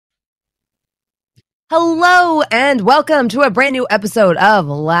Hello and welcome to a brand new episode of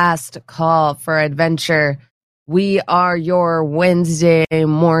Last Call for Adventure. We are your Wednesday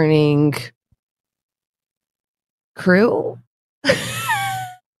morning crew?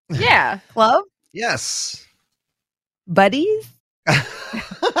 Yeah. Club? Yes. Buddies? Because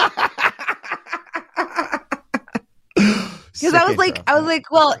I was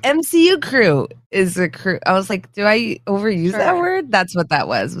like, well, MCU crew is a crew. I was like, do I overuse that word? That's what that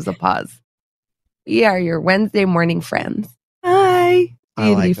was a pause. We are your Wednesday morning friends. Hi.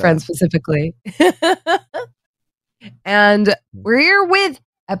 D&D friends specifically. And we're here with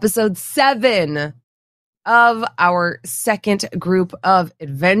episode 7 of our second group of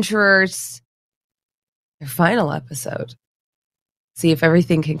adventurers. Their final episode. See if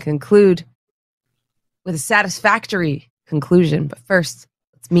everything can conclude with a satisfactory conclusion. But first,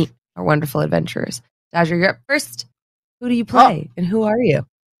 let's meet our wonderful adventurers. Dodger, you're up first. Who do you play and who are you?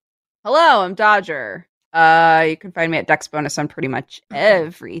 Hello, I'm Dodger. You can find me at Dex Bonus on pretty much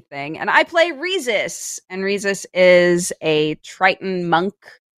everything. And I play Rhesus. And Rhesus is a Triton monk.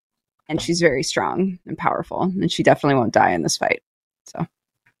 And she's very strong and powerful. And she definitely won't die in this fight. So,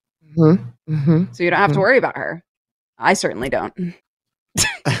 so you don't have to worry about her. I certainly don't. You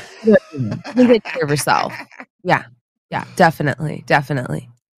can take care of yourself. Yeah, definitely.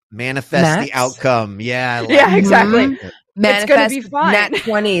 Manifest the outcome. Yeah. Exactly. Manifest it's gonna be fine. nat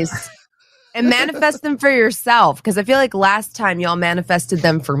 20s. And manifest them for yourself. Because I feel like last time y'all manifested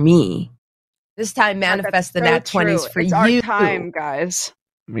them for me. This time manifest the nat 20s for it's you. Our time, guys.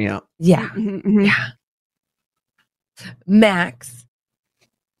 Yeah. Max.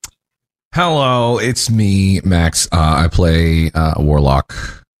 Hello, it's me, Max. I play a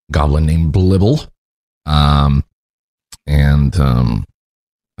warlock goblin named Blibble. I'm going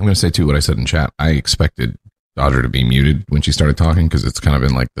to say, too, what I said in chat. I expected Dodger to be muted when she started talking, because it's kind of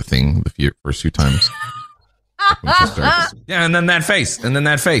been like the thing the first few times. Yeah, and then that face.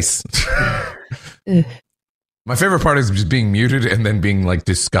 My favorite part is just being muted and then being like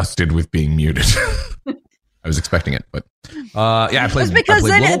disgusted with being muted. I was expecting it, but I played. It's because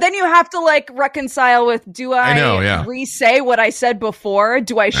then you have to like reconcile with, do I re-say what I said before?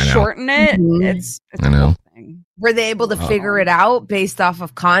 Do I shorten it? It's I know. Were they able to figure it out based off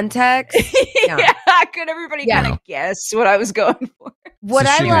of context? Yeah. Could everybody kind of guess what I was going for? What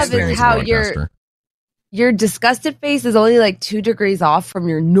I love is how your disgusted face is only like 2 degrees off from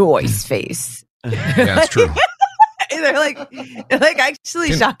your noise face. Yeah, that's true. They're like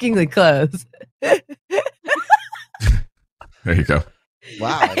actually shockingly close. There you go.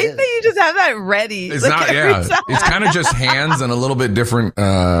 Wow. I think you just have that ready. It's not, it's kind of just hands and a little bit different,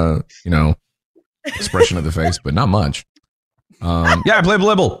 expression of the face, but not much. I play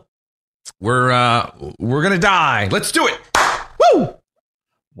Blibble. We're gonna die. Let's do it. Woo!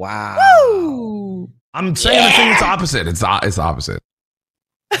 Wow. Woo! I'm saying the thing that's opposite. It's opposite.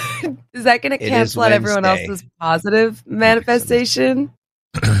 Is that going to cancel out everyone else's positive manifestation?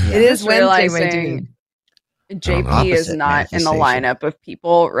 It is Wednesday, my dude. JP is not in the lineup of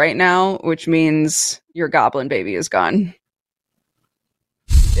people right now, which means your goblin baby is gone.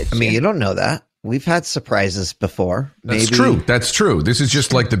 I mean, you don't know that. We've had surprises before. That's true. This is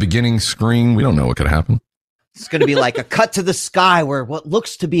just like the beginning screen. We don't know what could happen. It's going to be like a cut to the sky where what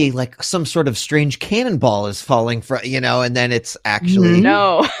looks to be like some sort of strange cannonball is falling from, and then it's actually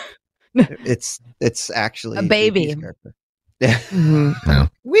no. It's actually a baby. Yeah. Yeah.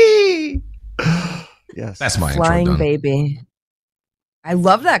 Whee! Yes. That's my flying intro done. baby. I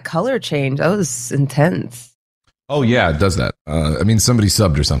love that color change. That was intense. Oh yeah, it does that. Somebody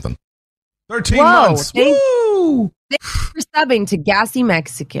subbed or something. 13 Whoa, months. Woo! Thanks for subbing to Gassy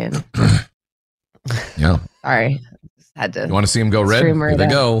Mexican. Yeah. Sorry. Just had to. You want to see him go red? Here they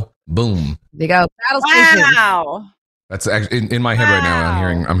go. Boom. They go. Battle station. Wow. That's actually in my head right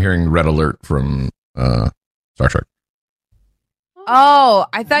now. I'm hearing red alert from Star Trek. Oh,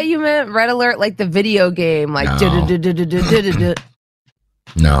 I thought you meant red alert like the video game, like.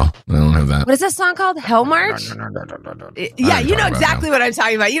 No, I don't have that. What is that song called? Hell March? Yeah, you know exactly what I'm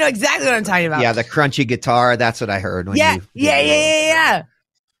talking about. Yeah, the crunchy guitar. That's what I heard. Yeah. Yeah,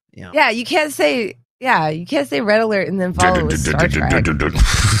 you can't say red alert and then follow with Star Trek. There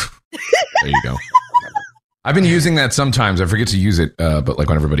you go. I've been using that sometimes. I forget to use it, but like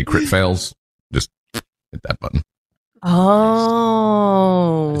when everybody crit fails, just hit that button.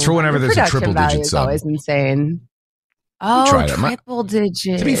 Oh. It's for whenever there's a triple digit sub. Always insane. Oh, triple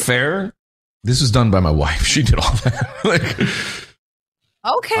digit. To be fair, this was done by my wife. She did all that.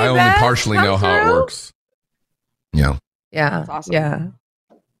 Okay, I only partially know how it works. Yeah. Yeah. That's awesome. Yeah.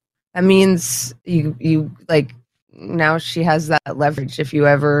 That means you like now she has that leverage if you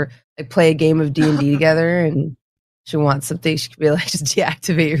ever like play a game of D&D together and she wants something, she could be like, just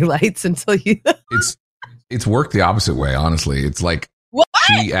deactivate your lights until you. It's worked the opposite way, honestly. It's like What?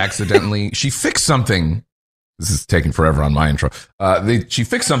 she fixed something. This is taking forever on my intro. She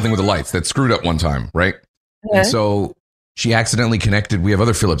fixed something with the lights that screwed up one time, right? And so she accidentally connected. We have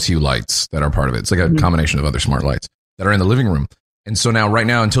other Philips Hue lights that are part of it. It's like a combination of other smart lights that are in the living room. And so right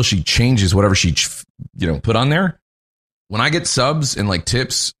now, until she changes whatever she, put on there, when I get subs and like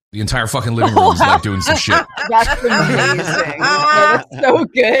tips, the entire fucking living room is like doing some shit. That's amazing. That's so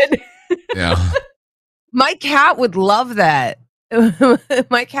good. Yeah. My cat would love that.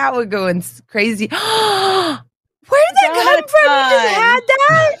 My cat would go crazy. Where did that come from? You just had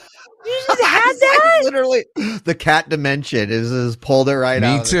that? You just had that? Literally, the cat dimension is pulled it right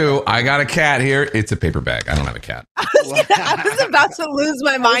out. Me too. I got a cat here. It's a paper bag. I don't have a cat. I was about to lose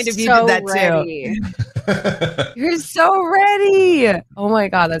my mind if you did that too. You're so ready. Oh my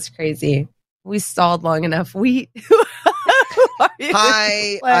God, that's crazy. We stalled long enough.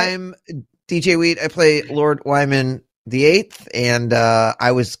 Hi, I'm DJ Wheat. I play Lord Wyman the 8th, and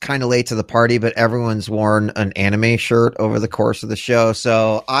I was kind of late to the party, but everyone's worn an anime shirt over the course of the show.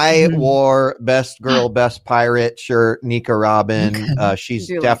 So I wore best girl, best pirate shirt, Nika Robin.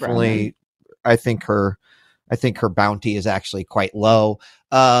 She's definitely, I think her bounty is actually quite low.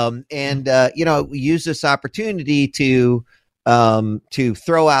 We use this opportunity to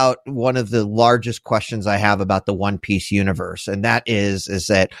throw out one of the largest questions I have about the One Piece universe. And that is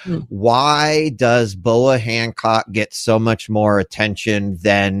that why does Boa Hancock get so much more attention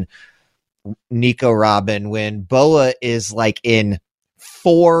than Nico Robin when Boa is like in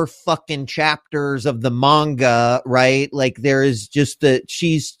 4 fucking chapters of the manga, right? Like there is just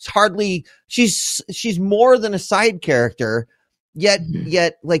she's more than a side character, yet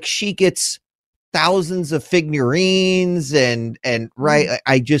like she gets thousands of figurines and right.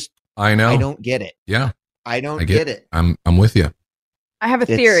 I know. I don't get it. Yeah. I don't get it. I'm with you. I have a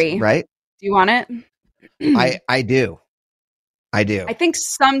theory. Right. Do you want it? I do. I think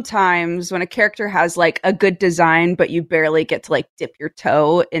sometimes when a character has like a good design, but you barely get to like dip your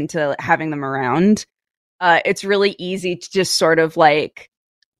toe into having them around, it's really easy to just sort of like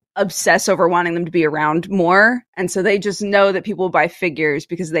obsess over wanting them to be around more, and so they just know that people buy figures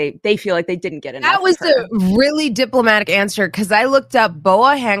because they feel like they didn't get enough. That was a really diplomatic answer, because I looked up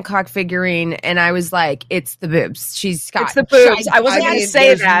Boa Hancock figurine and I was like, it's the boobs. It's the boobs. I wasn't going to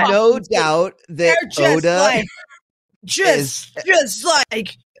say that. No doubt that Oda just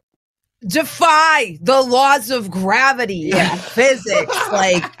like defy the laws of gravity, physics,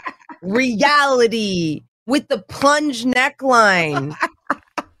 like reality with the plunge neckline.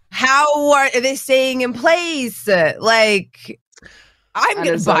 How are they staying in place? Like, I'm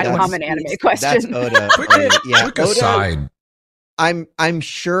going to buy a common anime question. That's Oda. Quick aside. I'm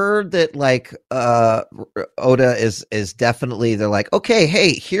sure that like Oda is definitely, they're like, okay,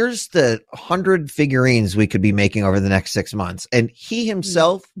 hey, here's the 100 figurines we could be making over the next 6 months, and he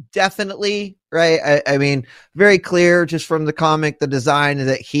himself definitely, right? I mean, very clear just from the comic, the design,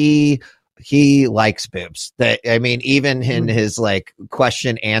 that he likes boobs. That, I mean, even in his like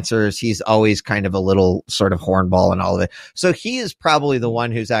question answers, he's always kind of a little sort of hornball and all of it. So he is probably the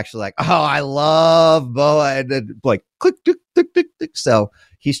one who's actually like, oh, I love Boa, and then like click, click, click, click, click. So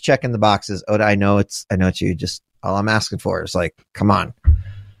he's checking the boxes. Oda, I know it's you. Just all I'm asking for is like, come on,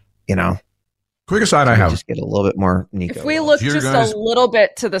 Quick aside, I have just get a little bit more Nico. If we look just a little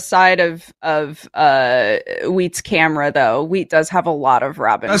bit to the side of Wheat's camera, though, Wheat does have a lot of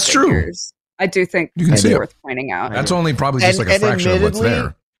Robin. That's figures. True. I do think it's worth pointing out. That's only probably just like a fraction of what's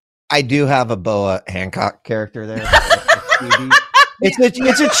there. I do have a Boa Hancock character there. It's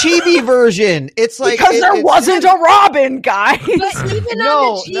a chibi version. It's like because there wasn't a Robin, guy. But even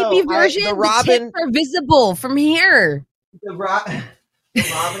on the chibi version, the Robin tits are visible from here. The Robin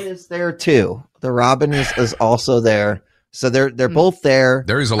is there too. The Robin is also there. So they're both there.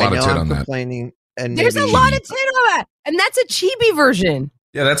 There is a lot of tit on that. And there's a lot of tit on that, and that's a chibi version.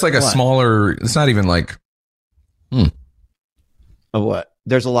 Yeah, that's like a smaller. It's not even like. Of what?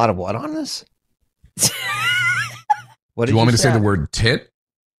 There's a lot of what on this? What do you want me to say the word tit?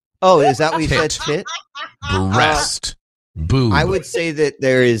 Oh, is that what you said? Tit? Breast. Boob. I would say that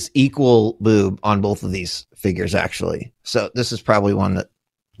there is equal boob on both of these figures, actually. So this is probably one that,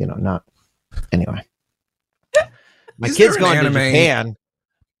 not. Anyway. My kid's going to Japan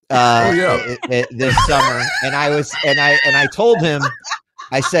this summer, and I told him,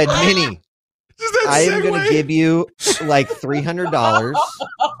 I said, Minnie, I am going to give you like $300,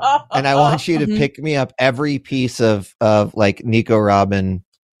 and I want you to pick me up every piece of like Nico Robin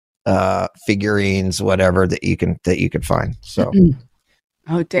figurines, whatever that you can find. So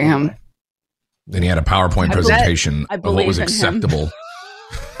Oh, damn. Then he had a PowerPoint I presentation of what was believe in him. acceptable.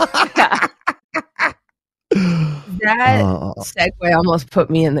 Yeah. That segue almost put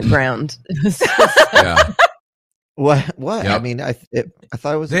me in the ground. Yeah. What? Yep. I mean, I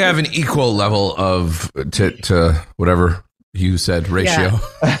thought it was. They have an equal level of to whatever you said ratio.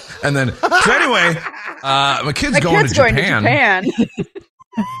 And then, so anyway, my kid's going to Japan.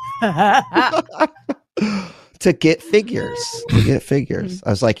 To get figures. I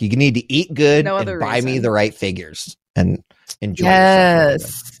was like, you need to eat good No and other buy me reason. the right figures and enjoy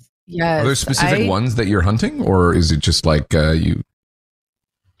yourself. Yes. Are there specific ones that you're hunting, or is it just like anything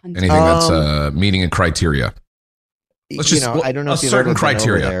Hunting. that's meeting a criteria? Let's just- I don't know a if you've certain ever been over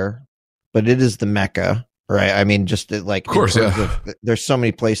criteria. there, but it is the Mecca, right? I mean, just like, Of course, in terms of- there's so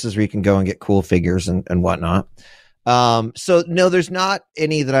many places where you can go and get cool figures and whatnot. So no, there's not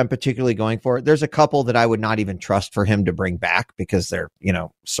any that I'm particularly going for. There's a couple that I would not even trust for him to bring back because they're,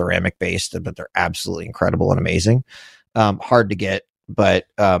 ceramic based, but they're absolutely incredible and amazing. Hard to get, but,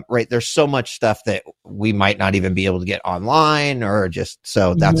 right. There's so much stuff that we might not even be able to get online or just,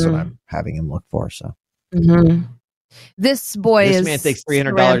 so that's what I'm having him look for. So this boy this is man thinks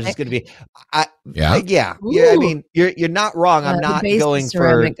 $300 is ceramic. going to be, Yeah. I mean, you're not wrong. I'm The not base is going for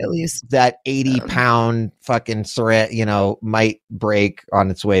ceramic, at least. that 80-pound fucking might break on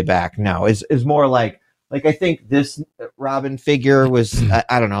its way back. No, is more like I think this Robin figure was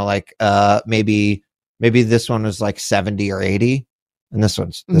I don't know, like maybe this one was like 70 or 80, and this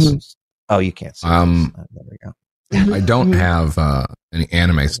one's oh, you can't see. There we go. I don't have any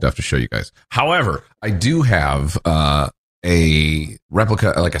anime stuff to show you guys. However, I do have a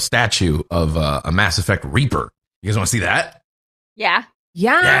replica, like a statue of a Mass Effect Reaper. You guys want to see that? Yeah.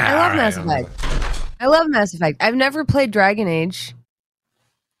 Yeah, I love all Mass right. Effect. I love Mass Effect. I've never played Dragon Age,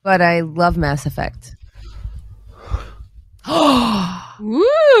 but I love Mass Effect.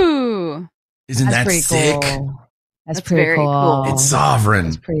 Woo. Isn't that pretty sick? cool. That's That's pretty very cool. cool. It's sovereign.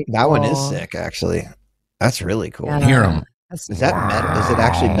 That's pretty cool. That one is sick, actually. That's really cool. Yeah. Hear 'em. That's Is that metal? Is it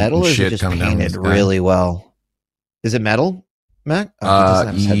actually metal, or is Shit it just coming down painted the sky. really well? Is it metal, Mac? Oh, he doesn't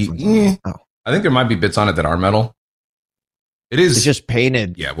have his headphones on. Oh, I think there might be bits on it that are metal. It is it's just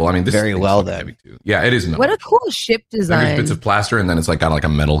painted. yeah. Well, I mean, this very thing's well fucking then. heavy too. Yeah, it is metal. What a cool ship There's design. bits of plaster, and then it's like got like a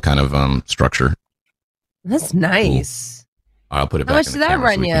metal kind of structure. That's nice. I'll put it How back much in did the that camera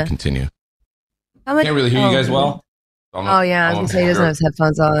run so we ya? can continue. How much? Can't really hear you guys well. Oh yeah, I was gonna say he doesn't have his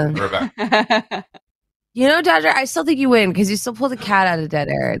headphones on. We're back. You know, Dodger, I still think you win because you still pulled the cat out of dead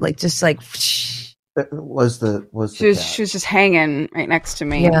air. Like just like Was the she was just hanging right next to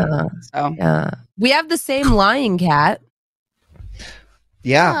me. yeah, So yeah. We have the same lying cat.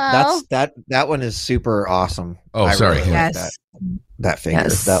 Yeah, Oh. that one is super awesome. Oh, I sorry. really like Yes. that figure,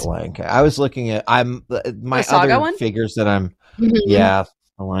 Yes. that lion cat. I was looking at my The Saga other one? figures that I'm Mhm. yeah,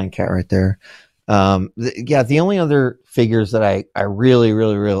 a lion cat right there. The only other figures that I really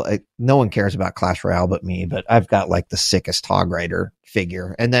no one cares about Clash Royale but me, but I've got like the sickest Hog Rider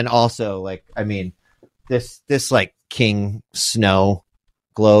figure, and then also like I mean this like King Snow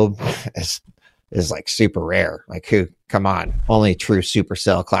globe is like super rare. Like who? Come on, only true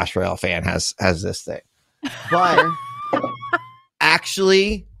Supercell Clash Royale fan has this thing. But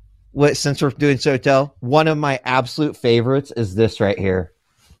actually, since we're doing Sotel, one of my absolute favorites is this right here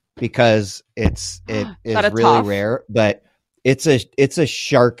because it is that a really tough? rare, but it's a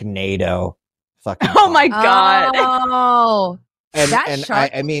Sharknado fucking. Oh my pop. god. Oh that and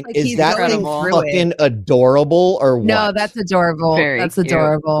shark I mean, looks like is he's that going thing through it. fucking adorable or what? No, that's adorable. Very That's cute.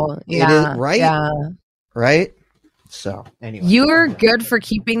 adorable. It Yeah, is, right? Yeah, right. So anyway, you're good for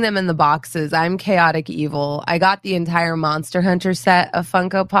keeping them in the boxes. I'm chaotic evil. I got the entire Monster Hunter set of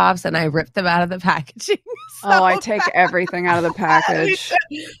Funko Pops and I ripped them out of the packaging. Oh, I take everything out of the package.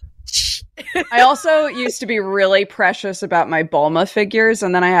 I also used to be really precious about my Bulma figures,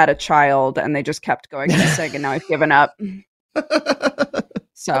 and then I had a child, and they just kept going missing, and now I've given up.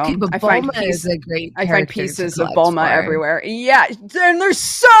 So Okay, but I find Bulma is a great. I find character to pieces of collect Bulma for. everywhere. Yeah, and there's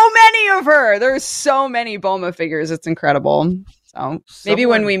so many of her. There's so many Bulma figures. It's incredible. So maybe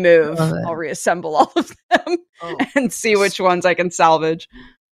when we move, Love it. I'll reassemble all of them Oh. and see which ones I can salvage.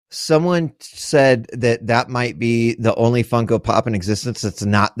 Someone said that might be the only Funko Pop in existence that's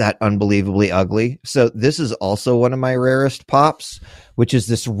not that unbelievably ugly. So this is also one of my rarest pops, which is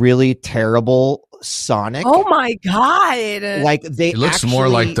this really terrible Sonic. Oh my god! Like they It looks more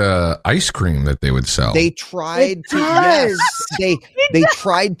like the ice cream that they would sell. they tried It to does. yes, they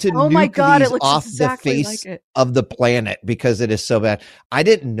tried to Oh my nuke god, these it looks off exactly the face like it. of the planet because it is so bad. I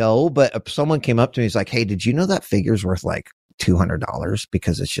didn't know, but someone came up to me. He's like, "Hey, did you know that figure's worth like $200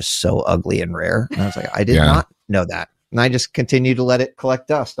 because it's just so ugly and rare?" And I was like, "I did Yeah. not know that." And I just continue to let it collect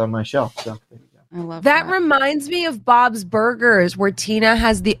dust on my shelf. So there you go. I love That reminds me of Bob's Burgers, where Tina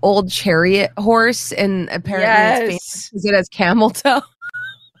has the old chariot horse, and apparently it's famous because it has camel toe.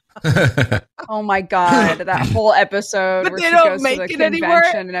 Oh my god, that whole episode But where they she don't goes make to the it anymore.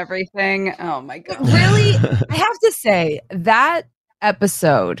 convention and everything. Oh my god. Really, I have to say that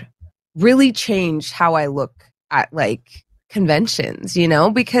episode really changed how I look at like conventions, you know,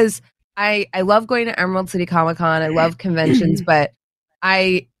 because I love going to Emerald City Comic Con. I love conventions, but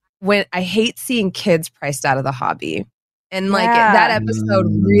I hate seeing kids priced out of the hobby. And like that episode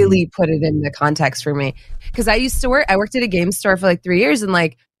really put it into context for me, because I worked at a game store for like 3 years, and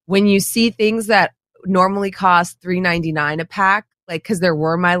like when you see things that normally cost $3.99 a pack, like because there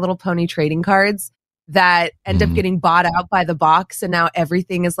were My Little Pony trading cards that end up getting bought out by the box, and now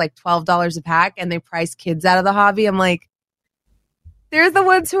everything is like $12 a pack, and they price kids out of the hobby. I'm like, they're the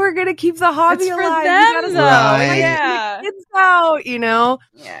ones who are going to keep the hobby It's for alive. them, though. Right. Yeah. Kids out, you know?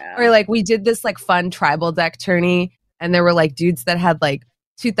 Yeah. Or like we did this like fun tribal deck tourney, and there were like dudes that had like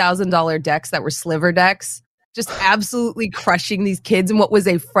 $2,000 decks that were sliver decks, just absolutely crushing these kids in what was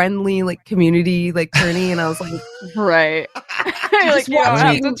a friendly like community like tourney. And I was like, Right. Like, you don't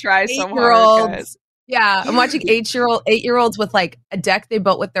have to try so hard, guys. 8-year-olds. Yeah, I'm watching 8-year-olds with like a deck they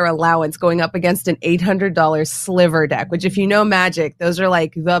built with their allowance going up against an $800 sliver deck, which if you know Magic, those are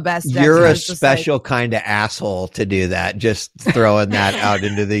like the best decks. You're And a it's just special kind of asshole to do that. Just throwing that out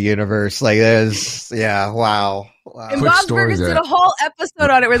into the universe. Like, there's, yeah, wow. And Quick Bob story Burgers there. did a whole episode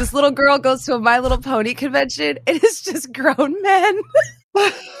on it where this little girl goes to a My Little Pony convention. It is just grown men.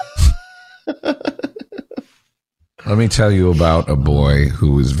 Let me tell you about a boy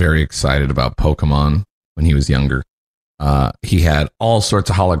who was very excited about Pokemon when he was younger. He had all sorts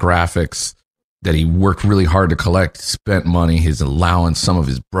of holographics that he worked really hard to collect, spent money, his allowance, some of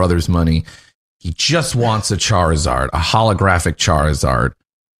his brother's money. He just wants a Charizard, a holographic Charizard.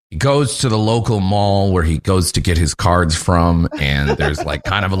 He goes to the local mall where he goes to get his cards from, and there's like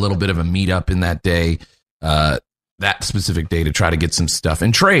kind of a little bit of a meetup in that day, that specific day, to try to get some stuff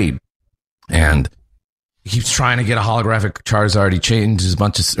and trade. And he's trying to get a holographic Charizard. He changes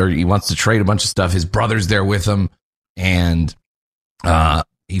he wants to trade a bunch of stuff. His brother's there with him, and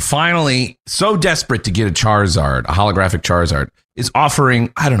he finally, so desperate to get a Charizard, a holographic Charizard, is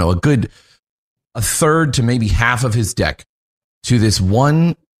offering, I don't know, a third to maybe half of his deck to this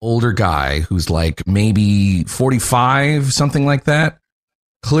one older guy who's like maybe 45, something like that.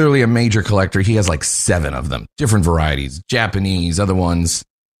 Clearly a major collector. He has like 7 of them, different varieties, Japanese, other ones.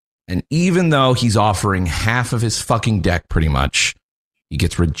 And even though he's offering half of his fucking deck pretty much, he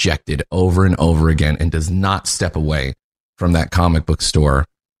gets rejected over and over again and does not step away from that comic book store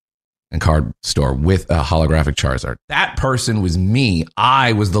and card store with a holographic Charizard. That person was me.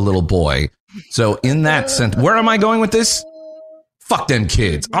 I was the little boy. So in that sense, where am I going with this? Fuck them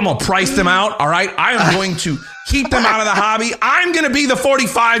kids. I'm going to price them out, all right? I am going to keep them out of the hobby. I'm going to be the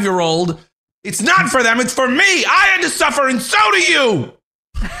 45-year-old. It's not for them. It's for me. I had to suffer, and so do you.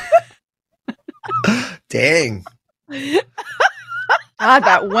 Dang. God,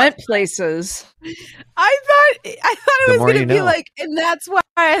 that went places. I thought it The was more going to you be know. like, and that's why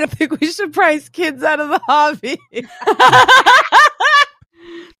I don't think we should price kids out of the hobby. That's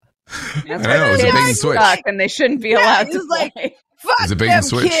I why know, it was a kids bait and switch. suck and they shouldn't be Yeah, allowed it to was like- play. Fuck It's a bait them and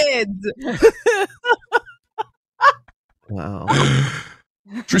switch. kids. Wow.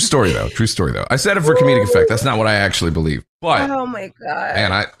 True story, though. True story, though. I said it for comedic effect. That's not what I actually believe. But, Oh my god.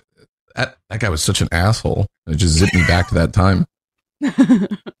 man, that guy was such an asshole. It just zipped me back to that time.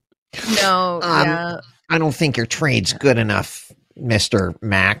 No, yeah. I don't think your trade's good enough, Mr.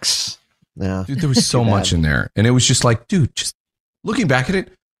 Max. No. Dude, there was so Too much bad. in there. And it was just like, dude, just looking back at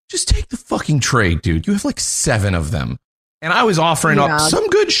it, just take the fucking trade, dude. You have like 7 of them. And I was offering Yeah. up some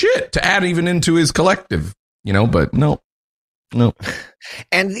good shit to add even into his collective, but no.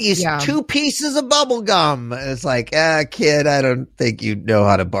 And these Yeah. 2 pieces of bubble gum. It's like, kid, I don't think you know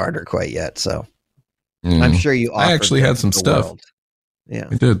how to barter quite yet. So Mm, I'm sure you. I actually offered had some the stuff. world. Yeah.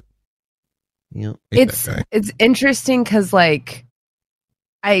 I did. Yeah. Hate It's that guy. it's interesting because like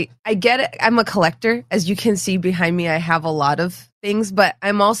I get it. I'm a collector. As you can see behind me, I have a lot of things, but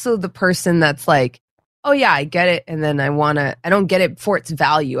I'm also the person that's like, oh yeah, I get it. And then I don't get it for its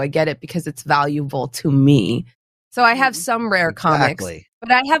value. I get it because it's valuable to me. So I have some rare comics, Exactly.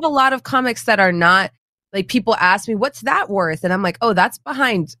 but I have a lot of comics that are not like, people ask me, what's that worth? And I'm like, oh, that's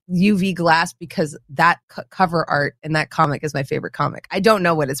behind UV glass because that cover art in that comic is my favorite comic. I don't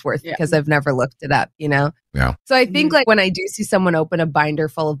know what it's worth because I've never looked it up, Yeah. So I think like when I do see someone open a binder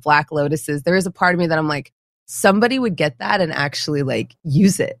full of Black Lotuses, there is a part of me that I'm like, somebody would get that and actually like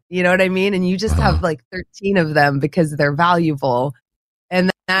use it. You know what I mean? And you just have like 13 of them because they're valuable. And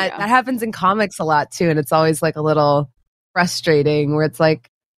that happens in comics a lot too. And it's always like a little frustrating where it's like,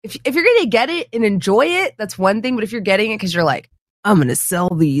 if you're going to get it and enjoy it, that's one thing. But if you're getting it because you're like, I'm going to sell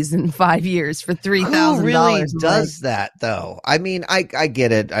these in 5 years for $3,000. Who really does that, though? I mean, I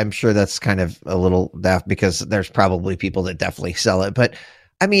get it. I'm sure that's kind of a little daft because there's probably people that definitely sell it. But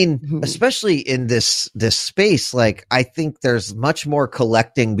I mean, especially in this space, like I think there's much more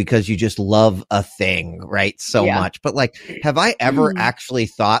collecting because you just love a thing, right? So much. But like, have I ever actually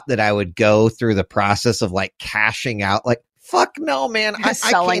thought that I would go through the process of like cashing out? Like, fuck no, man. I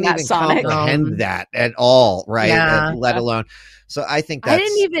can't even comprehend that at all, right? Yeah. Let alone. So I think that's, I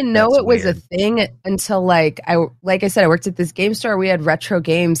didn't even know it was a thing until like I said, I worked at this game store. We had retro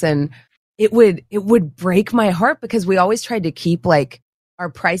games, and it would break my heart because we always tried to keep like our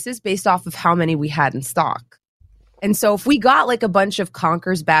prices based off of how many we had in stock. And so if we got like a bunch of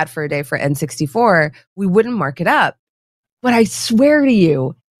Conker's Bad Fur Day for N64, we wouldn't mark it up. But I swear to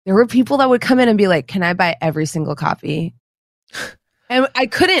you, there were people that would come in and be like, "Can I buy every single copy?" And I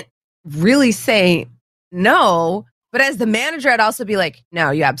couldn't really say no. But as the manager, I'd also be like, no,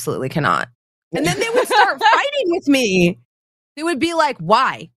 you absolutely cannot. And then they would start fighting with me. They would be like,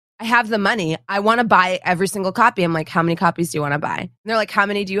 why? I have the money. I want to buy every single copy. I'm like, how many copies do you want to buy? And they're like, how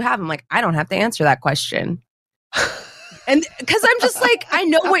many do you have? I'm like, I don't have to answer that question. And because I'm just like, I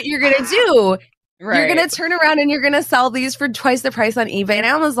know what you're going to do. Right. You're going to turn around and you're going to sell these for twice the price on eBay and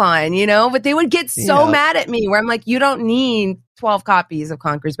Amazon, you know? But they would get so mad at me where I'm like, you don't need 12 copies of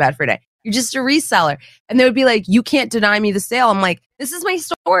Conker's Bad Fur Day. You're just a reseller. And they would be like, you can't deny me the sale. I'm like, this is my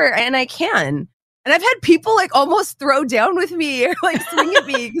store and I can. And I've had people like almost throw down with me or like swing at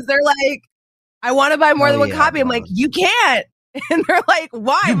me because they're like, I want to buy more than one copy. I'm like, you can't. And they're like,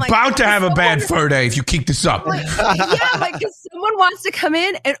 why? You're I'm like, about to have a bad fur day if you keep this up. Like, like because someone wants to come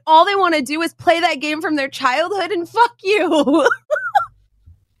in and all they want to do is play that game from their childhood and fuck you.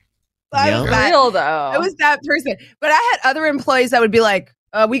 I was that person. But I had other employees that would be like,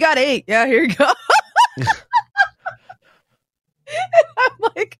 we got 8. Yeah, here you go.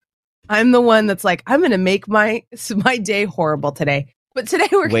 I'm like, I'm the one that's like, I'm going to make my day horrible today. But today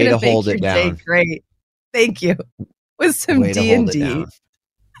we're going to make your day great. Thank you. With some D&D.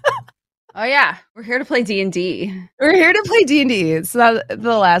 Oh, yeah. We're here to play D&D. We're here to play D&D. It's not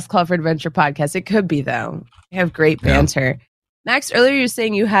the Last Call for Adventure podcast. It could be, though. We have great banter. Yeah. Max, earlier you were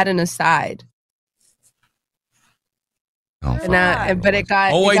saying you had an aside. Oh, but it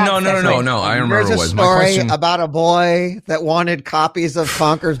got. Oh wait, no! I remember There's it was a my story question about a boy that wanted copies of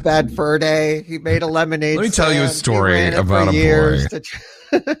Conker's Bad Fur Day. He made a lemonade. Let me tell you a story about a boy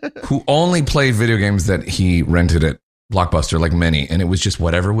who only played video games that he rented at Blockbuster, like many, and it was just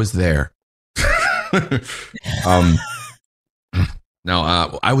whatever was there.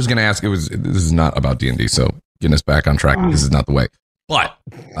 Now, I was going to ask. This is not about D&D, so getting us back on track. This is not the way. But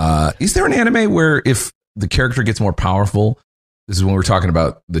is there an anime where if the character gets more powerful, this is when we're talking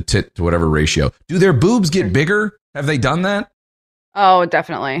about the tit to whatever ratio, do their boobs get bigger? Have they done that? Oh,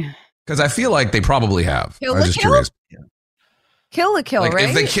 definitely. Because I feel like they probably have. Kill I was just curious. Kill la Kill, like right?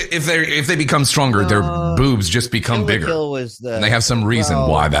 If they become stronger, their boobs just become bigger. And they have some reason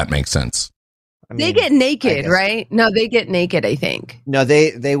why that makes sense. I mean, they get naked, right? No, they get naked, I think. No,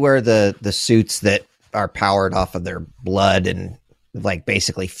 they wear the suits that are powered off of their blood and like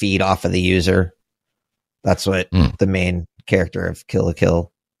basically feed off of the user. That's what the main character of Kill la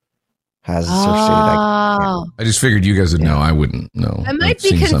Kill has. I just figured you guys would know. I wouldn't know. It might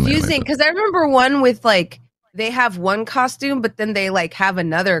be confusing because I remember one with like they have one costume, but then they like have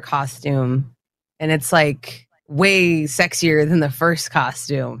another costume, and it's like way sexier than the first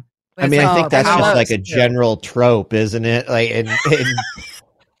costume. But I mean, I think that's just power. like a general trope, isn't it? Like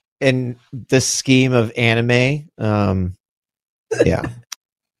in the scheme of anime. Yeah.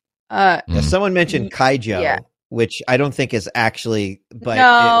 Someone mentioned Kaijo, which I don't think is actually, but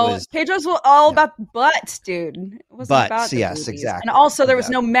no, it was. Kaijo's all about butts, dude. It wasn't butts, about yes, movies. exactly. And also, there was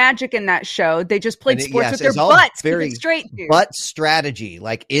no magic in that show. They just played sports with their butts. Very straight, dude. Butt strategy,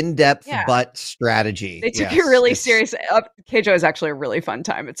 like in-depth butt strategy. They took it really serious. Kaijo is actually a really fun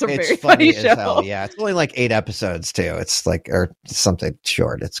time. It's very funny show. As hell, yeah, it's only like 8 episodes too. It's like or something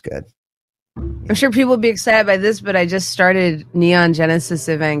short. It's good. I'm sure people will be excited by this, but I just started Neon Genesis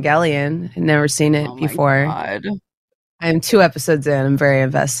Evangelion. I've never seen it before. God. I'm 2 episodes in. I'm very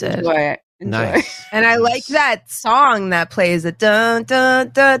invested. Enjoy. Nice. And I like that song that plays it. Dun,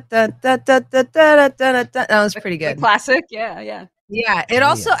 dun, dun, dun, dun, dun, dun, dun, dun, dun. That was pretty good. Classic. Yeah. Yeah. It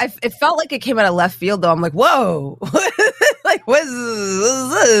also, it felt like it came out of left field though. I'm like, whoa, like, what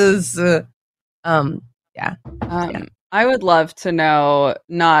is this? Yeah. I would love to know,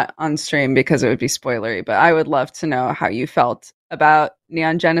 not on stream because it would be spoilery, but I would love to know how you felt about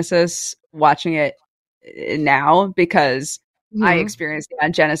Neon Genesis watching it now, because I Mhm. experienced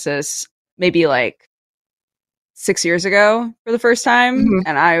Neon Genesis maybe like 6 years ago for the first time, Mhm.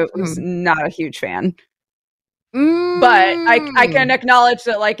 and I was not a huge fan. Mm. But I can acknowledge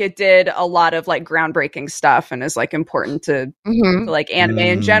that like it did a lot of like groundbreaking stuff and is like important to Mhm. like anime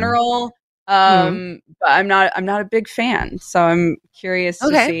in Mm. general. But I'm not a big fan, so I'm curious to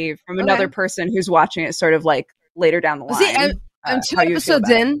Okay. see from another Okay. person who's watching it sort of like later down the Well, line. see, I'm 2 how you feel episodes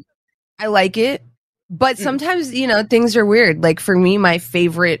about it. in. I like it, but Mm. sometimes things are weird. Like for me, my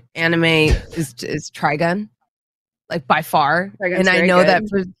favorite anime is Trigun, like by far. Trigun's And I very know good. that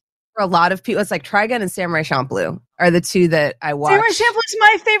for a lot of people, it's like Trigun and Samurai Champloo are the two that I watch. Samurai Champloo is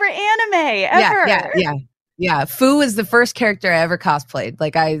my favorite anime ever. Yeah. Fu is the first character I ever cosplayed.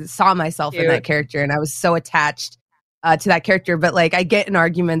 Like I saw myself in Cute. that character, and I was so attached to that character. But like I get in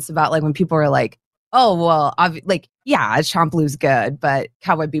arguments about like when people are like, "Oh, well, Champloo's good, but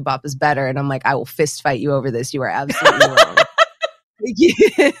Cowboy Bebop is better," and I'm like, "I will fist fight you over this. You are absolutely wrong."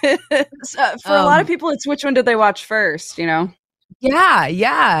 For a lot of people, it's which one did they watch first?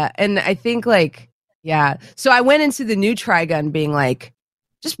 Yeah. And I think so I went into the new Trigun being like,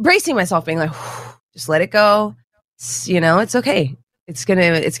 just bracing myself, being like, just let it go. It's okay. It's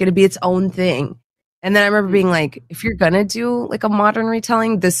gonna be its own thing. And then I remember being like, if you're gonna do like a modern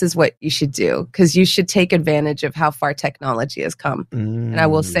retelling, this is what you should do, because you should take advantage of how far technology has come. And I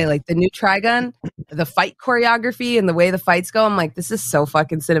will say, like, the new Trigun, the fight choreography and the way the fights go, I'm like, this is so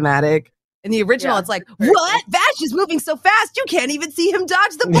fucking cinematic. In the original, it's like, what? Vash is moving so fast, you can't even see him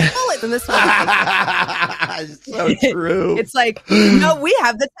dodge the bullet. And this one, so true. It's like, no, we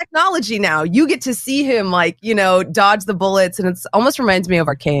have the technology now. You get to see him, like, dodge the bullets, and it's almost reminds me of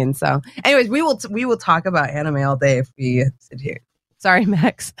Arcane. So, anyways, we will talk about anime all day if we sit here. Sorry,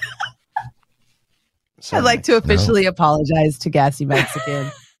 Max. I'd like to officially apologize to Gassy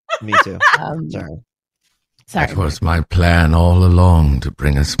Mexican. Me too. Sorry. That was my plan all along, to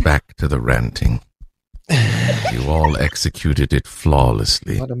bring us back to the ranting. You all executed it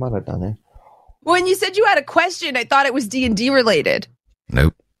flawlessly. When you said you had a question, I thought it was D&D related.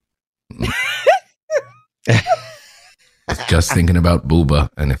 Nope. Just thinking about Booba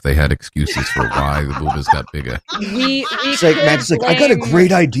and if they had excuses for why the Boobas got bigger. Magic's like, I got a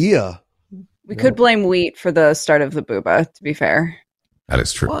great idea. We could blame Wheat for the start of the Booba, to be fair. That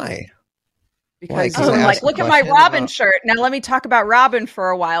is true. Why? Because I'm like, look at my Robin shirt. Now let me talk about Robin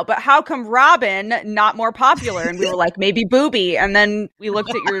for a while. But how come Robin not more popular? And we were like, maybe Booby. And then we looked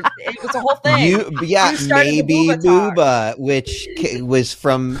at it was a whole thing. Maybe Booba, which was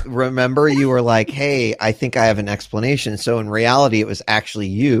from, remember, you were like, hey, I think I have an explanation. So in reality, it was actually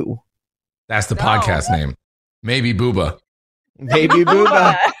you. That's the podcast name. Maybe Booba. Maybe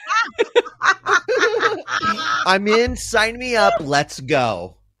Booba. I'm in. Sign me up. Let's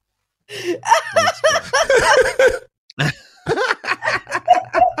go.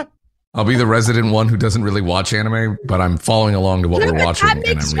 I'll be the resident one who doesn't really watch anime, but I'm following along to what we're watching, and I'm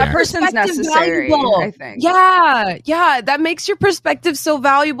that reacting. person's necessary, I think. Yeah, that makes your perspective so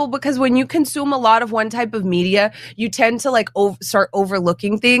valuable, because when you consume a lot of one type of media, you tend to like start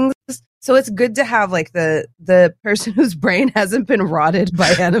overlooking things. So it's good to have like the person whose brain hasn't been rotted by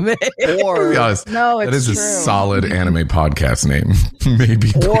anime. Or no, that is true. a solid anime podcast name. Maybe.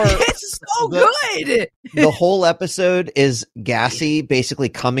 Or it's so good. The whole episode is Gassy basically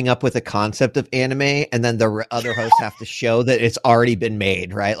coming up with a concept of anime, and then the other hosts have to show that it's already been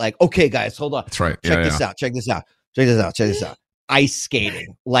made, right? Like, okay, guys, hold on. That's right. Check this out. Check this out. Ice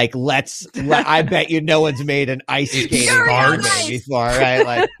skating. Like, I bet you no one's made an ice skating anime before, right?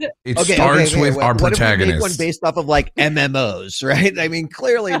 Like, it starts with our what protagonist. If we make one based off of like MMOs, right? I mean,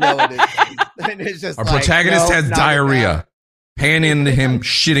 clearly no one is. It's just our like, protagonist no, has not diarrhea. Pan into him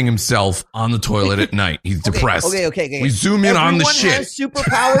shitting himself on the toilet at night. He's depressed. Okay. We zoom in on the Everyone shit. has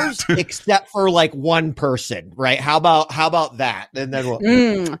superpowers except for like one person, right? How about that? And then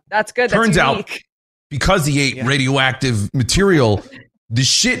we'll. That's good. Turns That's out, unique. because he ate radioactive material, the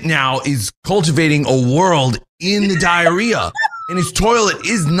shit now is cultivating a world in the diarrhea. And his toilet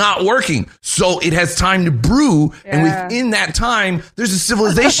is not working. So it has time to brew. Yeah. And within that time, there's a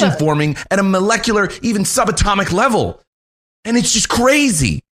civilization forming at a molecular, even subatomic level. And it's just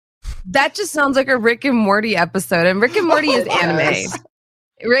crazy. That just sounds like a Rick and Morty episode. And Rick and Morty is anime.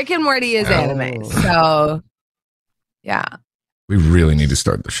 Rick and Morty is anime. So, yeah. We really need to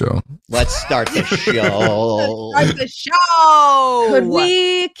start the show. Let's start the show. Start the show. Could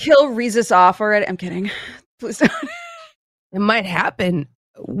we kill Rhesus off already? I'm kidding. Please don't. It might happen.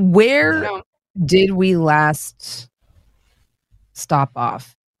 Where? No. did we last stop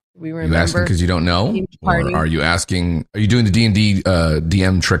off? We You remember. asking because you don't know, Team or party. are you asking? Are you doing the D&D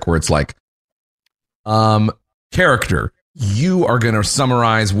DM trick where it's like, character, you are going to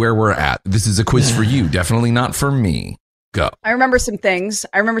summarize where we're at. This is a quiz for you, definitely not for me. Go. I remember some things.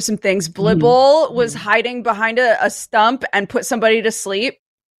 Blibble was hiding behind a stump and put somebody to sleep,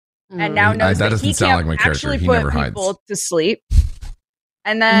 and now knows that that doesn't he sound can't like my character. actually He put never hides. people to sleep.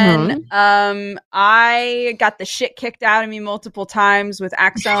 And then I got the shit kicked out of me multiple times with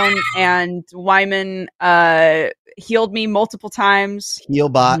Axone, and Wyman healed me multiple times.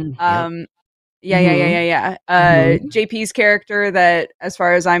 Healbot. Yeah. JP's character, that, as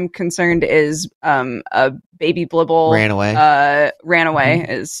far as I'm concerned, is a baby Blibble. Ran away.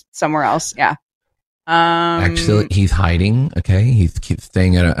 Is somewhere else. Yeah. Actually, he's hiding. Okay, he's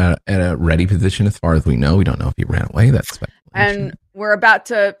staying at a ready position. As far as we know, we don't know if he ran away. That's speculation. And we're about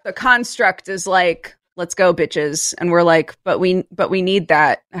to. The construct is like, "Let's go, bitches," and we're like, "But we need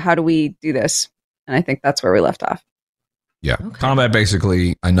that. How do we do this?" And I think that's where we left off. Yeah. Okay. Combat,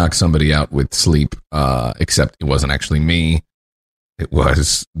 basically, I knocked somebody out with sleep, except it wasn't actually me. It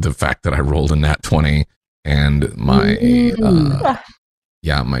was the fact that I rolled a nat 20 and my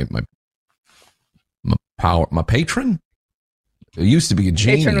patron? It used to be a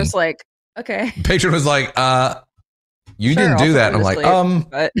genie. Patron was like, "Okay." Patron was like, you Sure, didn't do I'll that. put And her I'm to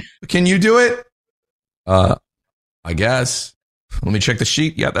like, sleep, but can you do it? I guess. Let me check the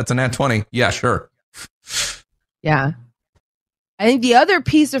sheet. Yeah, that's a nat 20. Yeah, sure. Yeah. I think the other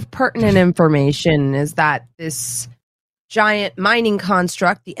piece of pertinent information is that this giant mining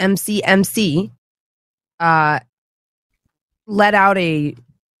construct, the MCMC, let out a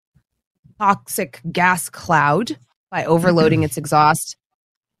toxic gas cloud by overloading its exhaust.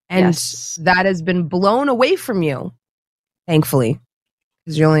 And Yes. that has been blown away from you, thankfully,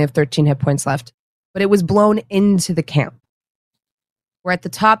 because you only have 13 hit points left. But it was blown into the camp. We're at the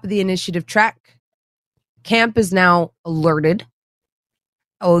top of the initiative track. Camp is now alerted.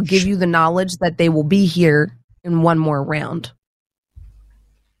 I will give you the knowledge that they will be here in one more round.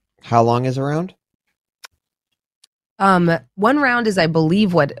 How long is a round? One round is, I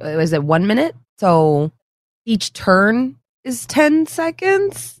believe, what was it, 1 minute? So each turn is 10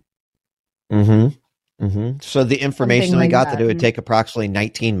 seconds. So the information Something we like got that. that it would take approximately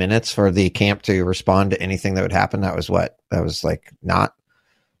 19 minutes for the camp to respond to anything that would happen. That was what? That was like not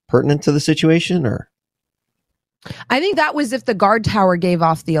pertinent to the situation, or? I think that was if the guard tower gave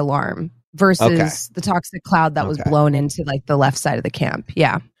off the alarm versus the toxic cloud that was Okay. blown into like the left side of the camp.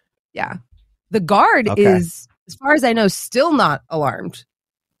 Yeah. Yeah. The guard Okay. is, as far as I know, still not alarmed.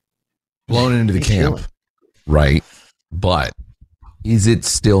 Blown into the Me camp. too. Right. But is it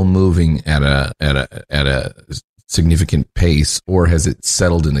still moving at a significant pace, or has it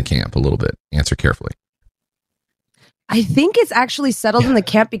settled in the camp a little bit? Answer carefully. I think it's actually settled in the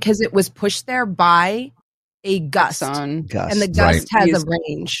camp because it was pushed there by a gust. Son. Gus. And the gust Right. has a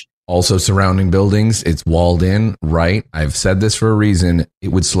range. Also surrounding buildings, it's walled in, right? I've said this for a reason. It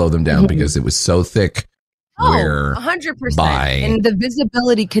would slow them down Mhm. because it was so thick. Where 100%. by- And the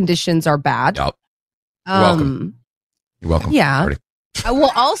visibility conditions are bad. Yup. You're welcome. You're welcome. Yeah. Marty. I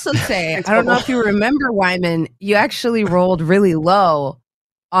will also say, Thanks, I don't know Bubble. if you remember, Wyman, you actually rolled really low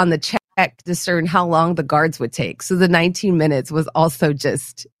on the check to discern how long the guards would take. So the 19 minutes was also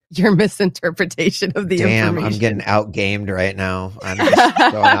just your misinterpretation of the Damn, information. I'm getting outgamed right now. I'm just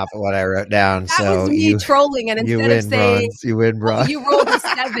going off of what I wrote down. that so was me you trolling, and you instead of win, saying, bronze. You win, "Oh, bronze. you rolled a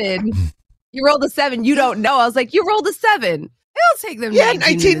 7. You rolled a 7. You don't know." I was like, "You rolled a 7. It'll take them Yeah, 19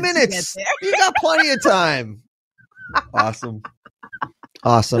 19 minutes. minutes. To get there." You got plenty of time. Awesome.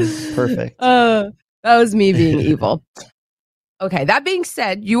 Perfect. That was me being evil. Okay, that being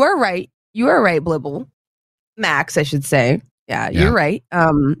said, you are right. You are right, Blibble. Max, I should say. Yeah, Yeah. you're right.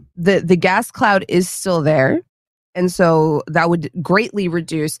 The gas cloud is still there. And so that would greatly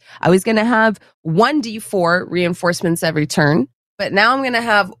reduce. I was going to have 1d4 reinforcements every turn, but now I'm going to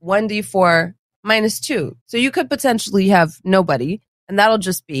have 1d4 -2. So you could potentially have nobody. And that'll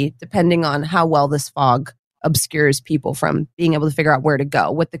just be depending on how well this fog obscures people from being able to figure out where to go,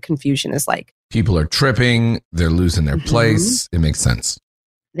 what the confusion is like. People are tripping. They're losing their Mhm. place. It makes sense.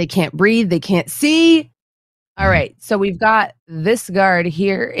 They can't breathe. They can't see. All right. So we've got this guard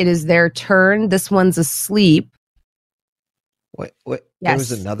here. It is their turn. This one's asleep. Wait. There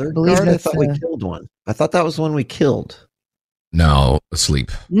was Yes, another I believe guard? I that's, thought we killed one. I thought that was one we killed. No, asleep.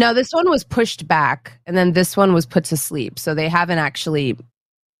 No, this one was pushed back, and then this one was put to sleep. So they haven't actually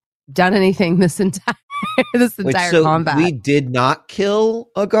done anything this entire Wait, so combat. we did not kill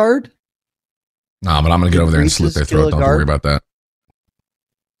a guard? No, but I'm going to get Did over there and Reese's slit their kill throat. a Don't guard? worry about that.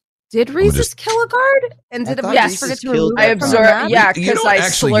 Did We'll Reezus just- kill a guard? And I did thought we Yes. forget to killed remove I that it from the absorbed. map? Yeah, You because know, I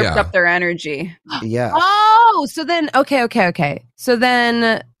actually, slurped yeah. up their energy. Yeah. Oh, so then okay. So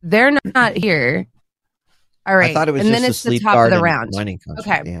then they're not here. All right. I thought it was and just then a it's the sleep top of guard the and round. mining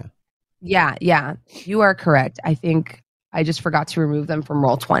construct. Okay. Yeah. Yeah. You are correct. I think I just forgot to remove them from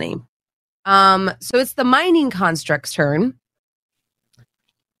roll 20. So it's the mining construct's turn.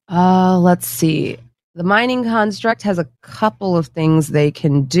 Let's see. The mining construct has a couple of things they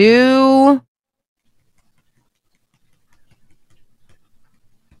can do.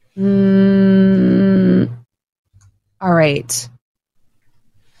 All right.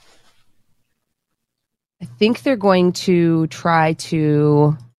 I think they're going to try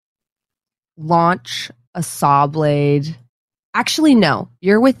to launch a saw blade. Actually, no,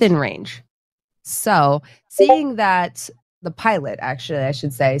 you're within range. So, seeing that the pilot, actually, I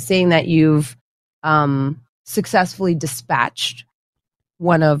should say, seeing that you've successfully dispatched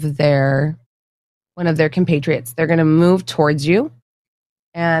one of their compatriots, they're going to move towards you,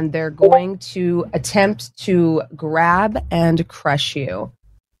 and they're going to attempt to grab and crush you.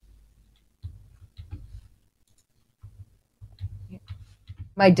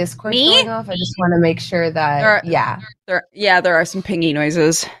 My Discord's Me? going off. I just want to make sure that There are some pingy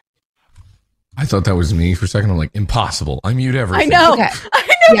noises. I thought that was me for a second. I'm like, impossible. I mute everything. I know. Okay. I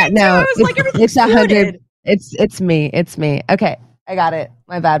know. Yeah, me too. no, I was like, everything's it's 100. muted. It's me. Okay, I got it.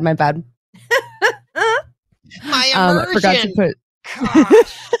 My bad. My I forgot to put.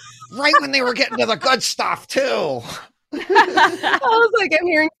 Gosh. Right when they were getting to the good stuff, too. I was like, I'm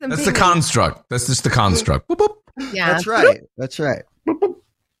hearing some. That's the pinging. construct. That's just the construct. Boop, boop. Yeah. That's right.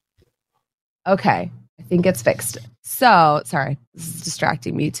 Okay. I think it's fixed. So sorry, this is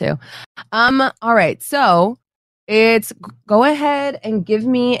distracting me too. All right. So it's go ahead and give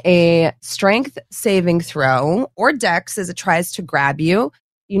me a strength saving throw or dex as it tries to grab you.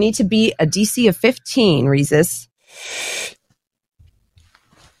 You need to beat a DC of 15, Reezus.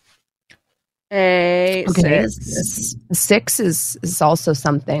 A Okay. six. 6 is also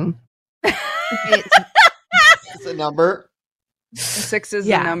something. It's a number. A 6 is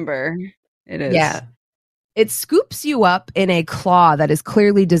Yeah. the number. It is. Yeah. It scoops you up in a claw that is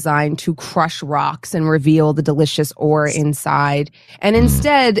clearly designed to crush rocks and reveal the delicious ore inside, and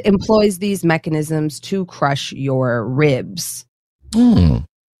instead employs these mechanisms to crush your ribs. Mm.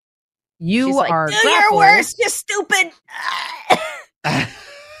 You She's like, are do your grappled, worst, you stupid.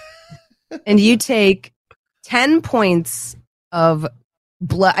 and you take 10 points of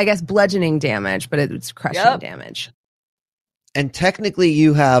bludgeoning damage, but it's crushing Yep. damage. And technically,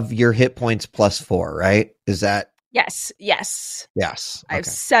 you have your hit points +4, right? Is that Yes. yes? I have Okay.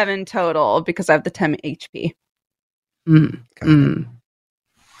 7 total because I have the 10 HP. Mm, Got it. mm.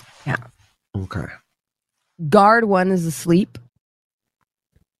 Okay. Guard 1 is asleep.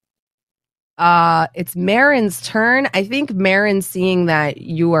 It's Marin's turn. I think Marin, seeing that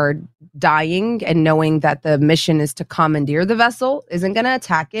you are dying and knowing that the mission is to commandeer the vessel, isn't going to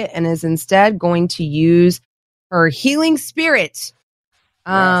attack it and is instead going to use her healing spirit.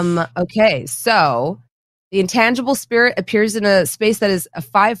 Yes. Okay, so the intangible spirit appears in a space that is a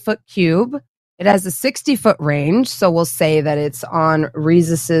 5-foot cube. It has a 60-foot range, so we'll say that it's on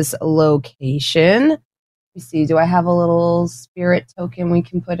Reezus' location. Let me see. Do I have a little spirit token we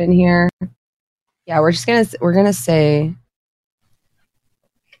can put in here? Yeah, we're gonna say.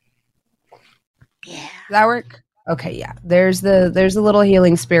 Yeah. Does that work? Okay, yeah. There's a little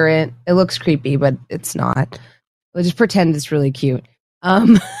healing spirit. It looks creepy, but it's not. We'll just pretend it's really cute.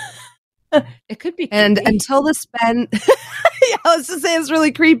 It could be. And creepy. until the spell, yeah, let's just say it's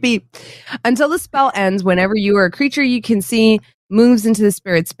really creepy. Until the spell ends, whenever you or a creature you can see moves into the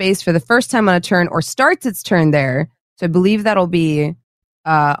spirit space for the first time on a turn or starts its turn there. So I believe that'll be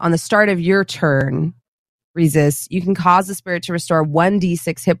on the start of your turn, Reezus, you can cause the spirit to restore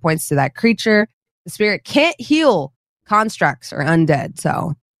 1d6 hit points to that creature. The spirit can't heal constructs or undead,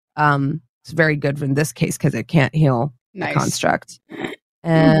 so it's very good in this case because it can't heal Nice. the construct.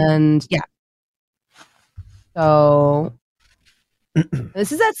 And yeah, so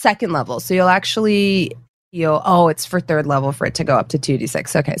this is at second level, so you'll actually heal. Oh, it's for third level for it to go up to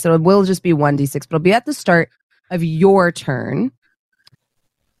 2d6. Okay, so it will just be 1d6, but it'll be at the start of your turn.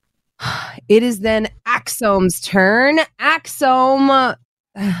 It is then Axome's turn. Axome,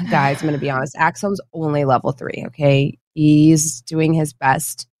 guys, I'm going to be honest. Axome's only level 3, okay? He's doing his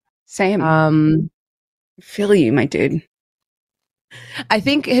best. Same. I feel you, my dude. I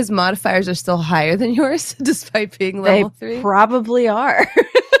think his modifiers are still higher than yours, despite being level 3. Probably are.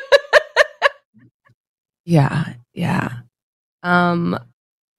 Yeah.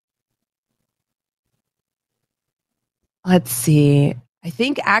 Let's see. I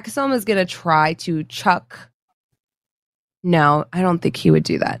think Axum is going to try to chuck. No, I don't think he would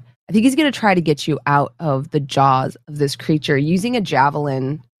do that. I think he's going to try to get you out of the jaws of this creature using a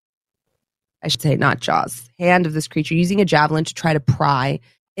javelin. I should say not jaws, hand of this creature, using a javelin to try to pry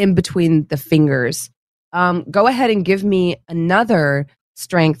in between the fingers. Go ahead and give me another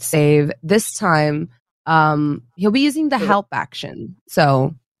strength save. This time, he'll be using the help action.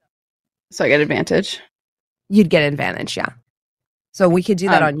 So I get advantage. you'd get advantage, yeah. So we could do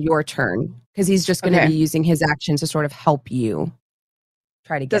that on your turn because he's just going to be using his action to sort of help you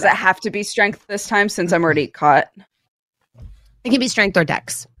try to get Does it have to be strength this time since I'm already caught? It can be strength or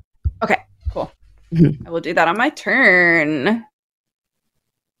dex. Okay, cool. Mhm. I will do that on my turn.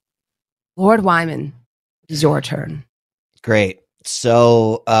 Lord Wyman, it is your turn. Great.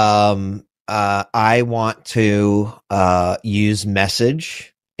 So I want to use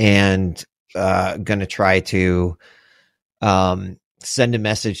message and going to try to send a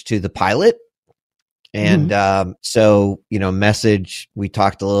message to the pilot. And so, message, we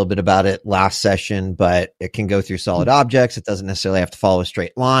talked a little bit about it last session, but it can go through solid objects. It doesn't necessarily have to follow a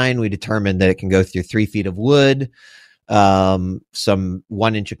straight line. We determined that it can go through 3 feet of wood, some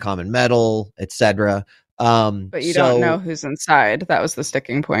 1 inch of common metal, etc. But you don't know who's inside. That was the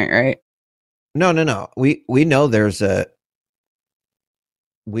sticking point, right? No. We know there's a.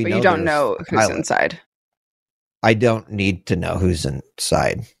 But you don't know who's inside. I don't need to know who's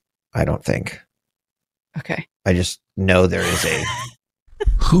inside. I don't think. Okay. I just know there is a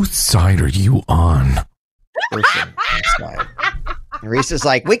Whose side are you on? person inside. And Reese is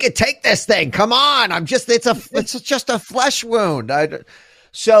like, we could take this thing. Come on. It's just a flesh wound.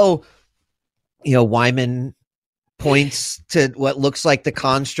 So, Wyman points to what looks like the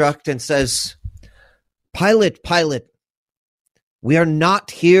construct and says, Pilot, we are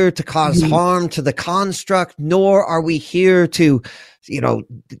not here to cause harm to the construct, nor are we here to,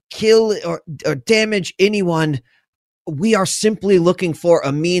 kill or damage anyone. We are simply looking for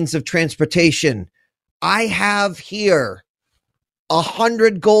a means of transportation. I have here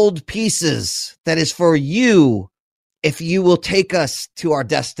 100 gold pieces that is for you if you will take us to our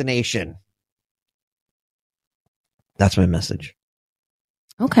destination. That's my message.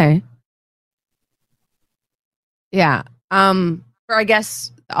 Okay. Yeah. For I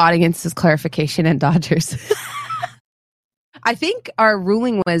guess the audience's clarification and Dodgers. I think our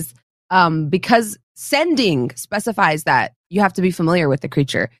ruling was because sending specifies that you have to be familiar with the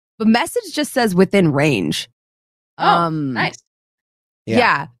creature, but message just says within range. Nice.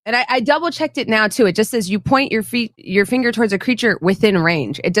 Yeah. And I double checked it now too. It just says you point your finger towards a creature within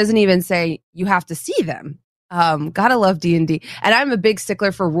range. It doesn't even say you have to see them. Gotta love D&D. And I'm a big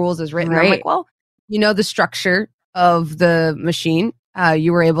stickler for rules as written. Right. I'm like, well, the structure of the machine.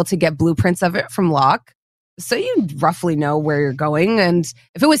 You were able to get blueprints of it from Locke. So you roughly know where you're going. And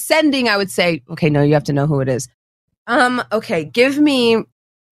if it was sending, I would say, okay, no, you have to know who it is. Okay, give me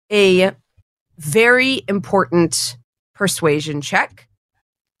a very important persuasion check.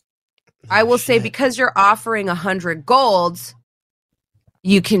 I will say because you're offering 100 golds,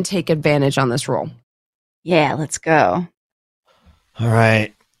 you can take advantage on this roll. Yeah, let's go. All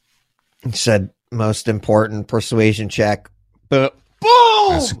right. You said most important persuasion check. But boom!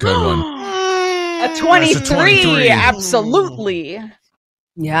 That's a good one. A 23. That's a 23. Absolutely.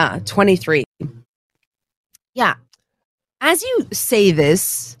 Yeah, 23. Yeah. As you say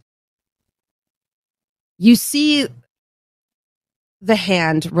this, you see the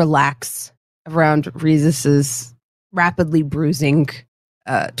hand relax around Rhys's rapidly bruising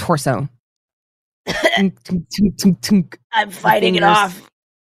torso. I'm fighting it off.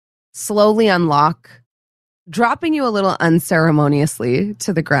 Slowly unlock, dropping you a little unceremoniously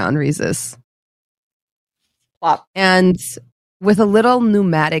to the ground, Rhys. Plop. And with a little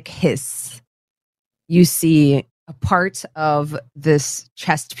pneumatic hiss, you see a part of this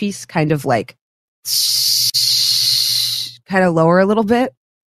chest piece kind of like kind of lower a little bit.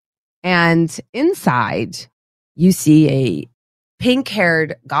 And inside, you see a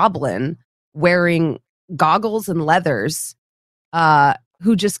pink-haired goblin wearing goggles and leathers,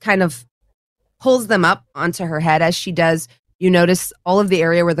 who just kind of pulls them up onto her head. As she does, you notice all of the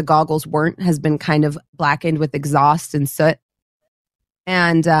area where the goggles weren't has been kind of blackened with exhaust and soot.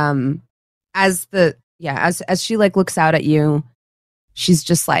 And as she like looks out at you, she's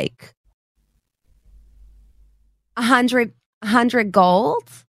just like, 100 gold?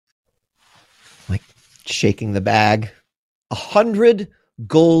 Like shaking the bag. 100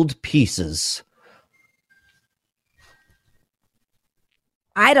 gold pieces.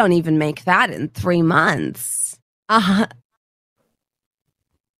 I don't even make that in 3 months.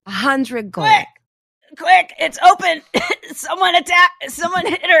 100 gold. quick, it's open. Someone hit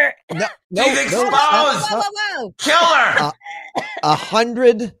her. She's exposed. Whoa. Kill her.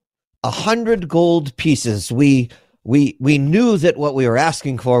 100 gold pieces. We knew that what we were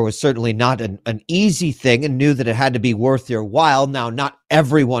asking for was certainly not an easy thing, and knew that it had to be worth your while. Now, not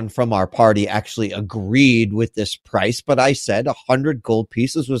everyone from our party actually agreed with this price, but I said 100 gold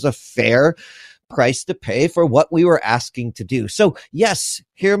pieces was a fair price to pay for what we were asking to do. So yes,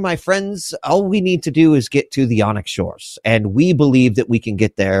 here, my friends, all we need to do is get to the Onyx Shores, and we believe that we can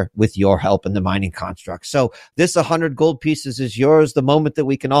get there with your help in the mining construct. So this 100 gold pieces is yours the moment that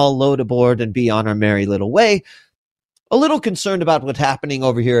we can all load aboard and be on our merry little way. A little concerned about what's happening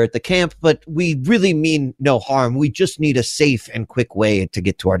over here at the camp, but we really mean no harm. We just need a safe and quick way to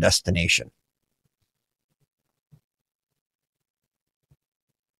get to our destination.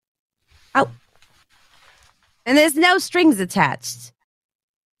 Oh. And there's no strings attached.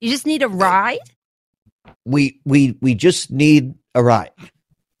 You just need a ride? We just need a ride.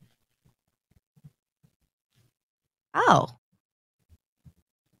 Oh.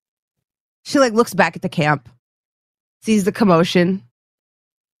 She looks back at the camp, sees the commotion.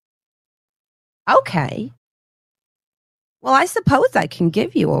 Okay. Well, I suppose I can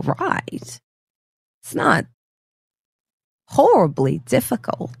give you a ride. It's not horribly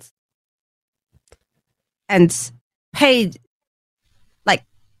difficult. And paid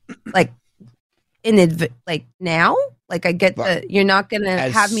now? I get you're not gonna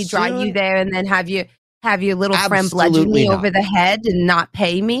have me drive you there and then have your little friend bludgeon me over the head and not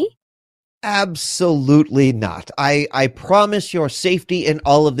pay me? Absolutely not. I promise your safety in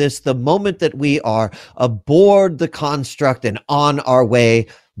all of this. The moment that we are aboard the construct and on our way,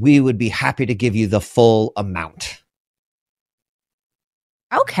 we would be happy to give you the full amount.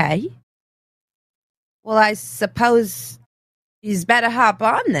 Okay. Well, I suppose he's better hop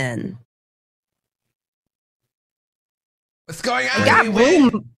on then. What's going on? I got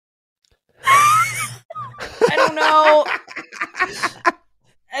room. I don't know.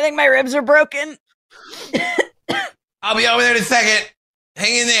 I think my ribs are broken. I'll be over there in a second.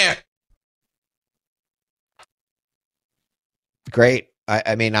 Hang in there. Great.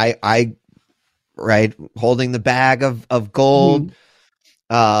 I mean, I holding the bag of gold,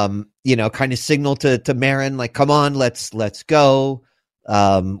 kind of signal to Marin, come on, let's go.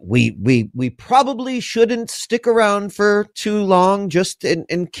 We probably shouldn't stick around for too long, just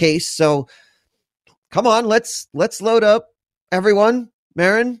in case. So come on, let's load up, everyone.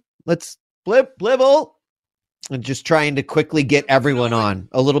 Marin, let's blibble. And just trying to quickly get everyone on.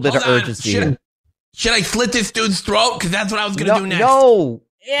 A little bit of urgency. Should I slit this dude's throat? Because that's what I was going to do next. No.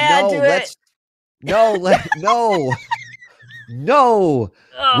 Yeah, do it. No.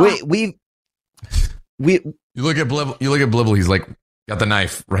 We You look at Blibble. He's got the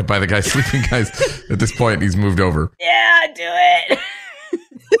knife right by the guy sleeping. Guys, at this point, he's moved over. Yeah, do it.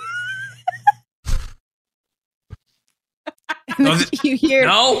 You hear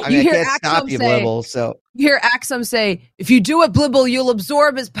no. I can't stop you, Blibble. So you hear Axum say, "If you do it, Blibble, you'll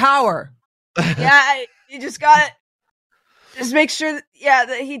absorb his power." Yeah, you just got just make sure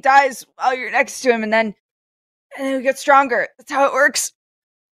that he dies while you're next to him, and then he'll get stronger. That's how it works.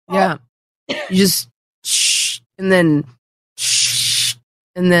 Yeah, you just shh, and then shh,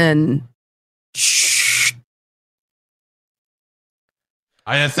 and then shh.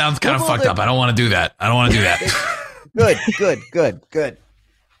 That sounds kind of fucked up. I don't want to do that.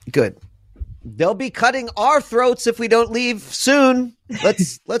 Good. They'll be cutting our throats if we don't leave soon.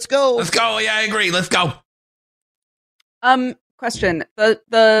 Let's go. Let's go. Yeah, I agree. Let's go. Question. The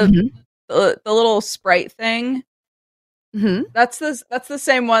little sprite thing. Mm-hmm. That's the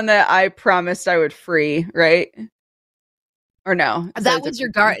same one that I promised I would free, right? Or no? That was your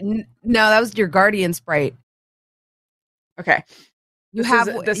guardian. No, that was your guardian sprite. Okay. You have.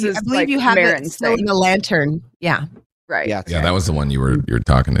 I believe you have it still in the lantern. Yeah. Right. Yeah. Yeah, that was the one you were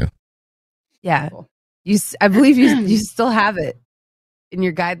talking to. Yeah. Cool. I believe you still have it in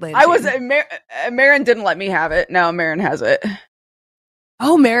your guide lantern. I was Marin didn't let me have it. Now Marin has it.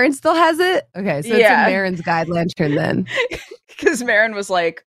 Oh, Marin still has it? Okay, so it's in Marin's guide lantern then. Because Marin was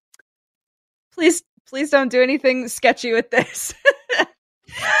like, please don't do anything sketchy with this.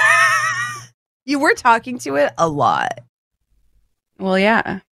 You were talking to it a lot. Well,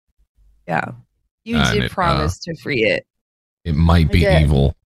 yeah. Yeah. You did promise to free it. It might be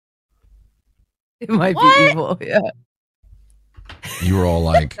evil. It might be evil, yeah. You were all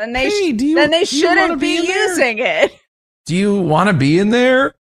like, then they shouldn't be using it. Do you want to be in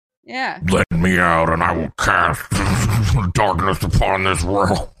there? Yeah. Let me out and I will cast darkness upon this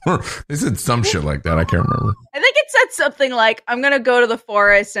world. They said some shit like that. I can't remember. I think it said something like, I'm going to go to the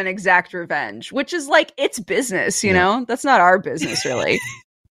forest and exact revenge, which is like its business, you know? That's not our business, really.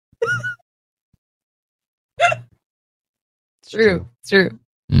 True.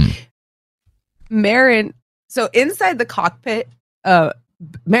 Marin, so inside the cockpit,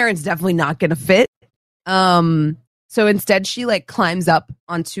 Marin's definitely not going to fit. So instead she like climbs up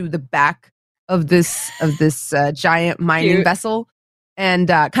onto the back of this giant mining vessel and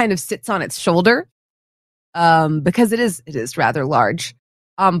kind of sits on its shoulder. Because it is rather large.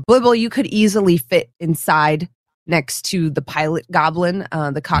 Blibble, you could easily fit inside next to the pilot goblin.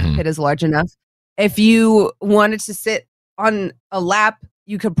 The cockpit is large enough. If you wanted to sit on a lap,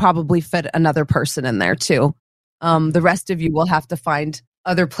 you could probably fit another person in there too. The rest of you will have to find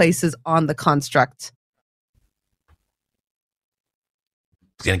other places on the construct.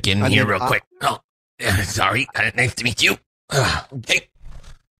 Gonna get in here real quick. Oh, sorry. Nice to meet you. Hey.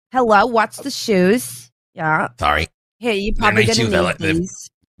 Hello, watch the shoes. Yeah. Sorry. Hey, you probably nice gonna need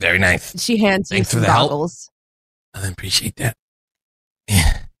these. Very nice. She hands you Thanks some for the help. goggles. I appreciate that.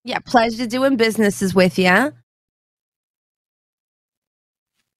 Yeah, pleasure doing businesses with you.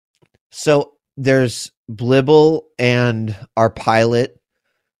 So there's Blibble and our pilot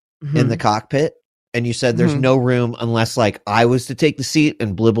in the cockpit, and you said there's no room unless like I was to take the seat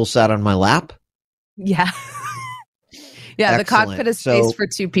and Blibble sat on my lap. Yeah. Yeah, the Excellent. cockpit is space for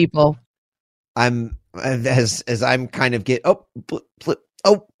two people. I'm as I'm kind of Blibble,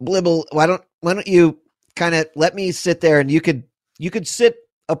 why don't you kind of let me sit there, and you could sit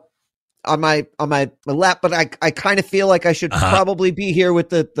up on my lap, but I kind of feel like I should probably be here with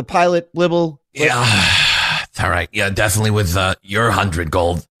the pilot, Blibble. Yeah, it's all right. Yeah, definitely with your 100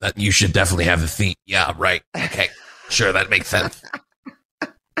 gold, that you should definitely have the seat. Yeah, right. Okay, sure, that makes sense.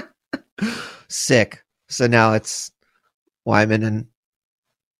 Sick. So now it's Wyman and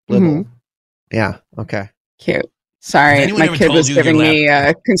Blibble. Yeah. Okay. Cute. Sorry, Has anyone my ever kid told was you giving your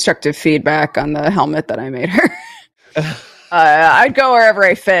me constructive feedback on the helmet that I made her. I'd go wherever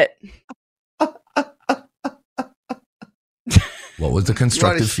I fit. What was the You want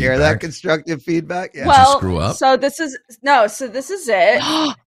constructive to share feedback? that constructive feedback? Yeah. Well, screw up? so this is it.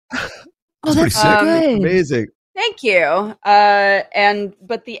 Oh, that's pretty sick. good. Amazing. Thank you.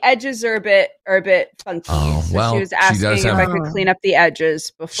 But the edges are a bit funky. Oh, so well, she was she asking does if have- I could clean up the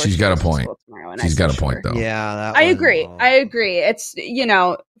edges before. She's she got a goes to point. school tomorrow, and I She's said got a point, sure. though. Yeah. That I was- agree. I agree. It's for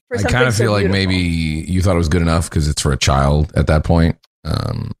I something kind of so feel like beautiful. maybe you thought it was good enough because it's for a child at that point.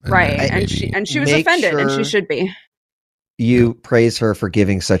 Right, then and she was Make offended, and sure- she should be. You praise her for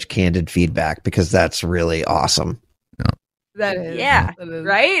giving such candid feedback because that's really awesome. That is. Yeah, that is.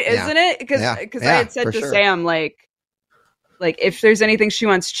 right? Yeah. Isn't it? Because Yeah. I Yeah, had said for to sure. Sam like if there's anything she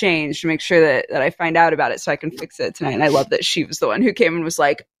wants changed, make sure that I find out about it so I can fix it tonight. And I love that she was the one who came and was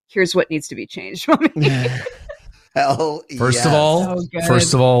like, "Here's what needs to be changed." Hell, First yes.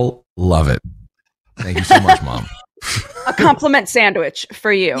 of all, love it. Thank you so much, Mom. A compliment sandwich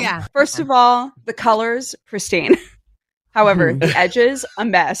for you. Yeah. First of all, the colors pristine. However, the edges a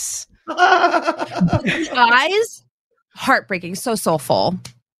mess. The eyes, heartbreaking, so soulful.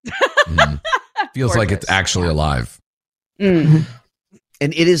 Feels like Gorgeous. it's actually alive. Mm.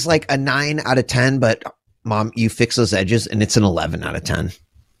 And it is like a 9 out of 10, but Mom, you fix those edges and it's an 11 out of 10.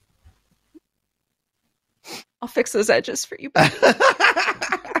 I'll fix those edges for you.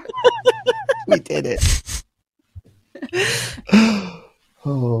 We did it.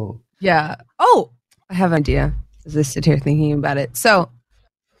 Oh. Yeah. Oh, I have an idea as I sit here thinking about it. So,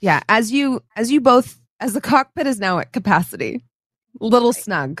 yeah, as the cockpit is now at capacity, little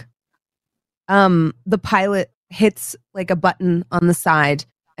snug. The pilot hits like a button on the side,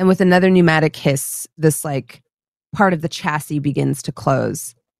 and with another pneumatic hiss, this like part of the chassis begins to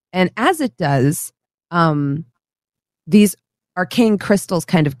close. And as it does, these arcane crystals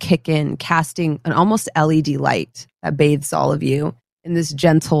kind of kick in, casting an almost LED light that bathes all of you in this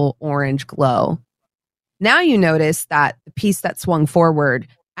gentle orange glow. Now you notice that the piece that swung forward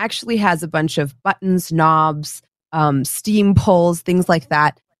actually has a bunch of buttons, knobs, steam pulls, things like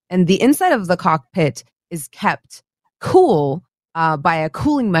that. And the inside of the cockpit is kept cool by a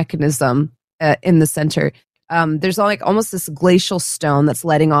cooling mechanism in the center. There's like almost this glacial stone that's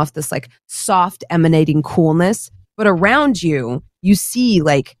letting off this like soft emanating coolness. But around you, you see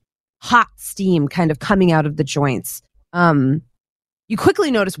like hot steam kind of coming out of the joints. You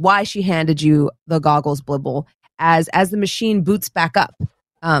quickly notice why she handed you the goggles, Blibble, as the machine boots back up.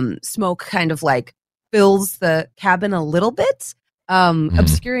 Smoke kind of like fills the cabin a little bit,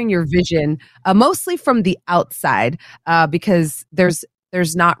 obscuring your vision, mostly from the outside, because there's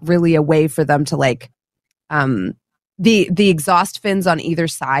not really a way for them to like the exhaust fins on either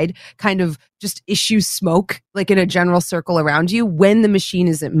side kind of just issue smoke like in a general circle around you when the machine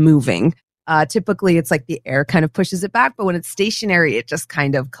isn't moving. Typically, it's like the air kind of pushes it back, but when it's stationary, it just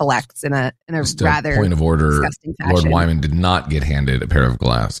kind of collects in a Just rather a point of order. disgusting fashion. Lord Wyman did not get handed a pair of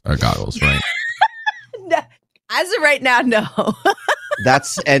goggles, right? As of right now, no.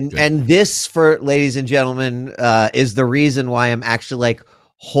 That's and this, for ladies and gentlemen, is the reason why I'm actually like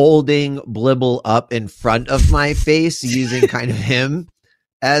holding Blibble up in front of my face, using kind of him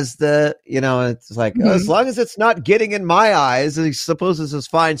as the, it's like, as long as it's not getting in my eyes, I suppose this is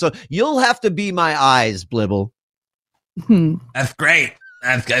fine. So you'll have to be my eyes, Blibble. That's great.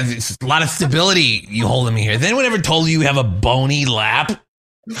 It's a lot of stability you holding me here. Has anyone ever told you have a bony lap?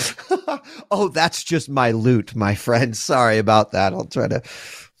 Oh, that's just my loot, my friend. Sorry about that. I'll try to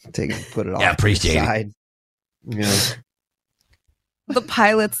put it off. Yeah, appreciate it. Yeah. The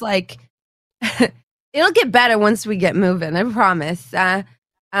pilot's like, it'll get better once we get moving, I promise. Oh,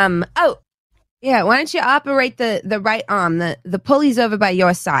 yeah, why don't you operate the right arm? The pulley's over by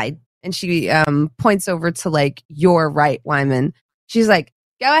your side. And she points over to like your right, Wyman. She's like,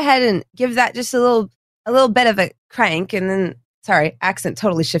 go ahead and give that just a little bit of a crank, and then, sorry, accent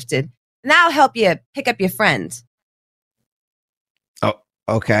totally shifted. And that'll help you pick up your friend. Oh,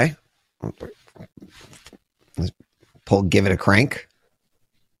 okay. Give it a crank.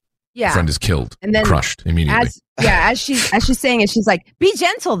 Yeah. Friend is killed And then crushed immediately. as she's saying it, she's like, be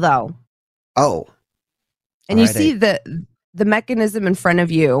gentle though. Oh. And you see the mechanism in front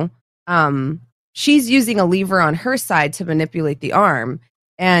of you. She's using a lever on her side to manipulate the arm.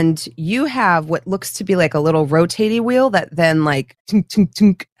 And you have what looks to be like a little rotating wheel that then like tink, tink,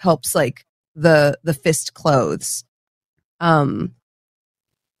 tink, helps like the fist close.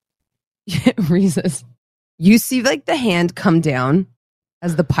 Rhesus, you see like the hand come down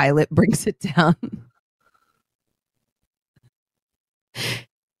as the pilot brings it down.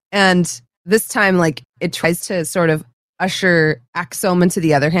 And this time, like, it tries to sort of usher Axome into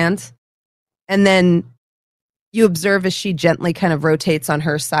the other hand. And then you observe as she gently kind of rotates on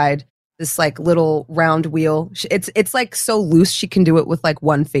her side, this like little round wheel. It's like so loose she can do it with like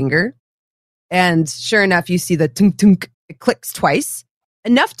one finger. And sure enough, you see the tunk tunk. It clicks twice,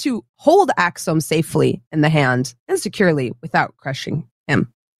 enough to hold Axome safely in the hand and securely without crushing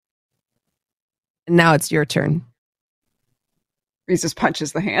him. And now it's your turn. Rhesus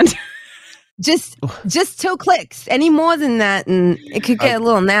punches the hand. Just 2 clicks. Any more than that, and it could get a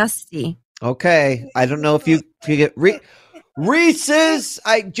little nasty. Okay, I don't know if you get Reese's.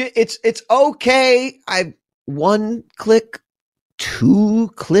 It's okay. 1 click,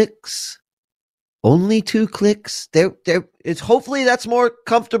 2 clicks, only 2 clicks. It's hopefully that's more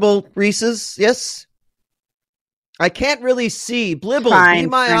comfortable. Reese's, yes. I can't really see. Blibble, Fine be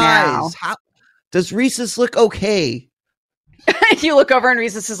my for now. eyes. How does Reese's look okay? You look over and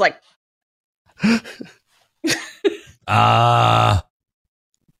Rhesus is like, They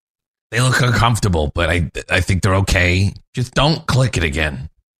look uncomfortable, but I think they're okay. Just don't click it again.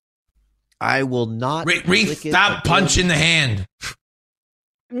 I will not. Reese, stop punching the hand.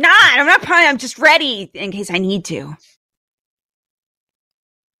 I'm not punching. I'm just ready in case I need to.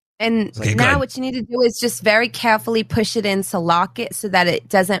 And Okay, now good. what you need to do is just very carefully push it in to lock it so that it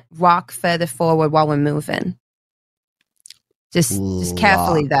doesn't rock further forward while we're moving. Just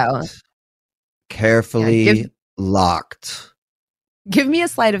carefully, though. Carefully Yeah, locked. Give me a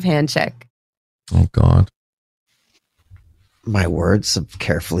sleight of hand check. Oh, God. My words of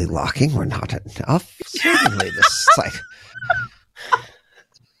carefully locking were not enough. Certainly, this like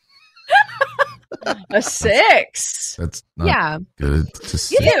A 6. That's not Yeah. good to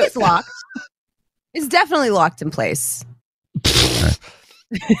see. You think it's locked. It's definitely locked in place.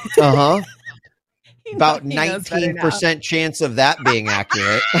 uh-huh. About He knows better now. 19% chance of that being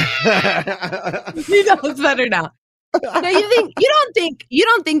accurate. He knows better now. No, you don't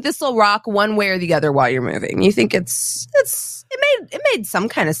think this will rock one way or the other while you're moving. You think it made some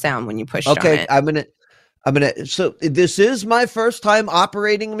kind of sound when you pushed on Okay, it. I'm gonna. So this is my first time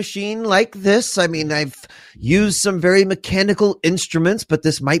operating a machine like this. I mean, I've used some very mechanical instruments, but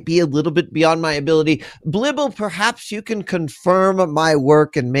this might be a little bit beyond my ability. Blibble, perhaps you can confirm my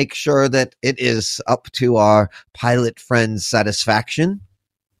work and make sure that it is up to our pilot friend's satisfaction.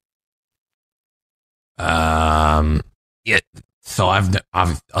 Yeah. So I've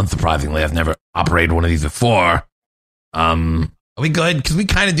unsurprisingly, I've never operated one of these before. Are we good? Because we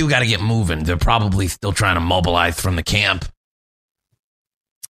kind of do got to get moving. They're probably still trying to mobilize from the camp.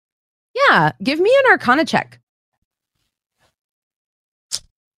 Yeah, give me an Arcana check.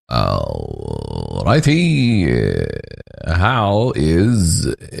 Alrighty. How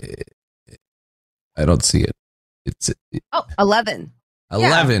is... I don't see it. It's Oh, 11.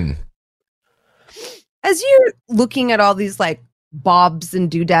 11. As you're looking at all these like bobs and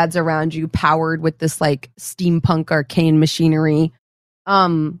doodads around you, powered with this like steampunk arcane machinery,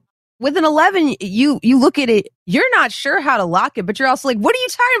 with an 11, you look at it, you're not sure how to lock it, but you're also like, what are you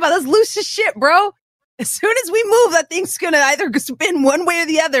talking about? That's loose as shit, bro. As soon as we move, that thing's gonna either spin one way or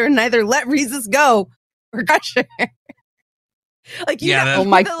the other and either let Rhesus go or crush her. Like, oh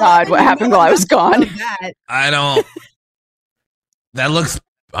my God, what happened while I was gone? I don't. That looks.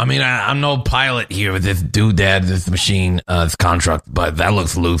 I mean, I'm no pilot here with this doodad, this machine, this construct, but that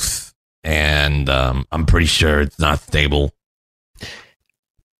looks loose, and I'm pretty sure it's not stable.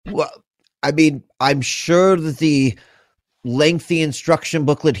 Well, I mean, I'm sure that the lengthy instruction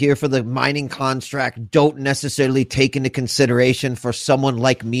booklet here for the mining construct don't necessarily take into consideration for someone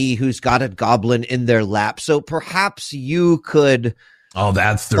like me who's got a goblin in their lap. So perhaps you could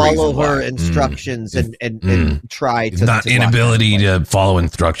that's the follow reason why. her instructions and try It's to not lock inability that to follow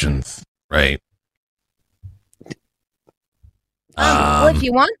instructions, right? Well, if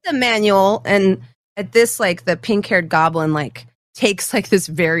you want the manual, and at this, like, the pink-haired goblin, like, takes, like, this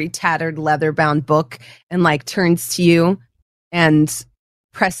very tattered leather-bound book and, like, turns to you and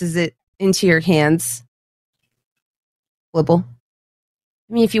presses it into your hands. Blibble.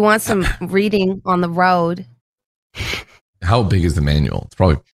 I mean, if you want some reading on the road. How big is the manual? It's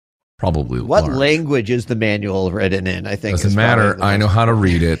probably What large. language is the manual written in? I think Doesn't is matter. probably the I know how to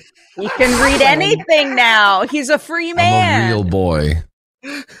read it. He can read anything now. He's a free man. I'm a real boy.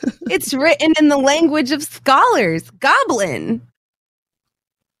 It's written in the language of scholars. Goblin.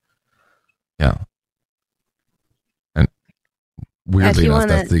 Yeah. And weirdly enough, wanna-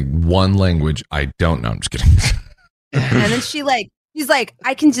 that's the one language I don't know. I'm just kidding. And then she's like,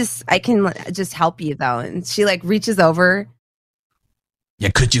 I can just help you though. And she like reaches over. Yeah,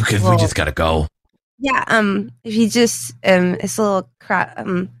 could you? Because we Well- just gotta go. Yeah, if you just it's a little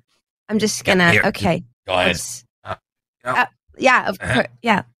I'm just gonna Here, okay. Go ahead. Let's- yeah. Yeah, of Uh-huh. course.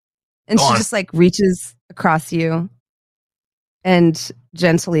 Yeah. And Go she on. just like reaches across you and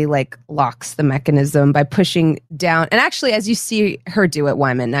gently like locks the mechanism by pushing down. And actually, as you see her do it,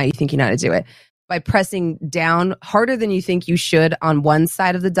 Wyman, now you think you know how to do it, by pressing down harder than you think you should on one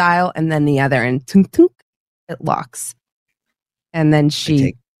side of the dial and then the other, and tunk, tunk, it locks. And then I she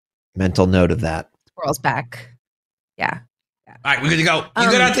take mental note of that. swirls back. Yeah. All right, we're good to go. You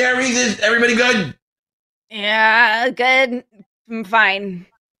good Um, out there, Regis? Everybody good? Yeah, good. I'm fine.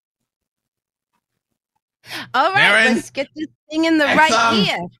 All right, Marin? let's get this thing in the Have right some.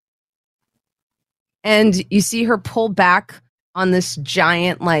 gear. And you see her pull back on this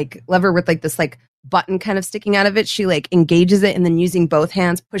giant like lever with like this like button kind of sticking out of it. She like engages it and then using both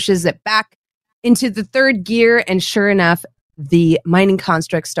hands pushes it back into the third gear. And sure enough, the mining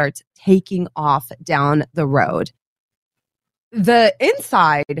construct starts taking off down the road. The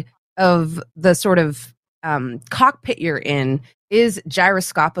inside of the sort of cockpit you're in is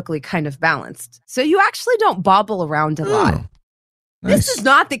gyroscopically kind of balanced. So you actually don't bobble around a lot. Oh, This nice. is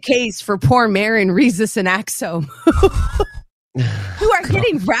not the case for poor Marin, Rhesus, and Axome, who are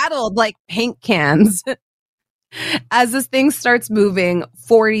getting rattled like paint cans as this thing starts moving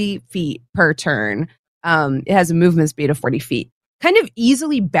 40 feet per turn. It has a movement speed of 40 feet, kind of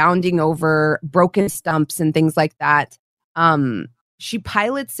easily bounding over broken stumps and things like that. She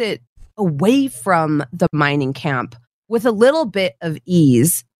pilots it away from the mining camp with a little bit of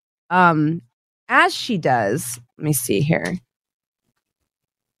ease. As she does, let me see here.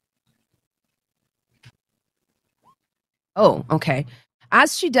 Oh, okay.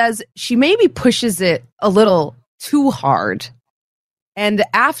 As she does, she maybe pushes it a little too hard. And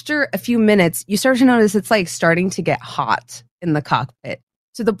after a few minutes, you start to notice it's like starting to get hot in the cockpit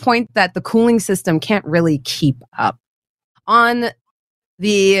to the point that the cooling system can't really keep up. On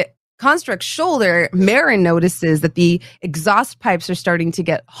the construct's shoulder, Marin notices that the exhaust pipes are starting to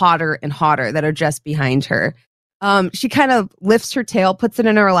get hotter and hotter that are just behind her. She kind of lifts her tail, puts it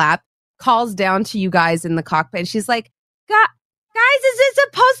in her lap, calls down to you guys in the cockpit. And she's like, guys, is it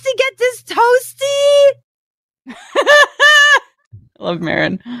supposed to get this toasty? I love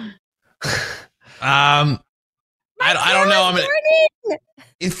Marin. I don't know. I mean, Morning!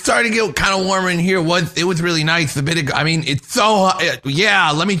 it's starting to get kind of warmer in here. It was really nice. I mean, it's so hot.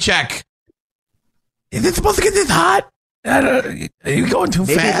 Yeah, let me check. Is it supposed to get this hot? Are you going too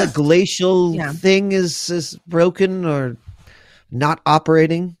Maybe fast? the glacial Yeah. thing is broken or not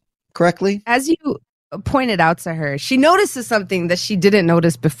operating correctly. As you pointed out to her, she notices something that she didn't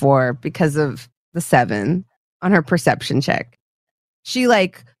notice before because of the 7 on her perception check. She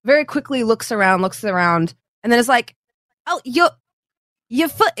like very quickly looks around, and then it's like, oh, your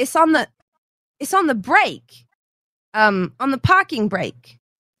foot, it's on the brake. on the parking brake,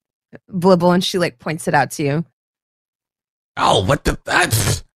 Blibble, and she like points it out to you. Oh, what the?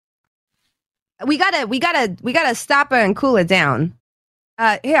 That's We gotta stop her and cool her down.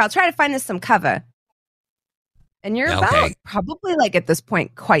 Here, I'll try to find us some cover. And you're about Okay. probably like at this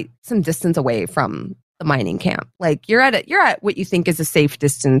point quite some distance away from the mining camp. Like you're at what you think is a safe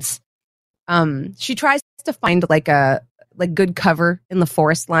distance. She tries to find like good cover in the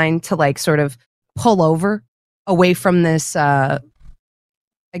forest line to like sort of pull over away from this I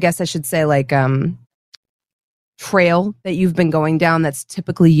guess I should say like trail that you've been going down that's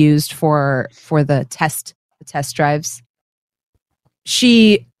typically used for the test drives.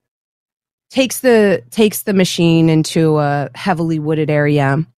 She takes the machine into a heavily wooded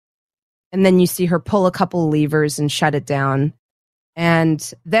area, and then you see her pull a couple of levers and shut it down.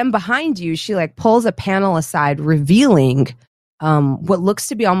 And then behind you, she like pulls a panel aside, revealing what looks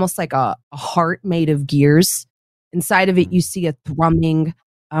to be almost like a heart made of gears. Inside of it, you see a thrumming,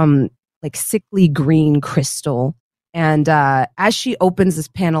 like sickly green crystal. And as she opens this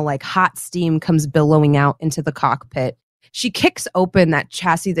panel, like hot steam comes billowing out into the cockpit. She kicks open that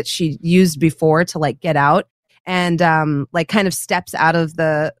chassis that she used before to like get out, and like kind of steps out of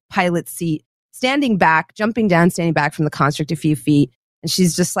the pilot's seat, jumping back from the construct a few feet. And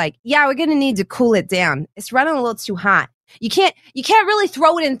she's just like, yeah, we're going to need to cool it down. It's running a little too hot. You can't really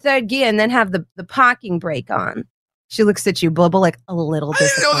throw it in third gear and then have the parking brake on. She looks at you, Blibble, like a little I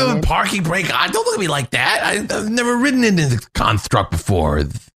didn't know there was a disappointed. parking brake. Don't look at me like that. I've never ridden into the construct before.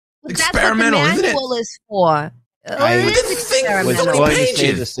 It's But experimental, that's what the isn't it? manual is for. I It is was thinking- was so experimental. many going to say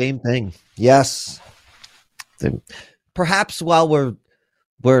pages. the same thing. Yes. Perhaps while we're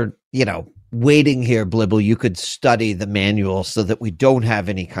waiting here, Blibble, you could study the manual so that we don't have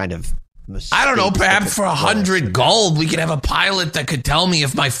any kind of mistakes. I don't know. that Perhaps could for cause- 100 gold, we could have a pilot that could tell me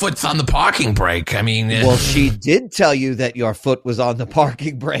if my foot's on the parking brake. I mean, Well, she did tell you that your foot was on the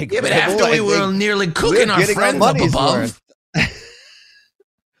parking brake. yeah, but Blibble. after I we were think nearly we're cooking our getting friends up money's above. worth.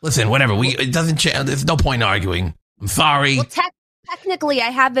 Listen, whatever. It doesn't change. There's no point arguing. I'm sorry. Well, technically, I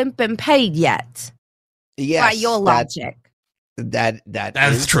haven't been paid yet. Yes, by your logic. That's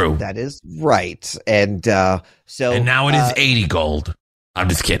is true. That is right. And so And now it is 80 gold. I'm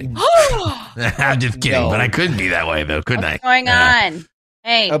just kidding. I'm just kidding. No. But I couldn't be that way, though, couldn't What's I? going on?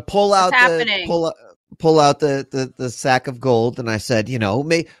 Hey, pull out what's the happening? pull out the sack of gold, and I said,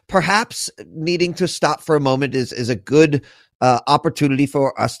 perhaps needing to stop for a moment is a good opportunity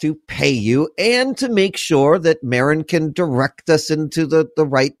for us to pay you and to make sure that Marin can direct us into the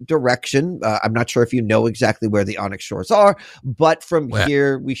right direction. I'm not sure if you know exactly where the Onyx Shores are, but from Well-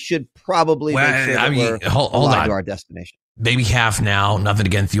 here we should probably make sure that we're hold aligned to on. our destination. Maybe half now. Nothing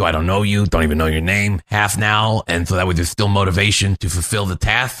against you. I don't know you. Don't even know your name. Half now. And so that way there's still motivation to fulfill the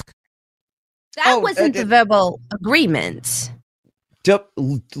task. That Oh, wasn't the verbal agreement.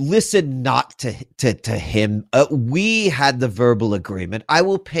 Listen not to him. We had the verbal agreement. I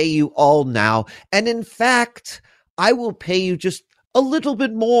will pay you all now. And in fact, I will pay you just a little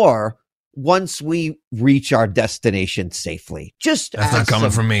bit more once we reach our destination safely. Just That's as not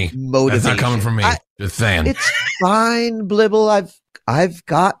coming some from me. motivation. That's not coming from me. Just saying. It's fine, Blibble. I've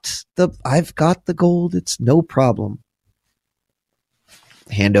got the gold. It's no problem.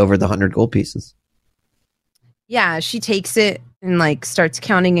 Hand over the 100 gold pieces. Yeah, she takes it and like starts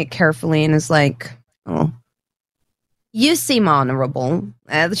counting it carefully and is like, "Oh, you seem honorable."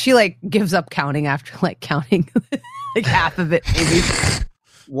 She like gives up counting after like counting like half of it, maybe.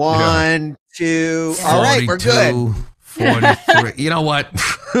 1, 2. All right, we're good. 43. You know what?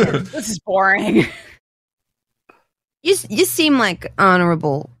 This is boring. You seem like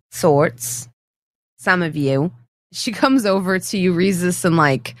honorable sorts. Some of you. She comes over to you, Rhesus, and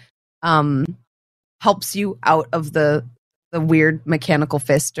like helps you out of the weird mechanical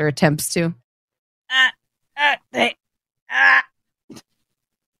fist, or attempts to.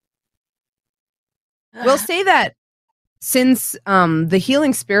 We'll say that since the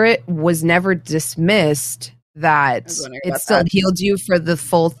healing spirit was never dismissed, that was wondering it about still that. healed you for the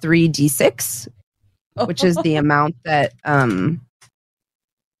full 3d6, which is the amount that amount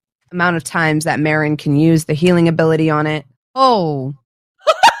of times that Marin can use the healing ability on it. Oh,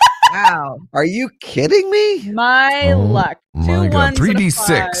 wow! Are you kidding me? My Oh, luck. My Two God, ones and a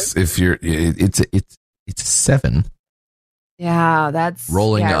 3d6. If you're, it's a 7, Yeah, that's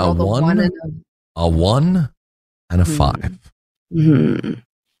Rolling yeah, I a rolled 1? and a 1, and a Hmm. 5. Mhm.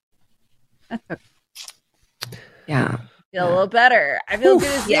 Yeah, Feel a little better. I feel good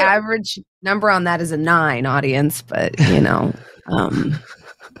as the you. average number on that is a 9, audience, but you know,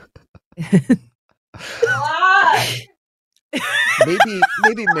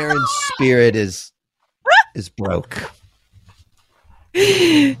 Maybe Marin's spirit is is broke.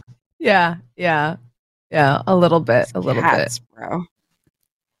 Yeah. A little bit. Cats, bro.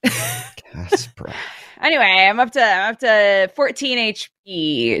 Casper. Anyway, I'm up to 14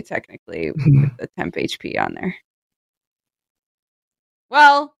 HP technically with the temp HP on there.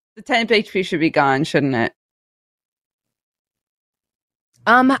 Well, the temp HP should be gone, shouldn't it?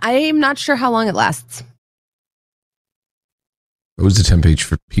 I'm not sure how long it lasts. What was the temp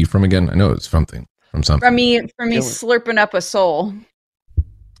HP from again? I know it's something. From something. From me slurping up a soul.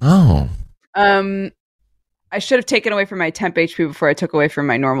 Oh. I should have taken away from my temp HP before I took away from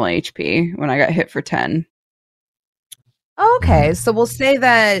my normal HP when I got hit for 10. Okay, so we'll say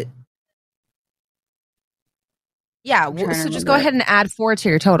that. Yeah, I'm trying to so just remember go it. ahead and add 4 to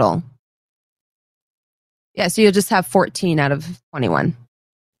your total. Yeah, so you'll just have 14 out of 21.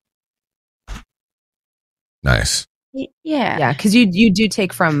 Nice. Yeah. Yeah, because you do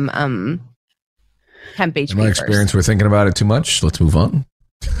take from temp HP. In my experience, we're thinking about it too much. Let's move on.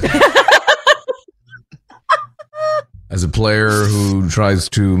 As a player who tries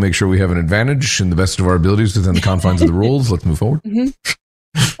to make sure we have an advantage in the best of our abilities within the confines of the rules, let's move forward. Yep.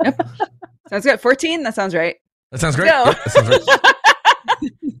 Sounds good. 14? That sounds right. That sounds great. Go. Yep, that sounds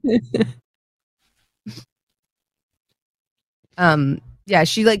right. Yeah,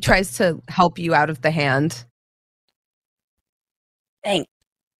 she like tries to help you out of the hand.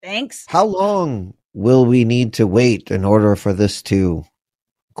 Thanks. How long will we need to wait in order for this to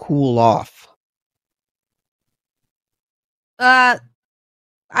cool off? I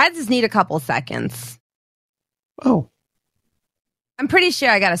just need a couple seconds. Oh, I'm pretty sure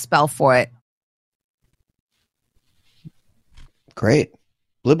I got a spell for it. great.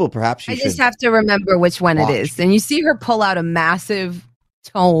 Blibble, perhaps you I should. just have to remember which one watch. it is. And you see her pull out a massive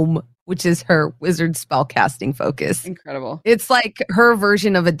tome, which is her wizard spellcasting focus. Incredible. It's like her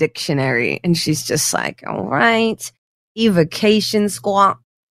version of a dictionary. And she's just like, all right, evocation squat.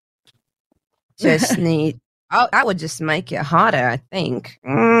 Just need. Oh, that would just make you hotter, I think.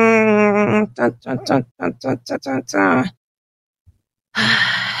 You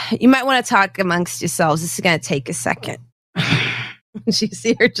might want to talk amongst yourselves. This is going to take a second. You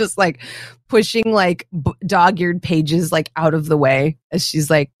see her just like pushing like dog-eared pages like out of the way as she's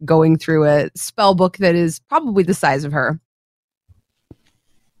like going through a spell book that is probably the size of her.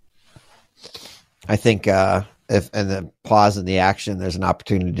 I think if in the pause in the action, there's an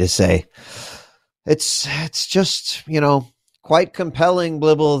opportunity to say, it's just, quite compelling,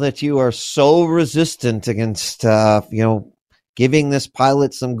 Blibble, that you are so resistant against, giving this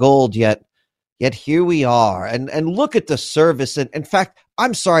pilot some gold, yet here we are. And look at the service. And in fact,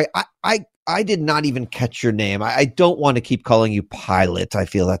 I'm sorry, I did not even catch your name. I don't want to keep calling you pilot. I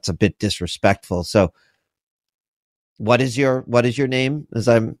feel that's a bit disrespectful. So what is your name, as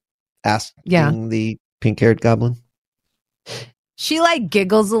I'm asking the pink-haired goblin? She like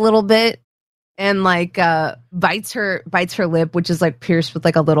giggles a little bit and like bites her lip, which is like pierced with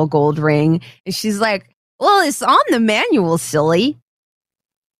like a little gold ring. And she's like, well, it's on the manual, silly.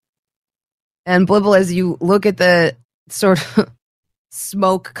 And Blibble, as you look at the sort of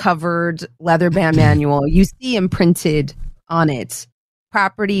smoke-covered leather band manual, you see imprinted on it,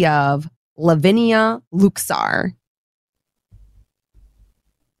 property of Lavinia Luxar.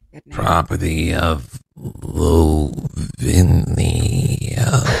 Property of Lavinia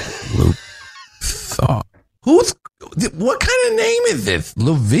Luxar. What kind of name is this?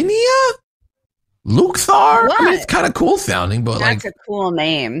 Lavinia? Luxar? I mean, it's kind of cool sounding, but That's a cool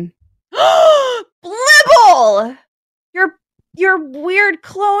name. Blibble! Your weird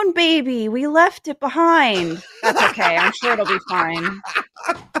clone baby. We left it behind. That's okay. I'm sure it'll be fine.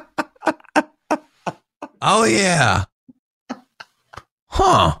 oh yeah.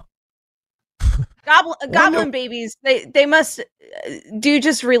 Huh. Goblin babies, they must. Do you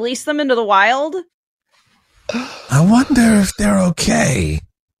just release them into the wild? I wonder if they're okay.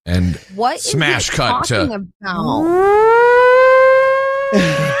 And What Smash is it cut to- talking about?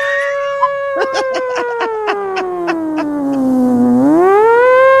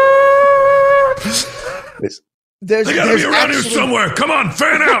 There's actually- somewhere. Come on,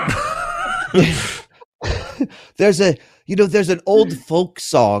 fan out. There's an old folk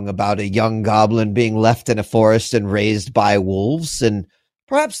song about a young goblin being left in a forest and raised by wolves, and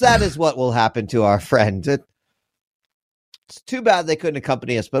perhaps that is what will happen to our friend. It's too bad they couldn't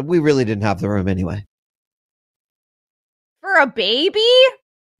accompany us, but we really didn't have the room anyway. For a baby?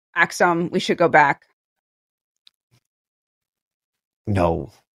 Axum, we should go back.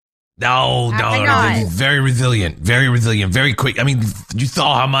 No. No, Hang they're on. very resilient, very quick. I mean, you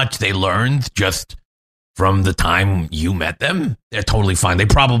saw how much they learned just from the time you met them. They're totally fine. They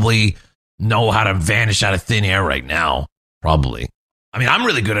probably know how to vanish out of thin air right now. Probably. I mean, I'm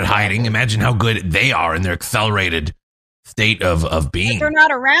really good at hiding. Imagine how good they are in their accelerated state of being. But they're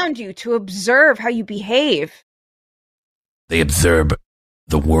not around you to observe how you behave. They observe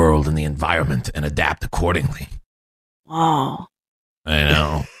the world and the environment and adapt accordingly. Wow. I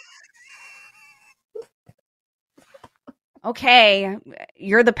know. Okay,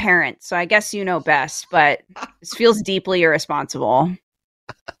 you're the parent, so I guess you know best, but this feels deeply irresponsible.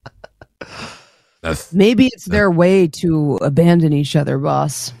 Maybe it's their way to abandon each other,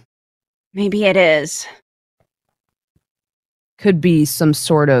 boss. Maybe it is. Could be some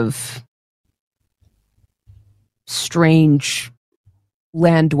sort of strange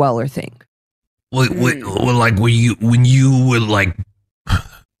land dweller thing. Well, like when you were like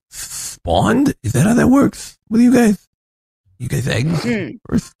spawned? Is that how that works with you guys? You guys eggs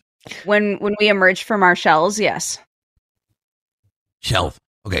first? When we emerged from our shells, yes. Shells.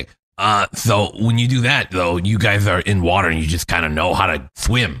 Okay. So when you do that though, you guys are in water and you just kind of know how to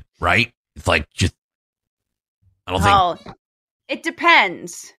swim, right? It's like just I don't think. It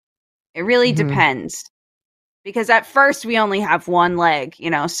depends. It really depends. Because at first we only have one leg,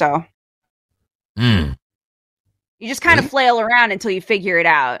 so you just kind of flail around until you figure it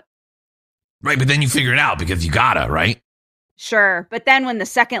out. Right, but then you figure it out because you gotta, right? Sure, but then when the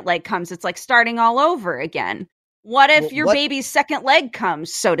second leg comes, it's like starting all over again. What if your baby's second leg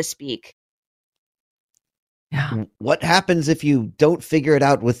comes, so to speak? Yeah. What happens if you don't figure it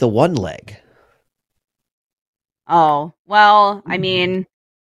out with the one leg? Oh, well, I mean,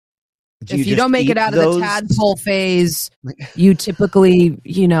 if you don't make it out of the tadpole phase, you typically,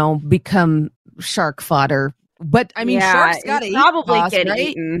 become shark fodder. But I mean, sharks gotta eat, probably get right?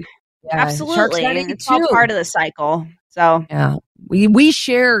 eaten. Yeah, absolutely, it's all part of the cycle. So yeah, we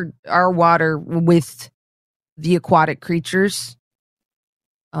share our water with the aquatic creatures.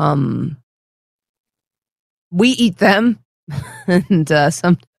 We eat them, and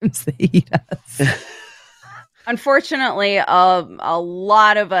sometimes they eat us. Unfortunately, a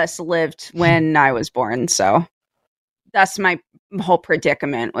lot of us lived when I was born, so that's my whole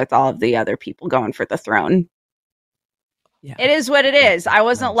predicament with all of the other people going for the throne. Yeah. It is what it is. I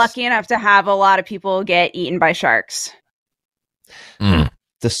wasn't lucky enough to have a lot of people get eaten by sharks. The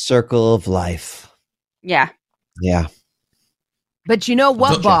circle of life. Yeah. Yeah. But you know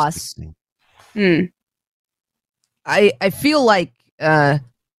what, boss? I feel like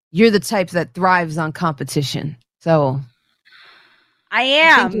you're the type that thrives on competition. So I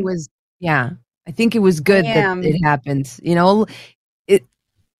am. I think it was good that it happened. It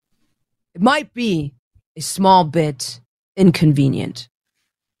might be a small bit inconvenient,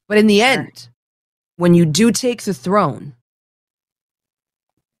 but in the end, when you do take the throne,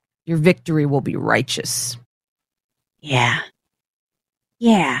 your victory will be righteous. Yeah.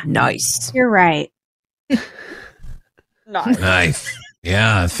 Nice. You're right. Nice.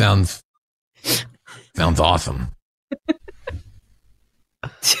 Yeah, it sounds awesome.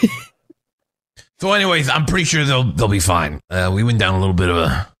 So anyways, I'm pretty sure they'll be fine. We went down a little bit of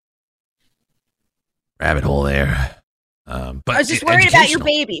a rabbit hole there. But I was just worried about your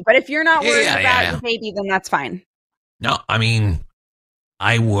baby. But if you're not worried about your baby, then that's fine. No, I mean,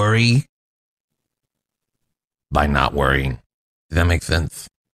 I worry by not worrying. Does that make sense?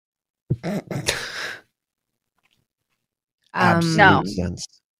 Absolute sense.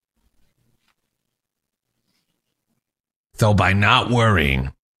 So by not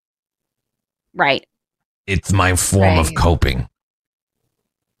worrying, right, it's my form of coping.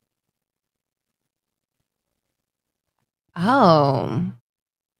 Oh.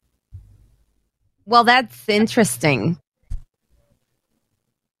 Well, that's interesting.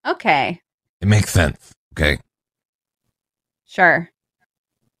 Okay. It makes sense. Okay. Sure.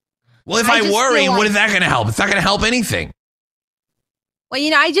 Well, if I worry, what is that going to help? It's not going to help anything. Well,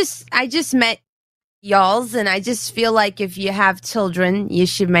 I just met y'alls, and I just feel like if you have children, you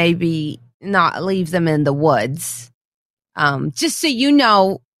should maybe not leave them in the woods. Just so you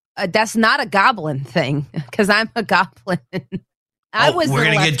know, that's not a goblin thing, because I'm a goblin. We're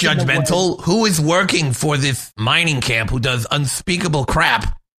going to get judgmental. Who is working for this mining camp who does unspeakable crap?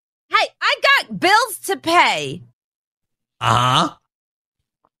 Hey, I got bills to pay. Uh-huh.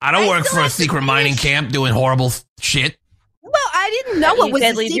 I don't work for a secret mining camp doing horrible shit. Well, I didn't know it was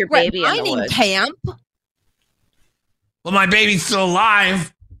a secret mining camp. Well, my baby's still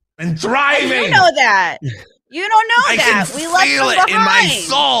alive and thriving. You know that. You don't know that. We feel it in my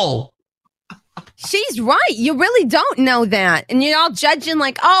soul. She's right. You really don't know that. And you're all judging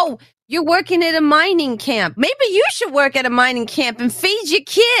like, oh, you're working at a mining camp. Maybe you should work at a mining camp and feed your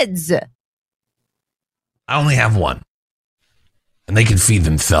kids. I only have one. And they can feed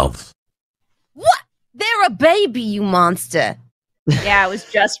themselves. What? They're a baby, you monster. Yeah, it was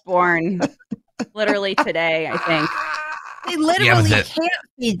just born. Literally today, I think. They literally that- can't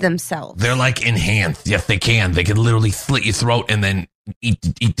feed themselves. They're like enhanced. Yes, they can. They can literally slit your throat and then eat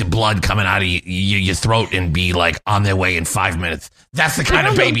the blood coming out of your throat and be like on their way in 5 minutes. That's the kind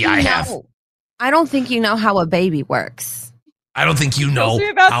of baby I have. I don't think you know how a baby works. I don't think you know Tell me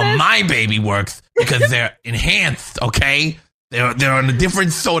about how this. my baby works because they're enhanced, okay? They're in a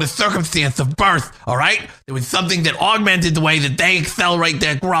different sort of circumstance of birth, all right? There was something that augmented the way that they accelerate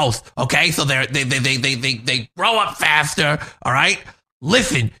their growth, okay? So they grow up faster, all right?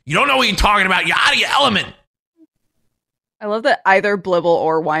 Listen, you don't know what you're talking about. You're out of your element. I love that either Blibble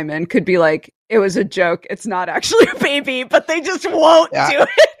or Wyman could be like, it was a joke. It's not actually a baby, but they just won't do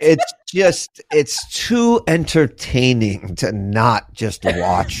it. It's too entertaining to not just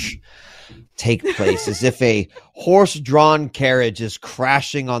watch take place, as if a horse-drawn carriage is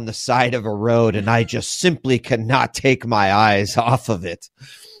crashing on the side of a road and I just simply cannot take my eyes off of it.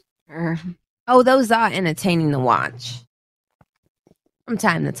 Oh, those are entertaining to watch from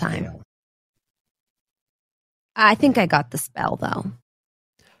time to time. Yeah. I think I got the spell, though.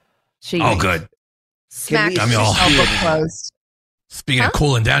 She Oh, good. smacked Can we her assist elbow you? closed. Speaking of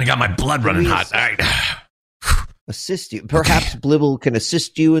cooling down, you got my blood running Please. hot. All right. Assist you. Perhaps Blibble can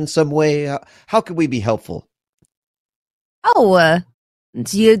assist you in some way. How can we be helpful? Oh,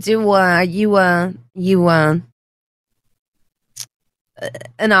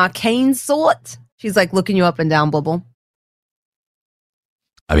 an arcane sort? She's like looking you up and down, Blibble.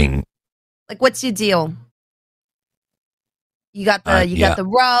 I mean, Like, what's your deal? You got the yeah. got the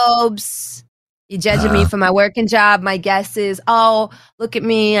robes. You judging me for my working job. My guess is, oh, look at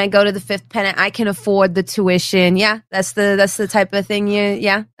me. I go to the Fifth Pennant. I can afford the tuition. Yeah, that's the type of thing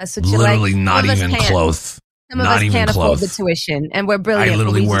that's what you like. literally Some not of us even can't. close. Some of Not us even can't afford the close. tuition, and we're brilliant. I but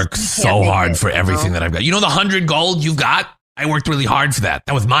literally we just- work we can't so make hard it, for you everything know? that I've got. You know the 100 gold you've got? I worked really hard for that.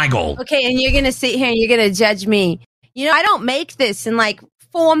 That was my goal. Okay, and you're gonna sit here and you're gonna judge me. You know, I don't make this in like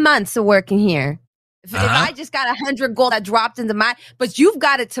 4 months of working here. If I just got 100 gold that dropped into but you've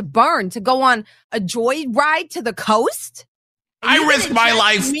got it to burn to go on a joy ride to the coast. And I you're risk gonna my judge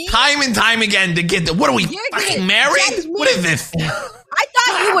life me? time and time again to get what are we, You're gonna fucking judge married? me? What is this? I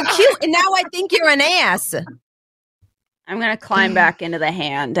thought you were cute, and now I think you're an ass. I'm going to climb back into the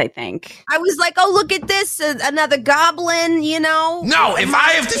hand, I think. I was like, oh, look at this, another goblin, you know? No, if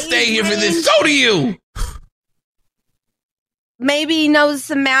I have to stay here for this, so do you. Maybe he knows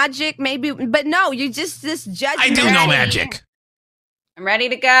some magic, maybe, but no, you're just this judge. I do know magic. I'm ready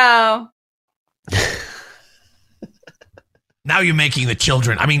to go. Now you're making the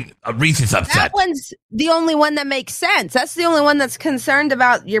children. I mean, Reese is That upset. one's the only one that makes sense. That's the only one that's concerned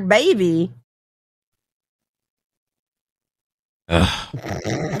about your baby. Ugh.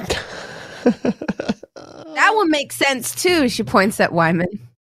 That one makes sense too. She points at Wyman.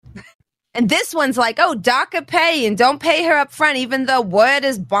 And this one's like, oh, DACA pay and don't pay her up front, even though word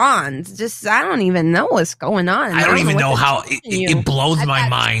is bond. Just, I don't even know what's going on. I don't even know what how they're it, teaching you it blows at my that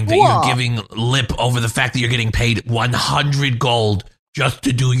mind that school. you're giving lip over the fact that you're getting paid 100 gold just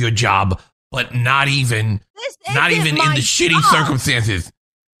to do your job, but not even This not isn't even in my the shitty job. circumstances.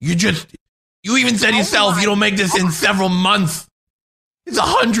 You even said Oh yourself my you don't make this in several months. It's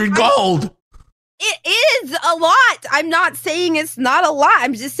 100 gold. It is a lot. I'm not saying it's not a lot.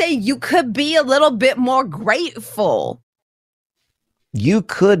 I'm just saying you could be a little bit more grateful. You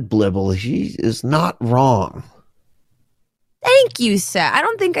could, Blibble. She is not wrong. Thank you, sir. I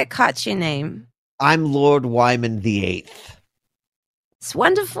don't think I caught your name. I'm Lord Wyman the Eighth. It's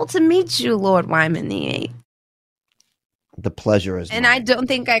wonderful to meet you, Lord Wyman the Eighth. The pleasure is And mine. I don't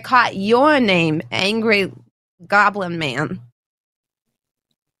think I caught your name, Angry Goblin Man.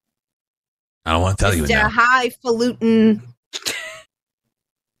 I don't want to tell you Mr. now. Highfalutin.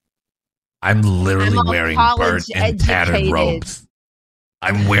 I'm literally I'm all wearing burnt college and tattered educated. robes.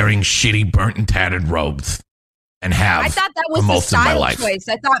 I'm wearing shitty burnt and tattered robes and have I thought that for was the most of my style life. choice.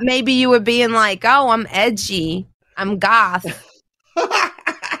 I thought maybe you were being like, oh, I'm edgy. I'm goth.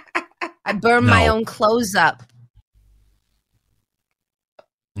 I burn my No. own clothes up.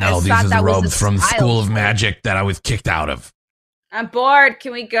 I No, just these thought are that the was a robes from style School of choice. Magic that I was kicked out of. I'm bored.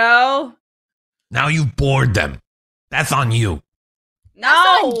 Can we go? Now you've bored them. That's on you. No.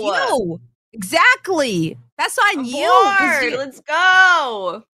 That's on you. Exactly. That's on I'm you. 'cause bored. you- Let's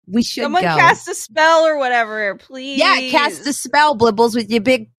go. We should Someone go. cast a spell or whatever, please. Yeah, cast a spell, Blibbles, with your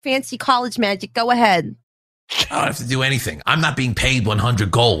big fancy college magic. Go ahead. I don't have to do anything. I'm not being paid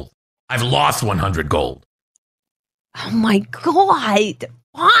 100 gold. I've lost 100 gold. Oh my god.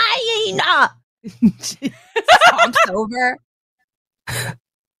 Fine. Stomps over.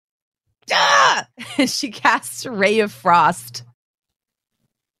 "Ah!" And she casts a ray of frost.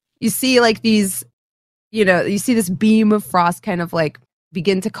 You see like these, you see this beam of frost kind of like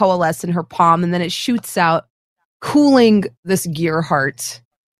begin to coalesce in her palm, and then it shoots out, cooling this gear heart.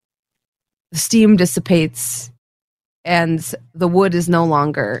 The steam dissipates, and the wood is no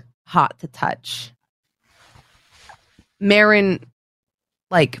longer hot to touch. Marin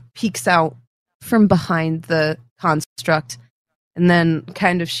like peeks out from behind the construct and then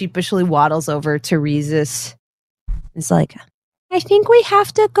kind of sheepishly waddles over to Rhesus. It's like, I think we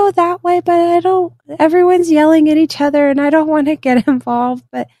have to go that way, but everyone's yelling at each other and I don't want to get involved,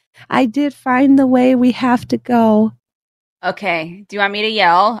 but I did find the way we have to go. Okay. Do you want me to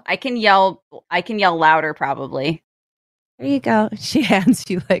yell? I can yell louder probably. There you go. She hands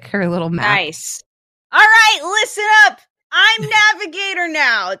you like her little map. Nice. All right, listen up. I'm navigator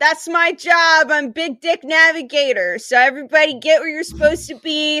now. That's my job. I'm big dick navigator. So everybody get where you're supposed to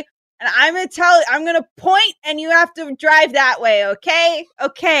be. And I'm going to point and you have to drive that way, okay?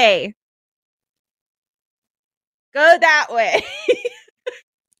 Okay. Go that way.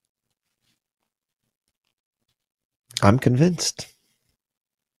 I'm convinced.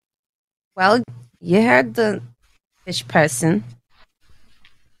 Well, you heard the fish person.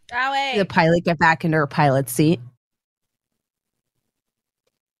 That way. The pilot get back into her pilot seat.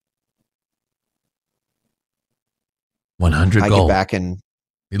 I $100 get gold. back in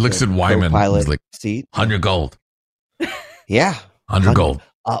He looks the at Wyman. co-pilot He's like, seat. 100 gold. Yeah. 100 gold.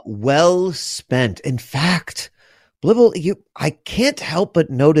 Well spent. In fact, Blibble, I can't help but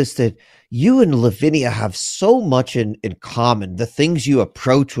notice that you and Lavinia have so much in common. The things you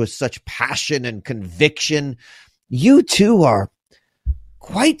approach with such passion and conviction. You two are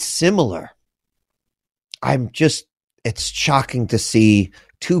quite similar. It's shocking to see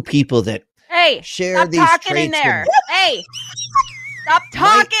two people that Hey, share stop these talking traits in there. and- Hey, stop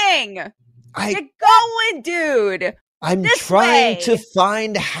talking. Get going, dude. I'm This trying way. to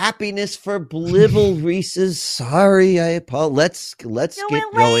find happiness for Blibble Reese's. Sorry, I apologize. Let's Do get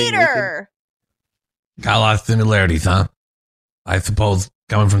it going. later. Got a lot of similarities, huh? I suppose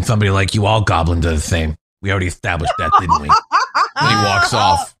coming from somebody like you, all goblins are the same. We already established that, didn't we? And he walks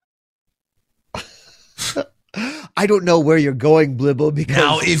off. I don't know where you're going, Blibble, because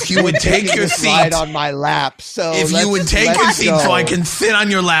Now, if you would take your it's right seat, on my lap. So if you would take your seat so I can sit on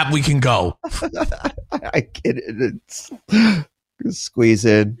your lap, we can go. I get it. It's squeeze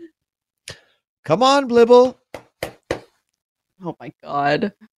in. Come on, Blibble. Oh my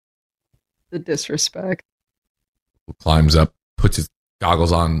god. The disrespect. Climbs up, puts his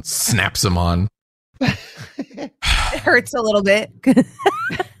goggles on, snaps them on. It hurts a little bit. I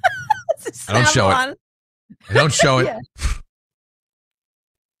don't show it. I don't show it. Yeah.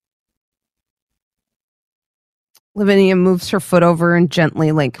 Lavinia moves her foot over and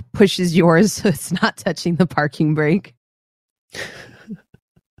gently like pushes yours so it's not touching the parking brake.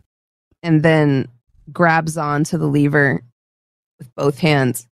 And then grabs onto the lever with both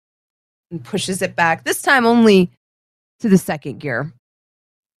hands and pushes it back, this time only to the second gear.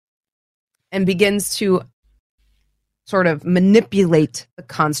 And begins to sort of manipulate the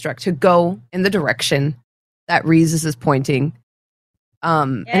construct to go in the direction that Rhesus is pointing.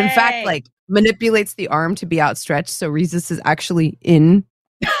 And in fact, Yay. like manipulates the arm to be outstretched. So Rhesus is actually in.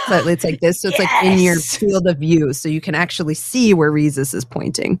 So it's like this. So it's like in your Yes. field of view. So you can actually see where Rhesus is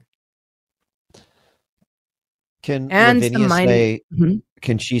pointing. Can And the Lavinia mind- say, Mhm.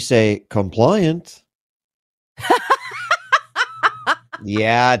 can she say compliant?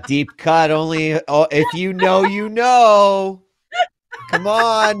 Yeah, deep cut. Only if you know, you know. Come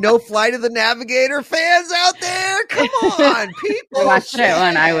on, no Flight of the Navigator fans out there. Come on, people. I watched it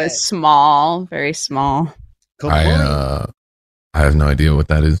when I was small, very small. Compliant. I have no idea what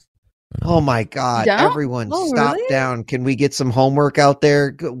that is. Oh my God! You don't? Everyone, Oh, stop really? down. Can we get some homework out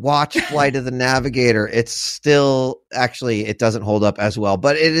there? Watch Flight of the Navigator. It's still actually it doesn't hold up as well,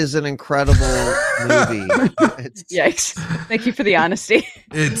 but it is an incredible movie. It's, Yikes. Thank you for the honesty.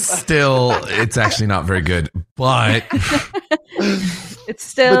 It's actually not very good, but It's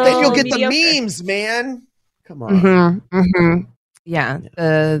still but then you'll get mediocre. the memes, man. Come on. Yeah.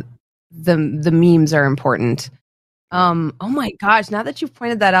 The memes are important. Oh my gosh, now that you've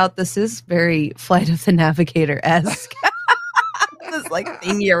pointed that out, this is very Flight of the Navigator-esque. This like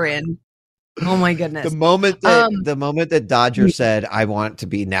thing you're in. Oh my goodness. The moment that Dodger said, "I want to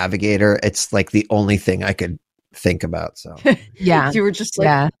be Navigator," it's like the only thing I could think about. So Yeah. You were just like,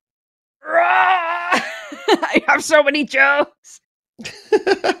 Yeah. "Rah!" I have so many jokes.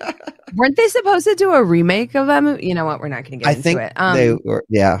 Weren't they supposed to do a remake of that movie? You know what? We're not going to get I into think it. they were.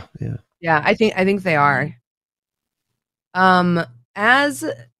 Yeah. Yeah, I think they are. as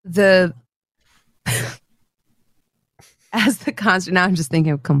the construct, now I'm just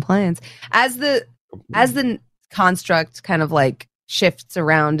thinking of compliance. As the construct kind of like shifts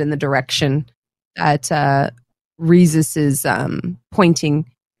around in the direction that Rhesus is pointing,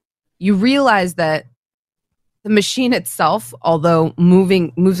 you realize that the machine itself, although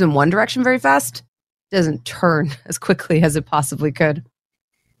moves in one direction very fast, doesn't turn as quickly as it possibly could.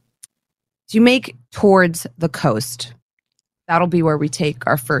 So you make towards the coast. That'll be where we take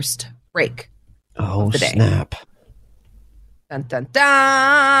our first break. Oh, of the day. snap. Dun, dun,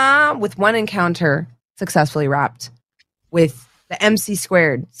 dun, with one encounter successfully wrapped, with the MC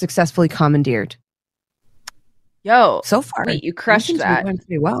squared successfully commandeered. Yo, So far, wait, you crushed seems to be that. going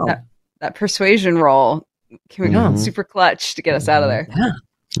pretty well. That persuasion roll came Mhm. super clutch to get us out of there. Yeah.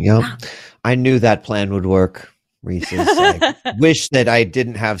 Yep. I knew that plan would work, Reese's. I wish that I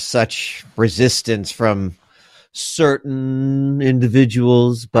didn't have such resistance from certain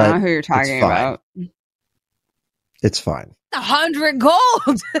individuals, I don't know but who you're talking fine. about. it's fine. 100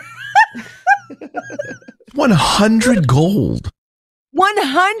 gold. 100 gold.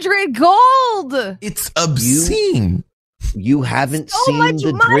 100 gold. It's obscene. You haven't So seen much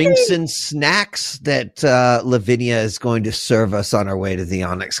the money! drinks and snacks that Lavinia is going to serve us on our way to the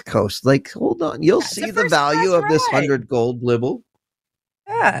Onyx Coast. Like, hold on. You'll That's see a the first value class of this ride. 100 gold Blibble.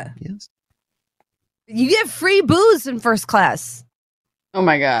 Yeah. Yes. You get free booze in first class. Oh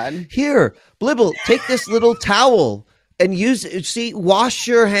my god. Here, Blibble, take this little towel and wash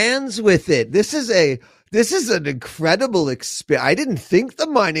your hands with it. This is an incredible experience. I didn't think the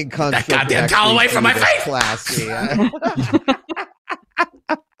mining construct That goddamn would towel actually away from be my this face! Classy.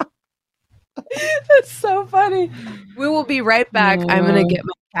 That's so funny. We will be right back. I'm going to get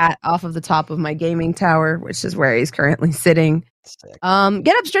my cat off of the top of my gaming tower, which is where he's currently sitting. Sick.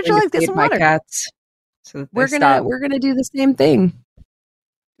 Get up, stretch your legs, get Feed some my water. cats. So that We're they gonna stop we're gonna do the same thing. doing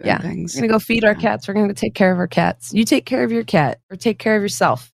Yeah, things. we're gonna go feed our cats. We're gonna take care of our cats. You take care of your cat, or take care of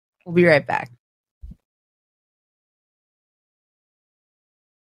yourself. We'll be right back.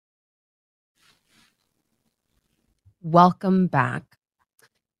 Welcome back.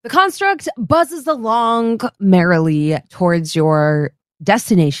 The construct buzzes along merrily towards your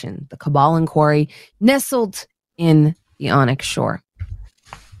destination, the Caballan Quarry, nestled in the Onyx shore.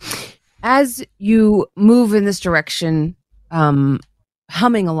 As you move in this direction,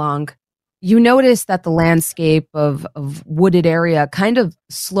 humming along, you notice that the landscape of wooded area kind of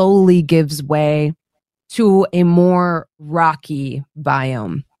slowly gives way to a more rocky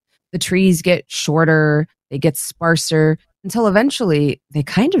biome. The trees get shorter, they get sparser, until eventually they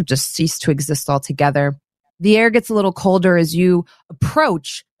kind of just cease to exist altogether. The air gets a little colder as you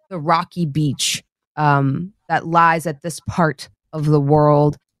approach the rocky beach that lies at this part of the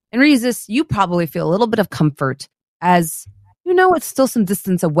world. And Rhesus, you probably feel a little bit of comfort as you know it's still some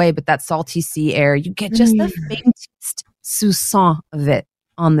distance away, but that salty sea air, you get just the faintest soupçon of it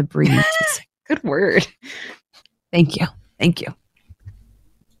on the breeze. Good word. Thank you. Thank you.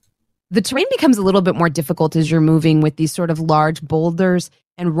 The terrain becomes a little bit more difficult as you're moving with these sort of large boulders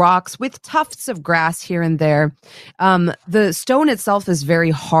and rocks with tufts of grass here and there. The stone itself is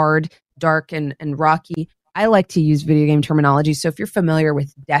very hard, dark, and rocky. I like to use video game terminology. So if you're familiar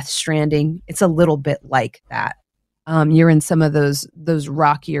with Death Stranding, it's a little bit like that. You're in some of those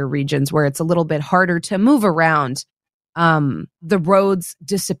rockier regions where it's a little bit harder to move around. The roads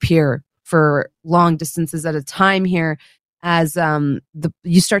disappear for long distances at a time here as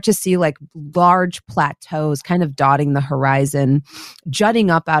you start to see like large plateaus kind of dotting the horizon,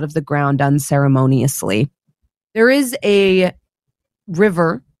 jutting up out of the ground unceremoniously. There is a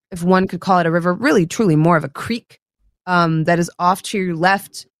river, if one could call it a river, really truly more of a creek, that is off to your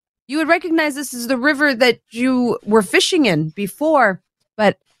left. You would recognize this as the river that you were fishing in before,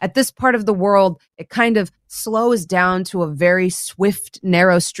 but at this part of the world, it kind of slows down to a very swift,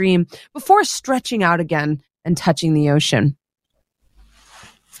 narrow stream before stretching out again and touching the ocean.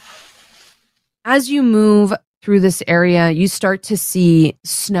 As you move through this area, you start to see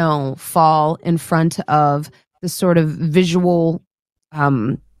snow fall in front of the sort of visual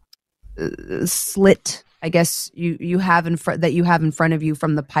slit, I guess you have in front of you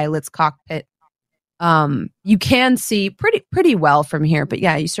from the pilot's cockpit. You can see pretty well from here, but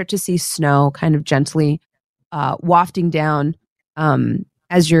yeah, you start to see snow kind of gently wafting down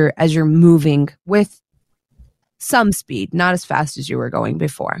as you're moving with some speed, not as fast as you were going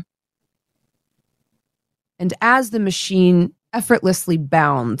before. And as the machine effortlessly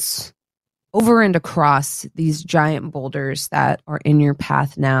bounds over and across these giant boulders that are in your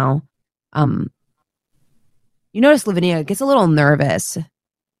path now, you notice Lavinia gets a little nervous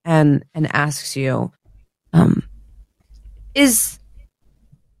and asks you, is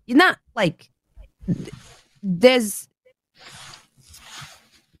you're not like there's.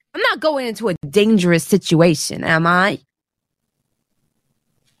 I'm not going into a dangerous situation, am I?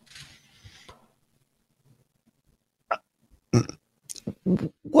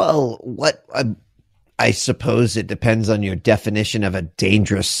 Well, what I suppose it depends on your definition of a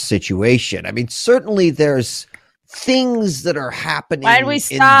dangerous situation. I mean, certainly there's things that are happening Why did we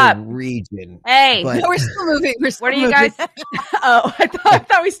stop? in the region. Hey, But- No, we're still moving. We're still what are you moving. guys? Oh, I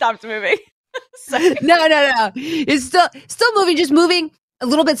thought we stopped moving. Sorry. No. It's still moving, just moving a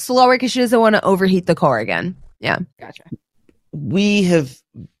little bit slower because she doesn't want to overheat the core again. Yeah. Gotcha. We have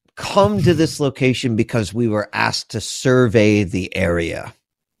come to this location because we were asked to survey the area.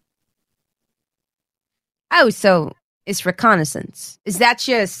 Oh, so it's reconnaissance. Is that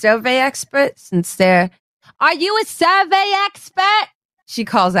your survey expert? Since they're, are you a survey expert? She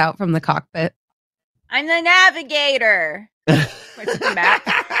calls out from the cockpit. I'm the navigator. Where's the map?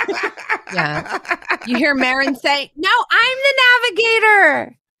 Yeah. You hear Marin say, "No, I'm the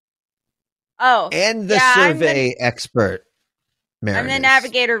navigator." Oh, And the yeah, survey expert. I'm the Marinus.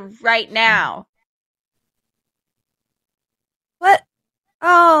 navigator right now. What?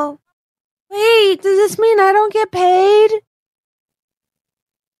 Oh, wait. Does this mean I don't get paid?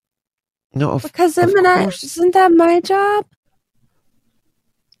 No, Because of I'm course. isn't that my job?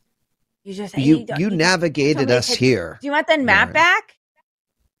 You just you don't- navigated somebody us take- here. Do you want the map Marin. back?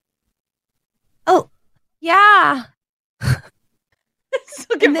 Yeah.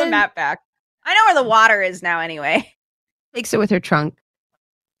 Still give And the then- map back. I know where the water is now. Anyway. Takes it with her trunk.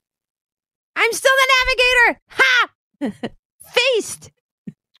 I'm still the navigator. Ha! Feast.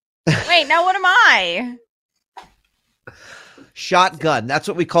 Wait, now what am I? Shotgun. That's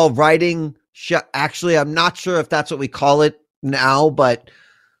what we call riding. Actually, I'm not sure if that's what we call it now, but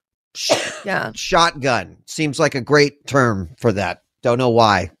Yeah. shotgun seems like a great term for that. Don't know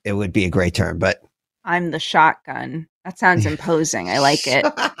why it would be a great term, but I'm the shotgun. That sounds imposing. I like it.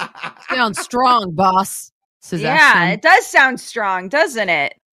 Sounds strong, boss. Says Yeah, Ashton. it does sound strong, doesn't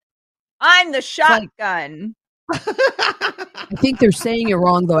it? I'm the like- shotgun. I think they're saying it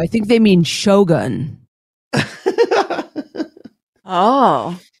wrong, though. I think they mean shogun.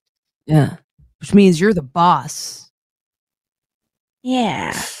 Oh, Yeah. Which means you're the boss.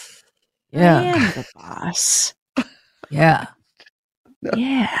 yeah. I Yeah. am the boss. Yeah.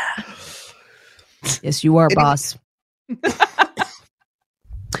 Yeah. Yes, you are, Anyway. boss.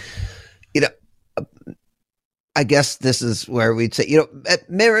 I guess this is where we'd say,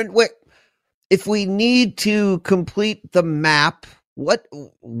 Marin, if we need to complete the map,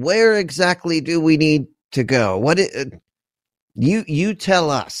 where exactly do we need to go? You tell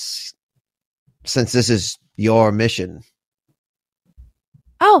us, since this is your mission.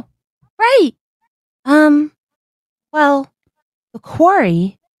 Oh, right. Well, the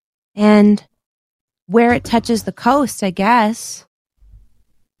quarry and where it touches the coast, I guess,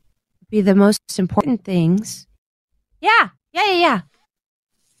 would be the most important things. Yeah.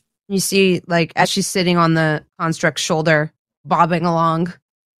 You see, like, as she's sitting on the construct's shoulder, bobbing along,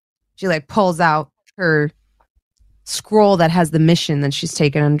 she, like, pulls out her scroll that has the mission that she's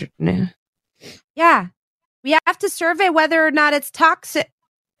taken under. Yeah. We have to survey whether or not it's toxic.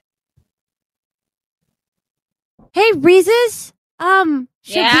 Hey, Reeses, should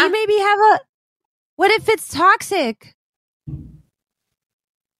Yeah? we maybe have a? What if it's toxic?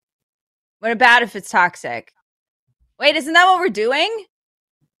 What about if it's toxic? Wait, isn't that what we're doing?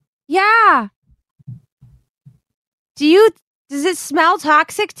 Yeah. Does it smell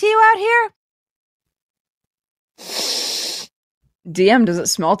toxic to you out here? DM, does it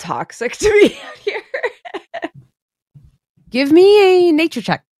smell toxic to me out here? Give me a nature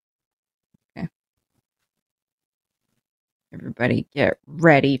check. Everybody get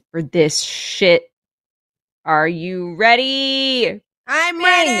ready for this shit. Are you ready? I'm Bing.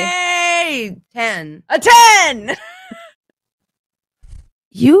 ready. 10. A 10!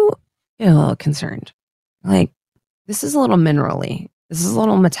 You get a little concerned. Like, this is a little minerally. This is a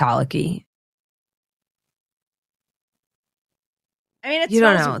little metallic-y. I mean, it You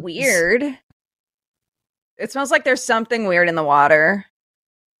don't smells know. weird. It smells like there's something weird in the water.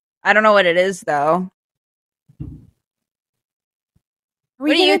 I don't know what it is, though. Are we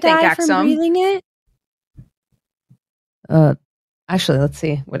What do you gonna think, die from Axum? breathing it? Actually, let's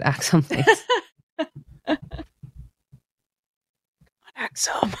see what Axum thinks.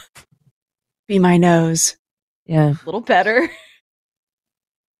 Axum. Be my nose. Yeah. A little better.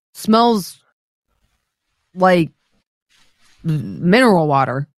 Smells like mineral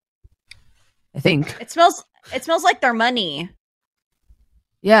water. I think. It smells like their money.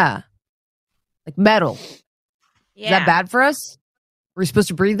 Yeah. Like metal. Yeah. Is that bad for us? we supposed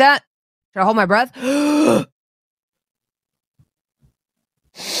to breathe that? Should I hold my breath? I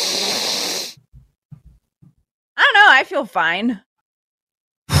don't know. I feel fine.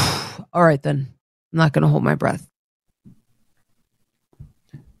 All right, then. I'm not going to hold my breath.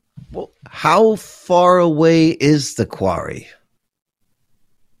 Well, how far away is the quarry?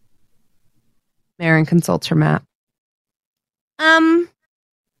 Marin consults her map.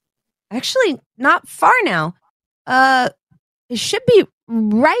 Actually, not far now. It should be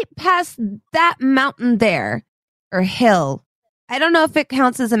right past that mountain there, or hill. I don't know if it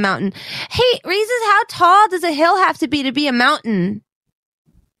counts as a mountain. Hey, Reeses, how tall does a hill have to be a mountain?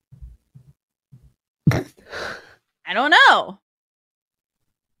 I don't know.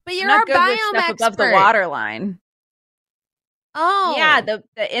 But you're I'm our not good with biome stuff expert. above the water line. Oh, Yeah, the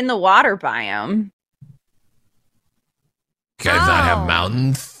in the water biome. Guys not Oh. have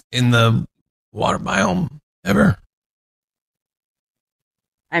mountains in the water biome ever?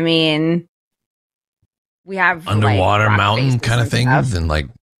 I mean, we have Underwater like, rock mountain faces kind of and things stuff. and like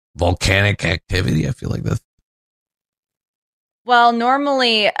volcanic activity. I feel like that's Well,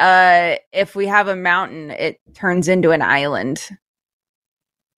 normally, if we have a mountain, it turns into an island.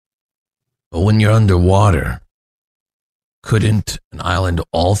 but when you're underwater, couldn't an island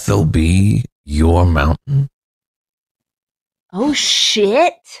also be your mountain? Oh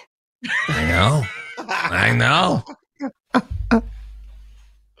shit! I know. I know.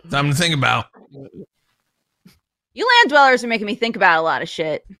 Something to think about. You land dwellers are making me think about a lot of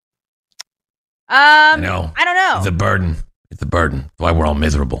shit. I know. I don't know. It's a burden. It's a burden. That's why we're all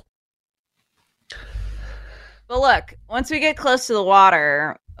miserable. But look, once we get close to the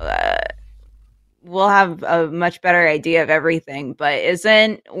water, we'll have a much better idea of everything. But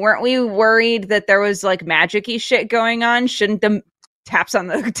weren't we worried that there was like magic-y shit going on? Shouldn't the taps on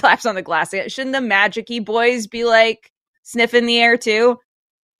the glass? Shouldn't the magic-y boys be like sniffing the air too?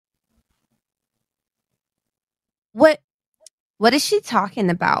 What is she talking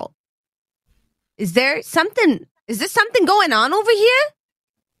about? Is this something going on over here?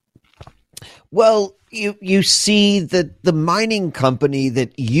 Well, you see that the mining company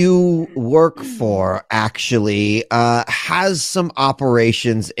that you work for actually has some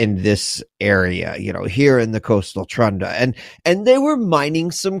operations in this area, here in the coastal tundra, and they were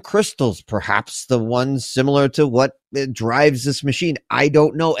mining some crystals, perhaps the ones similar to what drives this machine. I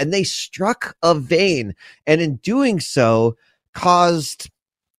don't know. And they struck a vein, and in doing so, caused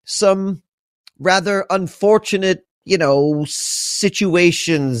some rather unfortunate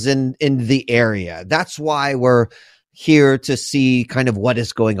situations in the area. That's why we're here to see kind of what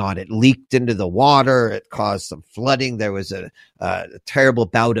is going on. It leaked into the water. It caused some flooding. There was a terrible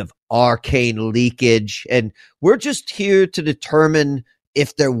bout of arcane leakage. And we're just here to determine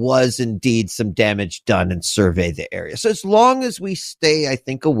if there was indeed some damage done and survey the area. So as long as we stay, I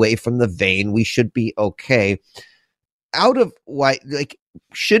think, away from the vein, we should be okay.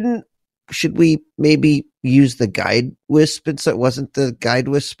 Should we maybe use the guide wisp? And so wasn't the guide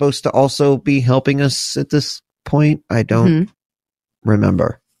wisp supposed to also be helping us at this point? I don't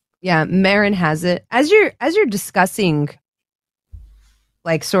remember. Yeah, Marin has it. As you're discussing,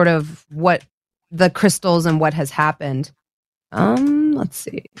 like, sort of what the crystals and what has happened. Let's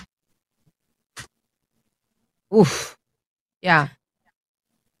see. Oof. Yeah.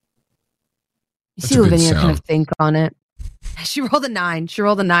 You That's see a good Lavinia kind sound. of think on it. She rolled a 9. She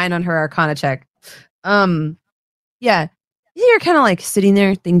rolled a 9 on her Arcana check. Yeah. You're kind of like sitting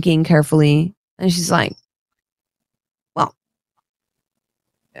there thinking carefully, and she's like, "Well,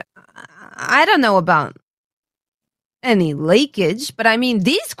 I don't know about any leakage, but I mean,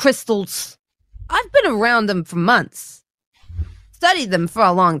 these crystals, I've been around them for months, studied them for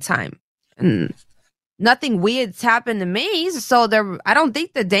a long time, and nothing weird's happened to me, so I don't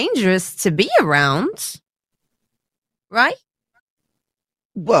think they're dangerous to be around." Right?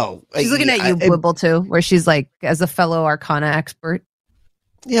 Well, She's looking at you, Blibble, too, where she's like, as a fellow Arcana expert.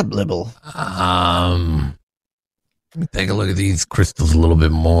 Yeah, Blibble. Let me take a look at these crystals a little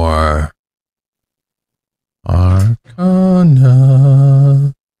bit more. Arcana.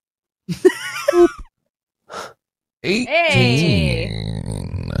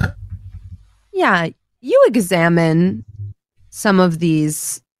 18. Yeah, you examine some of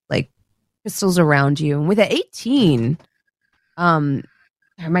these like crystals around you, and with an 18,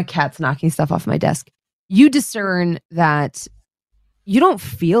 my cat's knocking stuff off my desk. You discern that you don't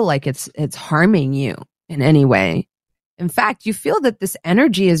feel like it's harming you in any way. In fact, you feel that this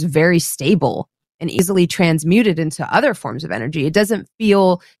energy is very stable and easily transmuted into other forms of energy. It doesn't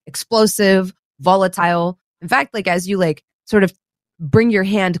feel explosive, volatile. In fact, like as you like sort of bring your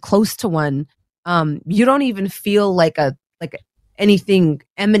hand close to one, you don't even feel like anything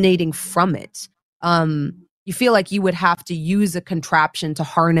emanating from it. You feel like you would have to use a contraption to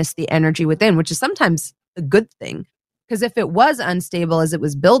harness the energy within, which is sometimes a good thing. Because if it was unstable as it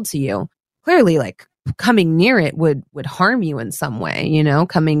was billed to you, clearly like coming near it would harm you in some way, you know,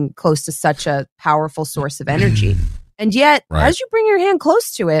 coming close to such a powerful source of energy. And yet, Right. as you bring your hand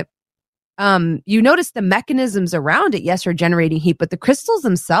close to it, you notice the mechanisms around it, yes, are generating heat, but the crystals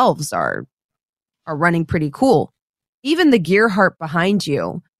themselves are running pretty cool. Even the gear heart behind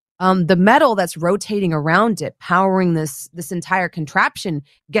you, the metal that's rotating around it, powering this entire contraption,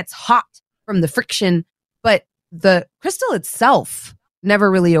 gets hot from the friction, but the crystal itself never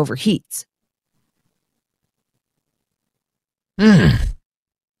really overheats. I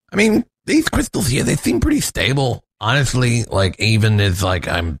mean, these crystals here, they seem pretty stable. Honestly, like, even as, like,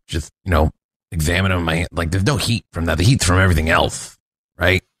 I'm just, you know, examining my, like, there's no heat from that. The heat's from everything else,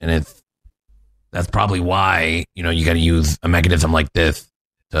 right? And that's probably why, you know, you got to use a mechanism like this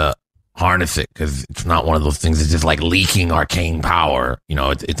to harness it, because it's not one of those things that's just, like, leaking arcane power. You know,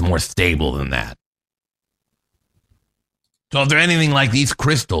 it's more stable than that. So if they're anything like these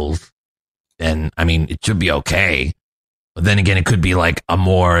crystals, then, I mean, it should be okay. But then again, it could be like a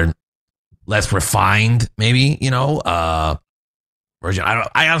more less refined, maybe, you know, version.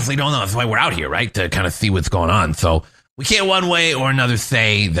 I honestly don't know. That's why we're out here, right? To kind of see what's going on. So we can't one way or another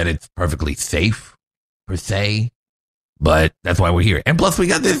say that it's perfectly safe, per se. But that's why we're here. And plus, we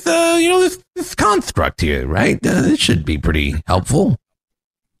got this, you know, this construct here, right? It should be pretty helpful.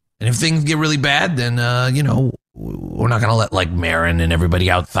 And if things get really bad, then, you know, we're not going to let, like, Marin and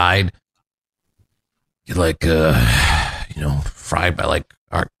everybody outside get, like, you know, fried by, like,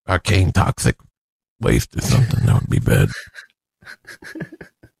 arcane toxic waste or something. That would be bad.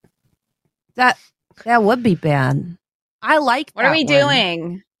 That would be bad. I like What are we that one.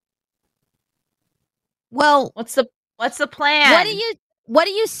 doing? Well, What's the plan? what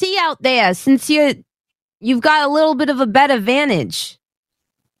do you see out there, since you've got a little bit of a better advantage?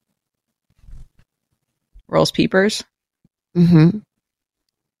 Rolls peepers. Mm-hmm.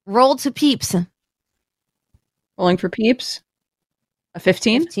 Roll to peeps. Rolling for peeps. A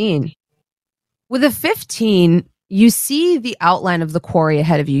 15? 15. With a 15, you see the outline of the quarry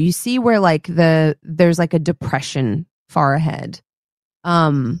ahead of you. You see where like there's like a depression far ahead.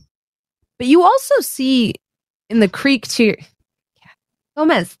 But you also see in the creek to your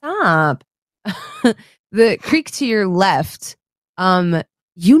Gomez, stop. The creek to your left,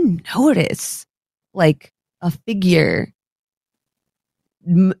 you notice like a figure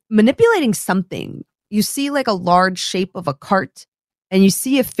manipulating something. You see like a large shape of a cart, and you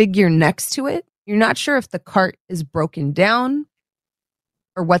see a figure next to it. You're not sure if the cart is broken down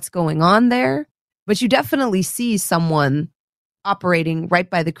or what's going on there, but you definitely see someone operating right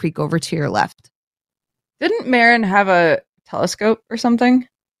by the creek over to your left. Didn't Marin have a telescope or something?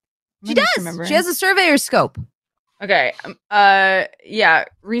 She does. She has a surveyor scope. Okay. Yeah.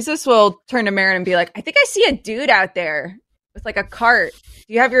 Rhesus will turn to Marin and be like, I think I see a dude out there with like a cart.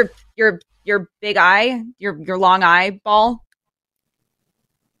 Do you have your big eye, your long eyeball?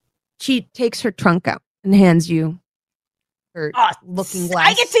 She takes her trunk out and hands you her looking glass.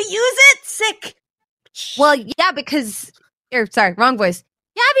 I get to use it? Sick. Well, yeah, because sorry, wrong voice.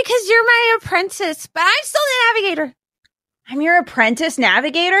 Yeah, because you're my apprentice, but I'm still the navigator. I'm your apprentice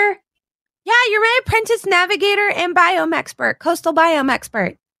navigator? Yeah, you're my apprentice navigator and biome expert, coastal biome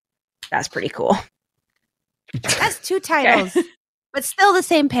expert. That's pretty cool. That's 2 titles, but still the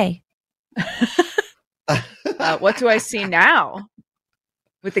same pay. What do I see now?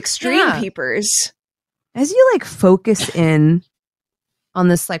 With extreme peepers. As you like focus in on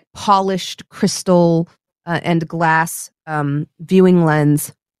this like polished crystal and glass viewing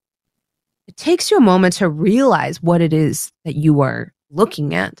lens, it takes you a moment to realize what it is that you are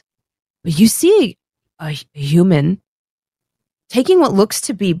looking at. But you see a human taking what looks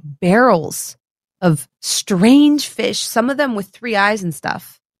to be barrels of strange fish, some of them with 3 eyes and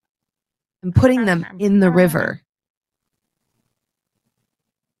stuff, and putting them in the river.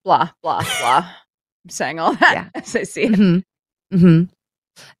 Blah, blah, blah. I'm saying all that as I see it. Mm-hmm. Mm-hmm.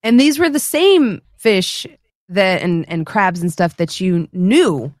 And these were the same fish that and crabs and stuff that you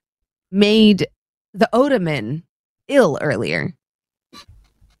knew made the Odaman ill earlier.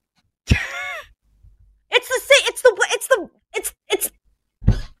 It's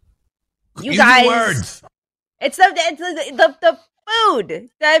you Use guys. words. It's the food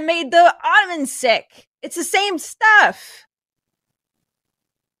that made the Ottomans sick. It's the same stuff.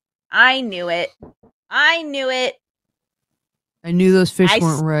 I knew it. I knew those fish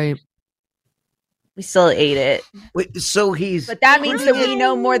weren't right. We still ate it. Wait, so he's But that means that we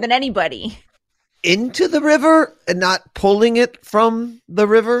know more than anybody. into the river and not pulling it from the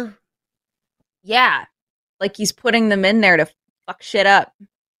river? Yeah. Like he's putting them in there to fuck shit up.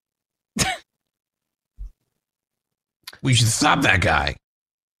 We should stop that guy.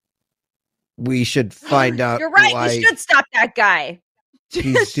 We should find out. You're right. why We should stop that guy.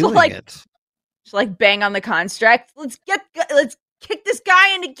 he's Just doing like, it. just like bang on the construct. Let's kick this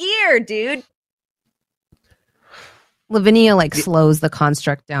guy into gear, dude. Lavinia like slows the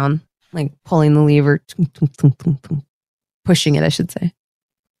construct down, like pulling the lever, pushing it, I should say.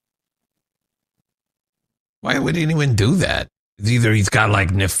 Why would anyone do that? It's either he's got like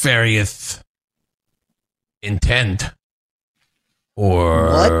nefarious intent, or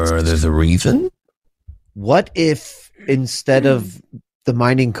What? there's a reason. What if instead of the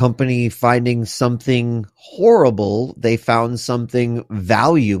mining company finding something horrible, they found something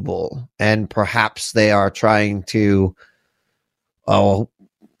valuable, and perhaps they are trying to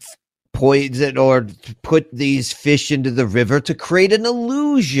poison or put these fish into the river to create an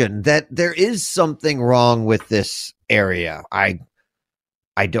illusion that there is something wrong with this area. I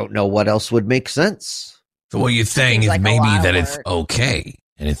don't know what else would make sense. So what you're saying Seems is like a maybe lot of that it's work. okay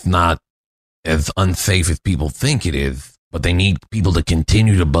and it's not as unsafe as people think it is, but they need people to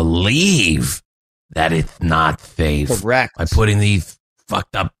continue to believe that it's not safe Correct. by putting these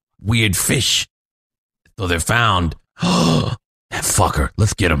fucked up weird fish. So they're found. That fucker.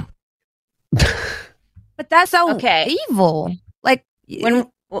 Let's get him. But that's so Okay. evil. Like When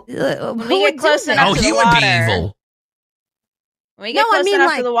who we would get do close that? enough Oh, to he the would be water. evil. When we get No, I close mean, enough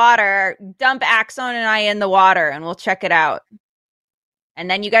like- to the water, dump Axon and I in the water, and we'll check it out. And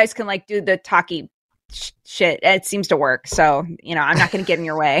then you guys can like do the talkie shit. It seems to work, so I'm not going to get in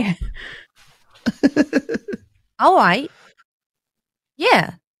your way. All right.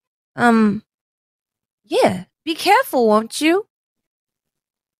 Yeah. Yeah. Be careful, won't you?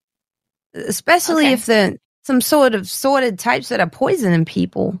 Especially Okay. if the some sort of sorted types that are poisoning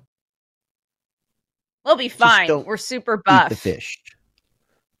people. We'll be fine. don't We're super Eat buff. the fish.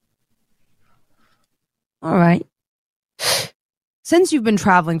 All right. Since you've been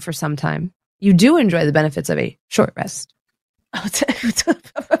traveling for some time, you do enjoy the benefits of a short rest.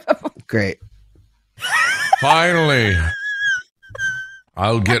 Great. Finally,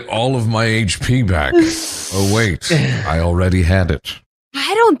 I'll get all of my HP back. Oh, wait, I already had it.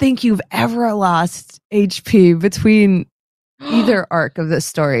 I don't think you've ever lost HP between either arc of this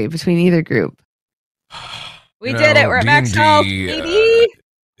story, between either group. We You did it. know, We're at max D&D, health, baby.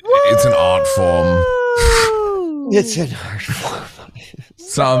 It's an art form. It's an art form.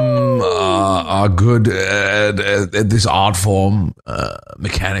 Some are good at this art form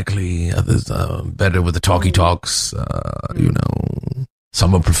mechanically. Others are better with the talkie talks.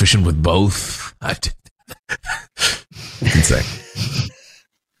 Some are proficient with both. You can say.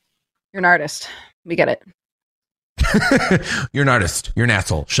 You're an artist. We get it. You're an artist. You're an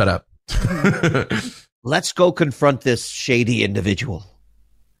asshole. Shut up. Let's go confront this shady individual.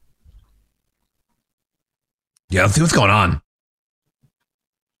 Yeah, let's see what's going on.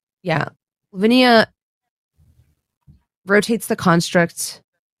 Yeah. Lavinia rotates the construct,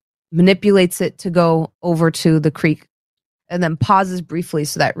 manipulates it to go over to the creek, and then pauses briefly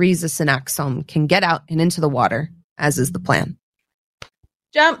so that Rhesus and Axum can get out and into the water, as is the plan.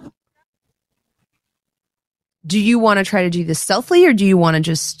 Jump. Do you want to try to do this stealthily, or do you want to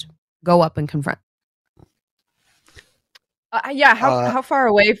just go up and confront? Yeah. How far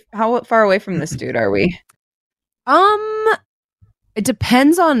away? How far away from this dude are we? It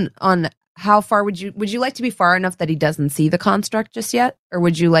depends on how far would you like to be far enough that he doesn't see the construct just yet, or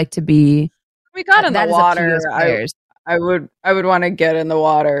would you like to be? We got in That the is up to you water. as players. I would want to get in the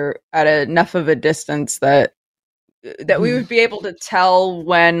water at enough of a distance that we would be able to tell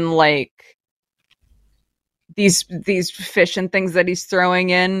when like these fish and things that he's throwing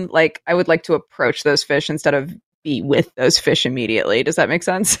in. Like I would like to approach those fish instead of be with those fish immediately. Does that make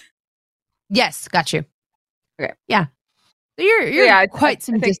sense? Yes, got you. Okay. Yeah. So you're Yeah, I quite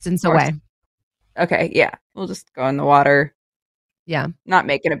some think distance of course. away. Okay, yeah. We'll just go in the water. Yeah. Not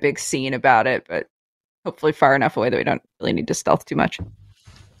making a big scene about it, but hopefully far enough away that we don't really need to stealth too much.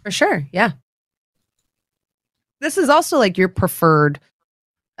 For sure. Yeah. This is also like your preferred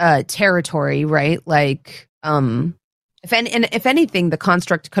territory, right? Like if anything, the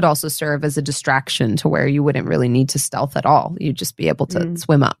construct could also serve as a distraction to where you wouldn't really need to stealth at all. You'd just be able to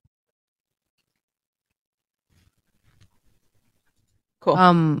swim up. Cool.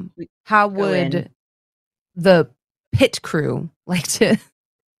 How Go would in. the pit crew like to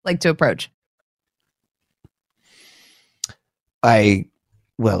approach?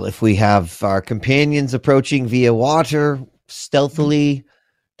 If we have our companions approaching via water stealthily,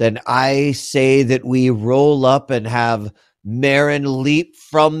 then I say that we roll up and have Marin leap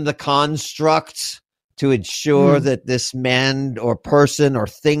from the construct to ensure that this man or person or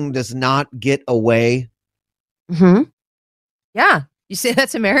thing does not get away. Mm-hmm. Yeah. You say that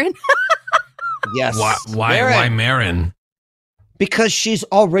to Marin? Yes. Why Marin? Because she's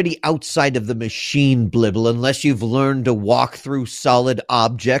already outside of the machine, Blibble. Unless you've learned to walk through solid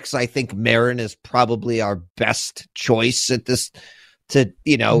objects, I think Marin is probably our best choice at this to,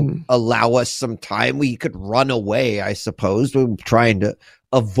 allow us some time. We could run away, I suppose. We're trying to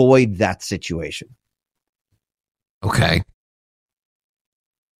avoid that situation. Okay.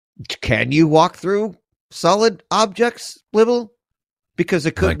 Can you walk through solid objects, Blibble? Because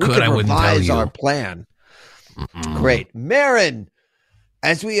we could revise our plan. Mm-mm. Great. Marin,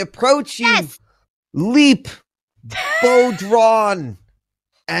 as we approach you, leap, bow drawn,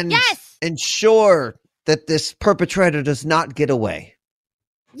 and ensure that this perpetrator does not get away.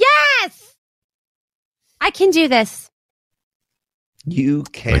 Yes! I can do this. You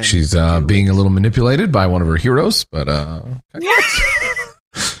can. Like she's being a little manipulated by one of her heroes, but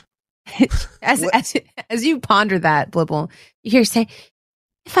As you ponder that, Blibble, You hear say,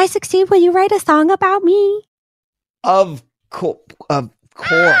 if I succeed, will you write a song about me? Of course. I will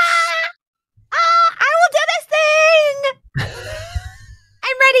do this thing!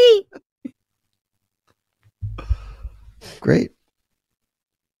 I'm ready! Great.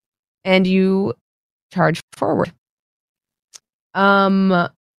 and you charge forward.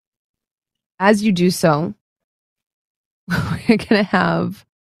 As you do so, we're gonna have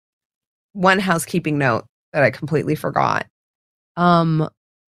one housekeeping note that I completely forgot.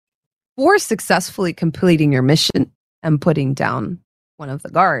 For successfully completing your mission and putting down one of the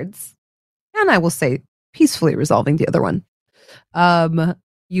guards, and I will say peacefully resolving the other one,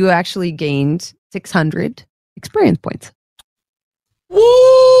 you actually gained 600 experience points.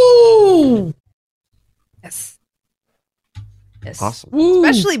 Woo! Yes. Yes. Awesome.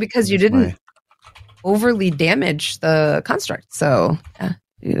 Especially because you didn't overly damage the construct. So,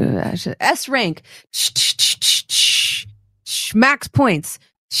 S rank. Max points.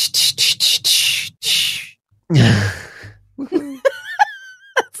 That's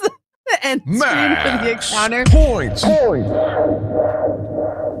the end screen for the encounter. Points.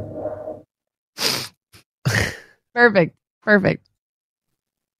 Perfect.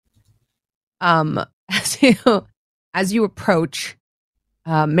 As you approach,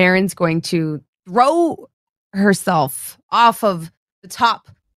 Marin's going to throw herself off of the top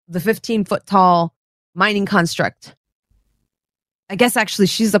of the 15-foot tall mining construct. I guess actually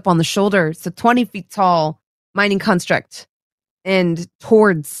she's up on the shoulder. It's a 20 feet tall mining construct and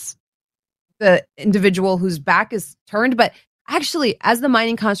towards the individual whose back is turned. But actually, as the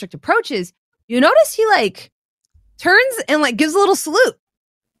mining construct approaches, you notice he turns and gives a little salute.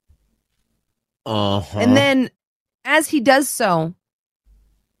 Uh-huh. And then as he does so,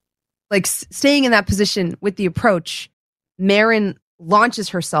 staying in that position with the approach, Marin launches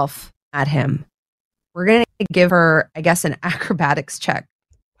herself at him. We're going to give her, I guess, an acrobatics check.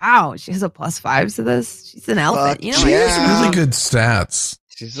 Wow, she has a +5 to this. She's an elephant. Fuck She has really good stats.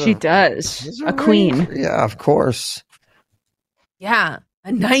 She does. She's A queen. Yeah, of course. Yeah,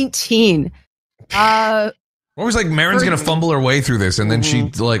 a 19. Always Marin's gonna fumble her way through this, and then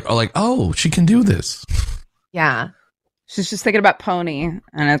she oh, she can do this. Yeah. She's just thinking about Pony,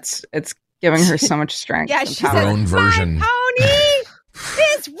 and it's giving her so much strength. Yeah, and she power. said, Her own version. "My pony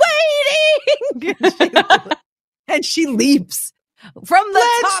is waiting!" and she leaps from the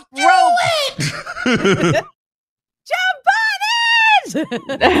top rope. Jump on it!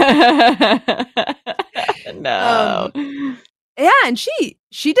 No. Yeah, and she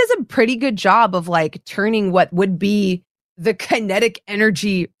does a pretty good job of turning what would be the kinetic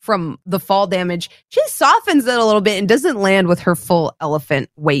energy from the fall damage. She softens it a little bit and doesn't land with her full elephant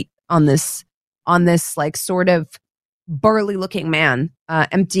weight on this sort of burly looking man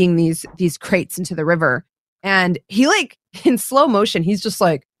emptying these crates into the river. And he in slow motion, he's just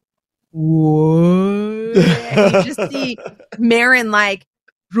what? And you just see Marin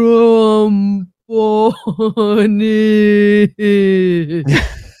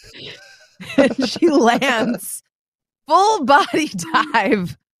and she lands full body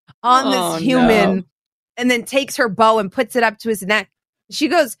dive on this human and then takes her bow and puts it up to his neck. She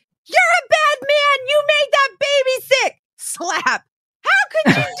goes, "You're a bad man. You made that baby sick." Slap. "How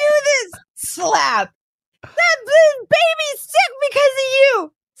could you do this?" Slap. "That baby's sick because of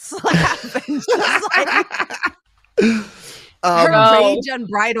you." Slap. And just her rage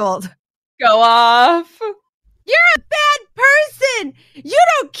unbridled. Go off. "You're a bad person. You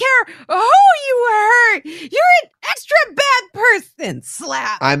don't care who you hurt. You're an extra bad person.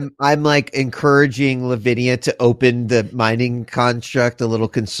 Slap. I'm like encouraging Lavinia to open the mining construct. A little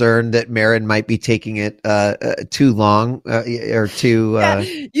concerned that Marin might be taking it too long or too.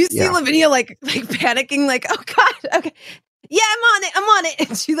 You see Lavinia like panicking, like, oh God, okay, yeah, I'm on it.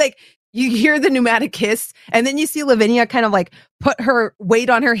 And she like, you hear the pneumatic hiss, and then you see Lavinia kind of like put her weight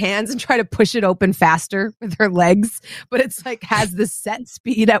on her hands and try to push it open faster with her legs, but it's like has this set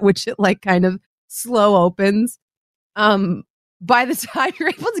speed at which it like kind of slow opens. By the time you're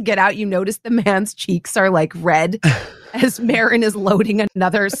able to get out, you notice the man's cheeks are like red as Marin is loading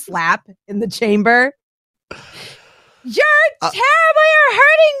another slap in the chamber. You're terrible. You're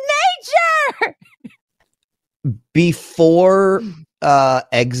hurting nature. Before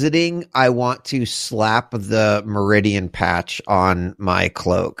exiting, I want to slap the meridian patch on my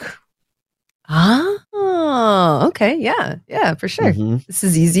cloak. Oh, okay. Yeah, for sure. Mm-hmm. This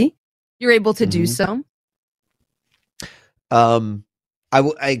is easy. You're able to do so. I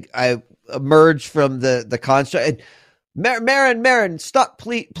emerge from the construct. Marin, stop,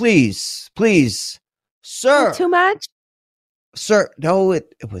 please, sir. Not too much, sir. No,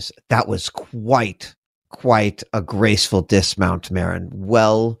 that was quite a graceful dismount, Marin.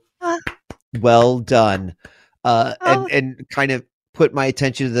 Well done. And kind of put my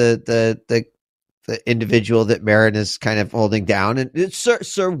attention to the individual that Marin is kind of holding down. And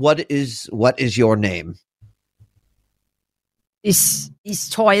sir, what is your name? Is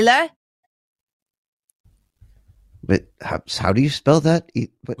Toiler? But how do you spell that?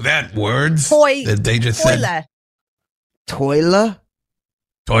 That words Toy- that they just said. Toiler.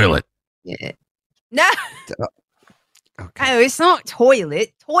 Toilet. Yeah. No. Okay. Oh, it's not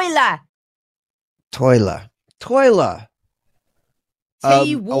toilet. Toiler. Toiler.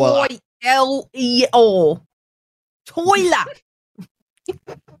 T-Y-L-E-R. Toiler.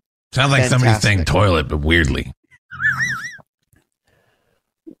 Sounds like somebody Fantastic. saying toilet, but weirdly.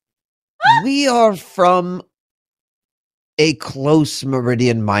 We are from a close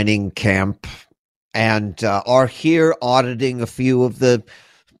meridian mining camp and are here auditing a few of the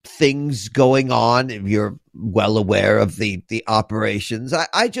things going on. You're well aware of the operations.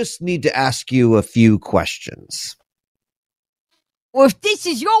 I just need to ask you a few questions. Well, if this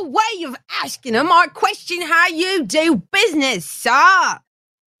is your way of asking them, I question how you do business, sir. I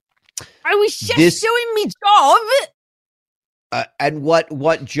was just doing my job. And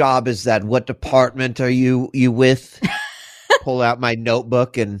what job is that? What department are you with? Pull out my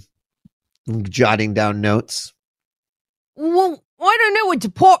notebook and jotting down notes. Well, I don't know what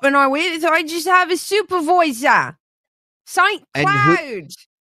department I'm with. I just have a supervisor. St. And Cloud.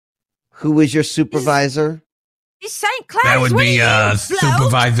 Who is your supervisor? It's St. Cloud. That would be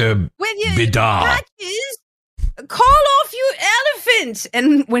Supervisor with your Vidal. patches. Call off you elephant.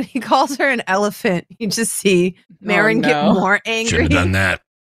 And when he calls her an elephant, you just see Marin get more angry. Shouldn't have done that.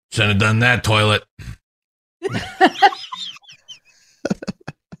 Shouldn't have done that, toilet.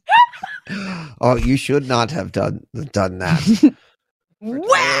 Oh, you should not have done that.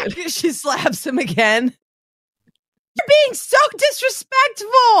 Whack! She slaps him again. You're being so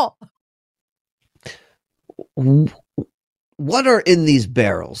disrespectful. What are in these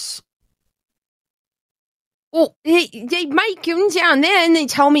barrels? Well, they make them down there and they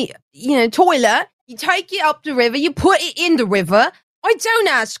tell me, toilet, you take it up the river, you put it in the river. I don't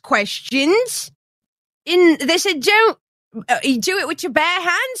ask questions. They said, don't you do it with your bare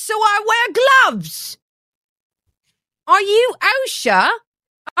hands, so I wear gloves. Are you OSHA?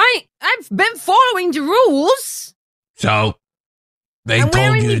 I've been following the rules. So they I'm told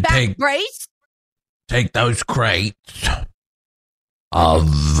wearing you my to back brace. take those crates of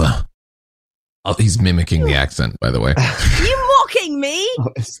He's mimicking the accent, by the way. You mocking me?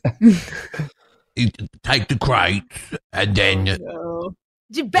 you take the crates and then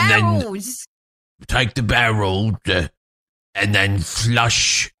The barrels. take the barrels and then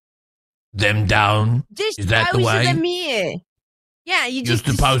flush them down. Is that the way? Them here. Yeah, You're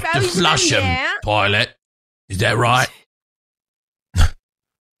supposed to flush them, toilet. Is that right?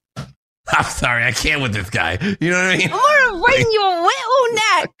 I'm sorry, I can't with this guy. You know what I mean? I want to wring your little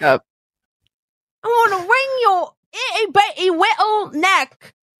neck. I want to wring your itty bitty little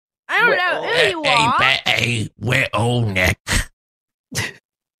neck. I don't know who you are. A wet old neck.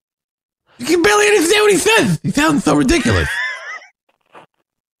 You can barely understand what he says. He sounds so ridiculous.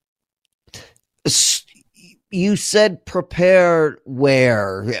 You said prepare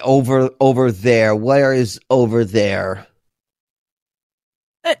where? Over there. Where is over there?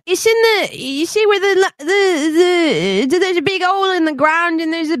 It's in you see where there's a big hole in the ground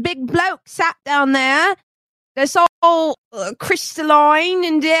and there's a big bloke sat down there That's all crystalline,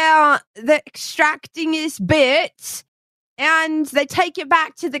 and they're extracting this bit, and they take it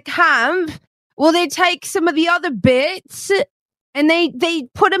back to the camp. Well, they take some of the other bits, and they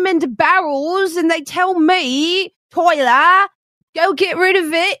put them into barrels, and they tell me, Toiler, go get rid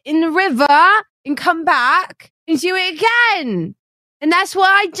of it in the river and come back and do it again. And that's what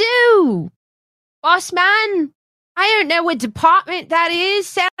I do. Boss man, I don't know what department that is.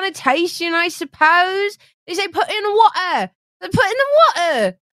 Sanitation, I suppose. They say put in the water. They put in the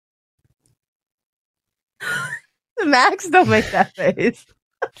water. Max, don't make that face.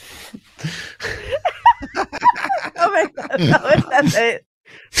 Don't make that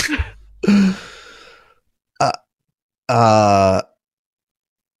face.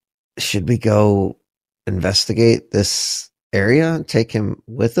 Should we go investigate this area and take him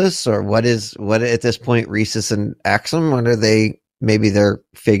with us, or what at this point, Rhesus and Axum, what are they? Maybe they're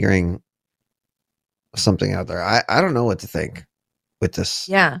figuring something out there. I don't know what to think with this.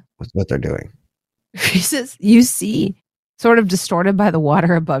 Yeah. With what they're doing. Rhesus, you see, sort of distorted by the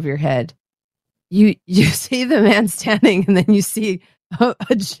water above your head, you see the man standing, and then you see a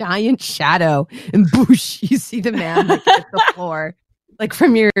giant shadow, and boosh, you see the man like hit the floor, like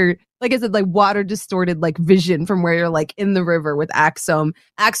from your, like I said, like water distorted like vision from where you're like in the river with Axum.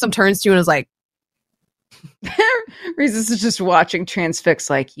 Axum turns to you and is like, Rhesus is just watching transfix,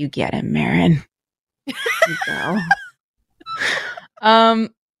 like, you get him, Marin. You go.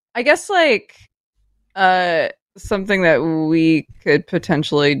 I guess like something that we could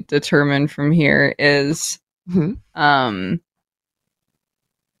potentially determine from here is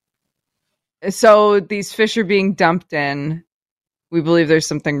so these fish are being dumped in. We believe there's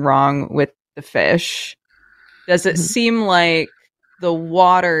something wrong with the fish. Does it seem like the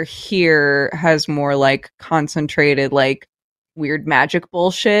water here has more like concentrated, like weird magic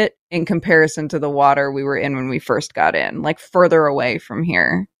bullshit in comparison to the water we were in when we first got in, like further away from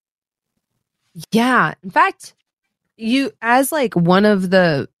here? yeah. In fact, you, as like one of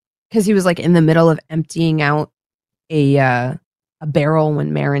the, because he was like in the middle of emptying out a barrel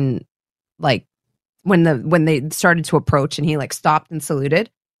when Marin, like when they started to approach, and he like stopped and saluted.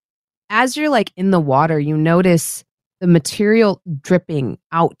 As you're like in the water, you notice the material dripping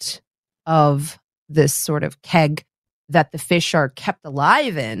out of this sort of keg that the fish are kept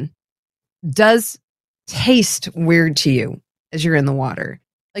alive in does taste weird to you as you're in the water.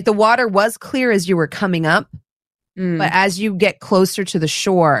 Like the water was clear as you were coming up, but as you get closer to the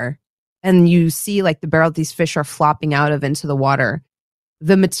shore and you see like the barrel that these fish are flopping out of into the water,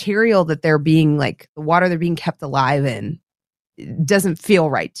 the material that they're being like, the water they're being kept alive in, doesn't feel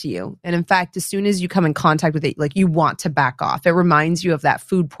right to you. And in fact, as soon as you come in contact with it, like you want to back off. It reminds you of that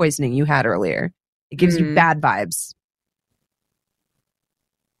food poisoning you had earlier. It gives you bad vibes.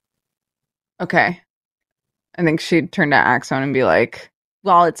 Okay. I think she'd turn to Axon and be like,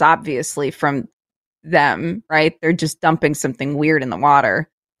 well, it's obviously from them, right? They're just dumping something weird in the water.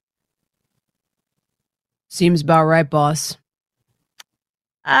 Seems about right, boss.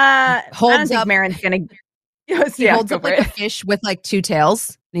 I Holds don't think up- Marin's gonna. Yes, He holds up like a fish with like two tails.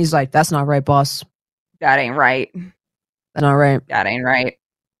 And he's like, that's not right, boss. That ain't right. That's not right. That ain't right.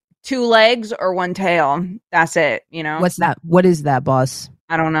 2 legs or 1 tail. That's it. You know. What's that? What is that, boss?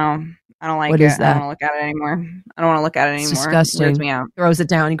 I don't know. I don't like What it. is I that? don't want to look at it anymore. I don't want to look at it It's anymore. disgusting. It weirds me out. Throws it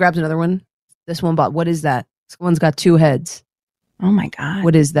down. He grabs another one. This one, what is that? This one's got 2 heads. Oh my god.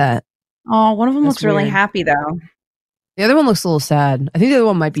 What is that? Oh, one of them That's looks really weird. happy though. The other one looks a little sad. I think the other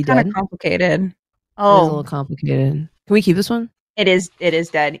one might be Kind dead. of complicated. It is a little Oh, complicated. Can we keep this one? it is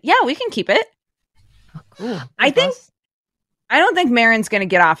dead. Yeah, we can keep it. Cool. I don't think Marin's going to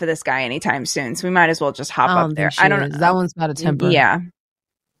get off of this guy anytime soon, so we might as well just hop up there. I don't know. That one's got a temper. Yeah.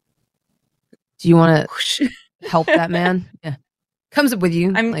 Do you want to help that man? Yeah. Comes up with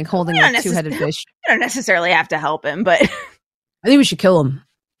you, I'm- like holding we don't like 2-headed fish. You don't necessarily have to help him, but I think we should kill him.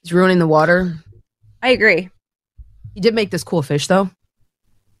 He's ruining the water. I agree. He did make this cool fish, though.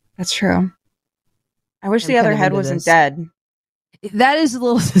 That's true. I wish I'm the other kind of head into wasn't this. dead. That is a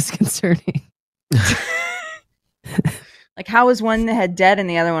little disconcerting. Like, how is one head dead and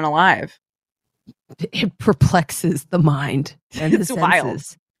the other one alive? It perplexes the mind and the It's wild.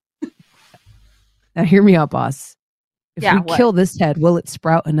 senses. Now, hear me out, boss. If Yeah, we what? kill this head, will it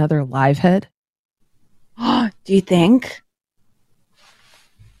sprout another live head? Do you think?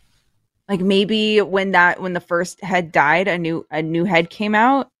 Like maybe when the first head died, a new head came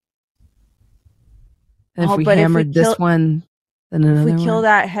out. And if Oh, we but if we hammered this kill- one, then If another we kill one.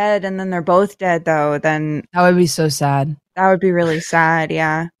 that head and then they're both dead, though, then That would be so sad. that would be really sad.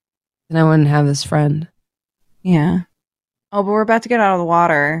 Yeah, Then I wouldn't have this friend. yeah. Oh, but we're about to get out of the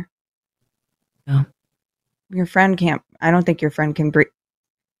water. Yeah. Your friend can't. I don't think your friend can breathe.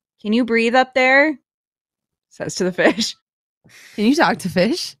 Can you breathe up there? Says to the fish. Can you talk to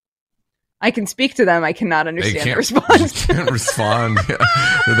fish? I can speak to them. I cannot They understand the can't, response. they can't respond.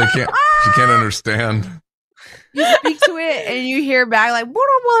 Or they can't. She can't understand. You speak to it and you hear back like,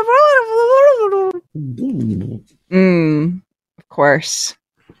 Of course.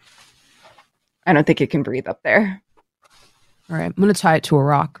 I don't think it can breathe up there. all right, I'm going to tie it to a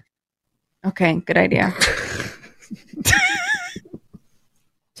rock. Okay, good idea.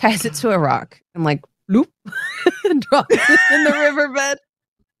 Ties it to a rock and like, loop, and drops it in the riverbed.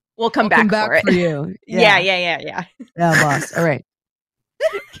 We'll come I'll back for it. you. Yeah. Yeah, boss. All right.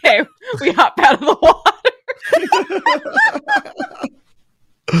 Okay, we hop out of the water.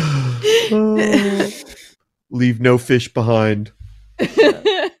 Leave no fish behind.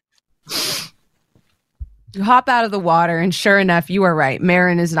 You hop out of the water, and sure enough, you are right.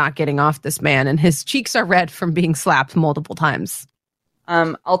 Marin is not getting off this man, and his cheeks are red from being slapped multiple times.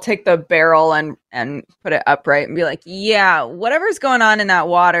 I'll take the barrel and put it upright and be like, yeah, whatever's going on in that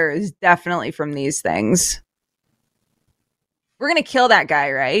water is definitely from these things. We're going to kill that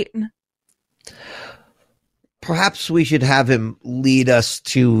guy, right? Perhaps we should have him lead us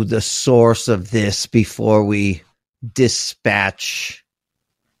to the source of this before we dispatch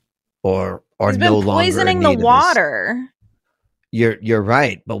or He's no been longer poisoning in the need of this. water. You're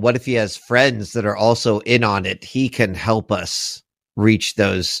right, but what if he has friends that are also in on it? He can help us reach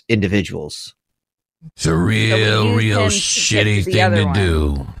those individuals. It's a real use him to get shitty to the thing other to one.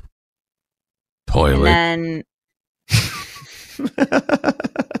 do. Toilet. And then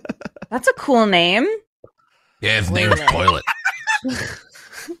that's a cool name. Yeah, his name is Toilet.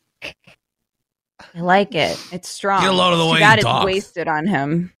 I like it. It's strong. Get a load of the Too way bad he it's talks. wasted on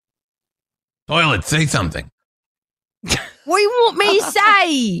him. Toilet, say something. What do you want me to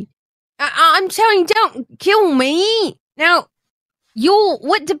say? I'm telling you, don't kill me. Now, I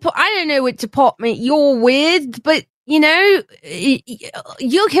don't know what department you're with, but, you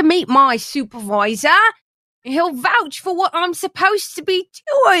can meet my supervisor. He'll vouch for what I'm supposed to be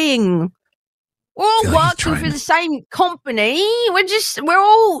doing. We're all Feel like he's working trying for to- the same company. We're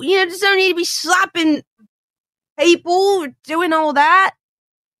all, just don't need to be slapping people, doing all that.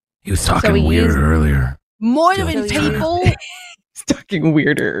 He was talking we weird use- earlier. Murdering So you- people. He's talking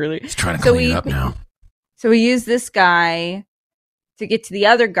weirder earlier. He's trying to So clean we- it up now. So we use this guy to get to the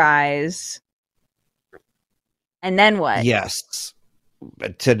other guys. And then what? Yes,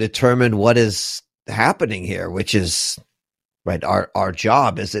 but to determine what is happening here, which is right our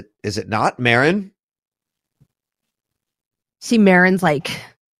job. Is it not, Marin? See, Marin's like,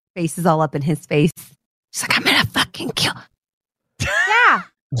 face is all up in his face. She's like, I'm gonna fucking kill. Yeah.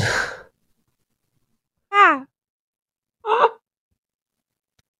 Yeah.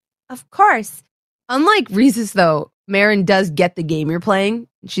 Of course. Unlike Reese's, though, Marin does get the game you're playing.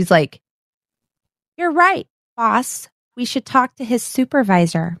 She's like, You're right, boss. We should talk to his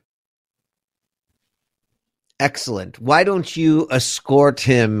supervisor. Excellent. Why don't you escort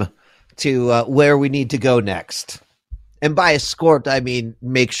him to where we need to go next? And by escort, I mean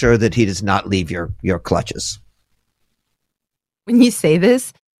make sure that he does not leave your clutches. when you say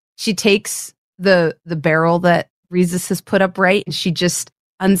this, she takes the barrel that Reese's has put upright and she just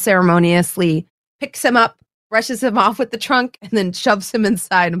unceremoniously picks him up, brushes him off with the trunk, and then shoves him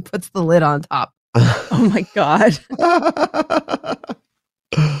inside and puts the lid on top. Oh my god.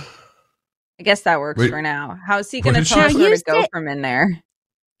 I guess that works Wait. for now. How's he What going to did tell she- us Now where you to go sit- from in there?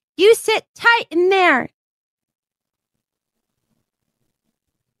 You sit tight in there.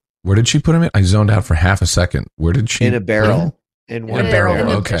 Where did she put him in? I zoned out for half a second. Where did she In a put him? barrel. In In one a barrel. In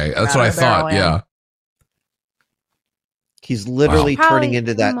the Okay, fish that's out what I of the barrel, thought. yeah. Yeah. He's literally Wow. turning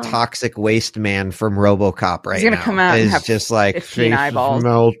into that Probably- toxic waste man from RoboCop right He's gonna now. come out and He's have just like 15 face is eyeballs.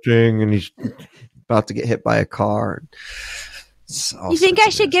 melting, and he's about to get hit by a car. You think I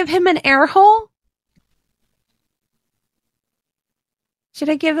should give him an air hole? Should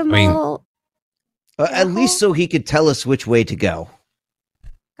I give him I mean- a little? at least so he could tell us which way to go.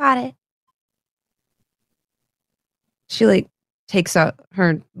 Got it. She like takes out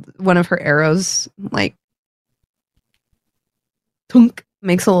one of her arrows, like tunk,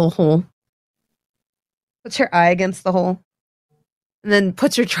 makes a little hole, puts her eye against the hole, and then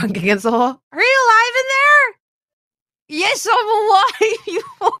puts her trunk against the hole. Are you alive in there? Yes, I'm alive, you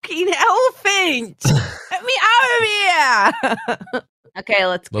fucking elephant! Get me out of here! Okay,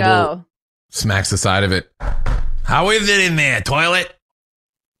 let's Little- go. Smacks the side of it. How is it in there, toilet?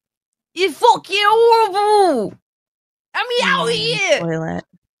 You fucking horrible! Get me out of here! Toilet.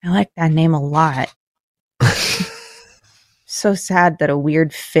 I like that name a lot. So sad that a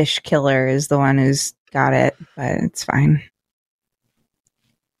weird fish killer is the one who's got it, but it's fine.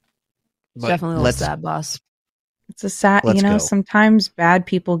 It's But definitely a little let's sad, boss. It's a sad, Let's go. sometimes bad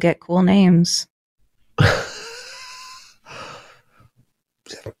people get cool names.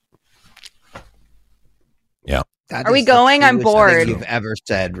 That Are we is the going? I'm truest thing bored. you've ever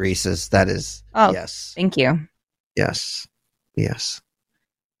said, Reese's. That is Oh, yes, Thank you. yes, yes,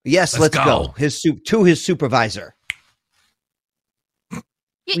 yes. Let's Let's go. go. His supervisor. We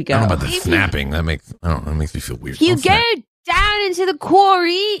I go. don't know about the If snapping. That makes me feel weird. You Don't go snap. down into the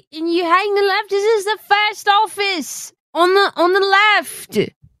quarry and you hang a left. This is the first office on the left.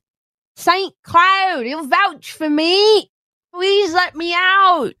 Saint Cloud, he'll vouch for me. Please let me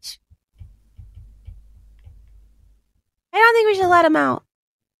out. I don't think we should let him out.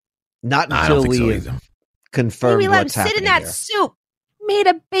 Not Nah, I don't until think so we either. confirm Maybe let him what's sit in happening that here. soup. Made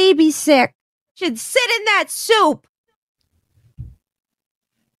a baby sick. Should sit in that soup.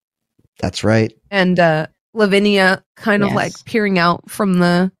 That's right. And Lavinia, kind of Yes. like peering out from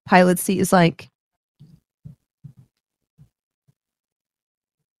the pilot seat, is like,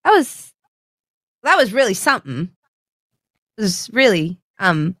 that was really something. It was really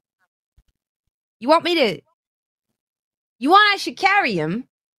you want I should carry him?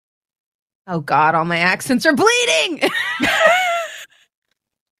 Oh God, all my accents are bleeding.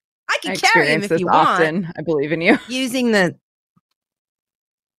 I can I carry him experience if this you want, often. I believe in you. using the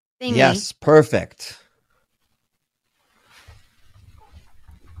thingy. Yes, perfect.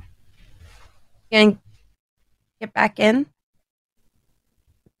 Can get back in?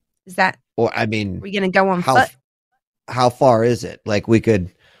 Is that Or I mean, we gonna go on how foot? how far is it? Like we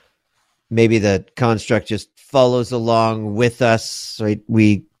could maybe the construct just follows along with us. Right?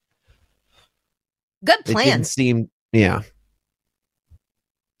 Good It didn't plan. seem. Yeah.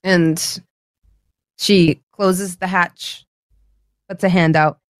 And she closes the hatch, puts a hand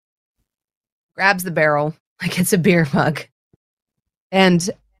out, grabs the barrel like it's a beer mug, and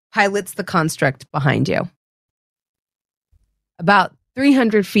pilots the construct behind you. About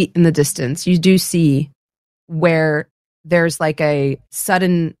 300 feet in the distance, you do see where there's like a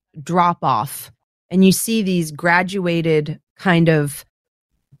sudden drop off, and you see these graduated kind of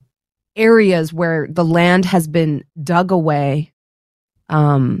areas where the land has been dug away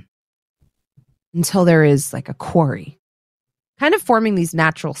until there is like a quarry, kind of forming these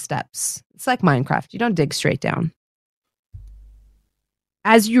natural steps. It's like Minecraft. You don't dig straight down.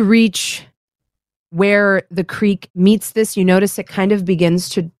 As you reach where the creek meets this, you notice it kind of begins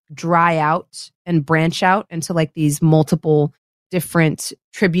to dry out and branch out into like these multiple different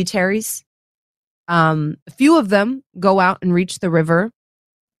tributaries. A few of them go out and reach the river.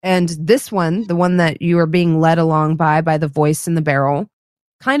 And this one, the one that you are being led along by the voice in the barrel,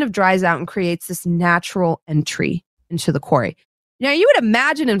 kind of dries out and creates this natural entry into the quarry. Now, you would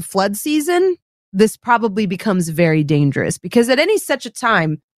imagine in flood season, this probably becomes very dangerous because at any such a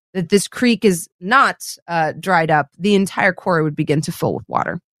time that this creek is not dried up, the entire quarry would begin to fill with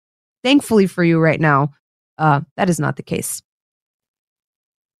water. Thankfully for you right now, that is not the case.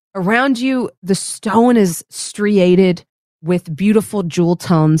 Around you, the stone is striated with beautiful jewel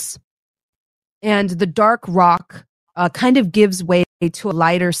tones, and the dark rock kind of gives way to a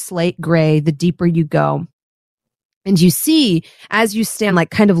lighter slate gray the deeper you go. And you see, as you stand,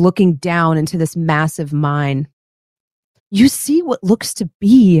 like kind of looking down into this massive mine, you see what looks to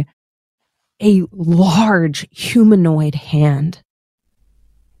be a large humanoid hand.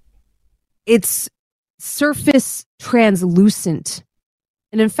 Its surface translucent.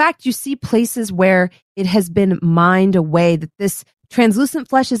 And in fact, you see places where it has been mined away, that this translucent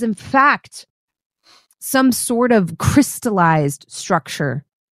flesh is in fact some sort of crystallized structure.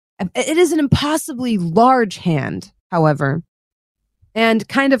 It is an impossibly large hand, however, and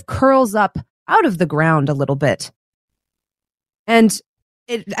kind of curls up out of the ground a little bit. And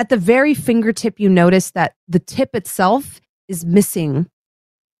at the very fingertip, you notice that the tip itself is missing.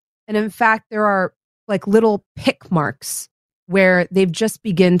 And in fact, there are like little pick marks where they've just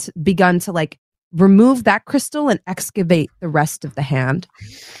begun to like remove that crystal and excavate the rest of the hand.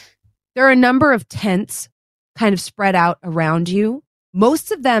 There are a number of tents kind of spread out around you.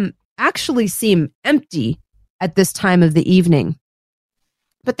 Most of them actually seem empty at this time of the evening.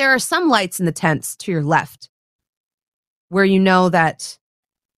 But there are some lights in the tents to your left where you know that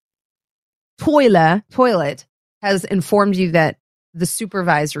Toilet has informed you that the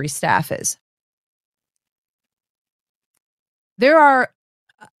supervisory staff is. There are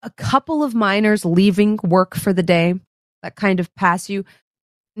a couple of miners leaving work for the day that kind of pass you,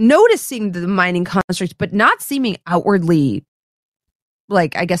 noticing the mining construct, but not seeming outwardly,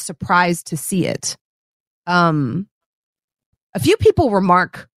 like, I guess, surprised to see it. A few people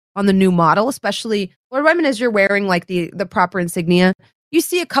remark on the new model, especially Lord Wyman, as you're wearing like the proper insignia. You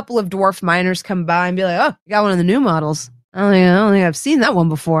see a couple of dwarf miners come by and be like, "Oh, you got one of the new models. I don't think I've seen that one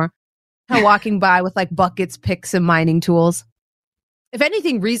before." Kind of walking by with like buckets, picks, and mining tools. If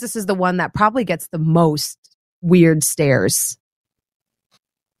anything, Rhesus is the one that probably gets the most weird stares.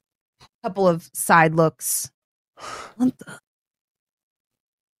 Couple of side looks. What the?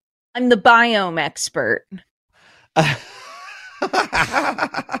 I'm the biome expert.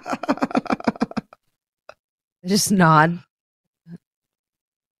 Just nod.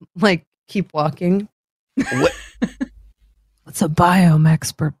 Like, keep walking. What? What's a biome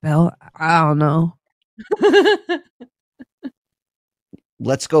expert, Bill? I don't know.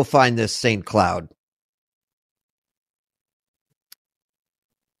 Let's go find this St. Cloud.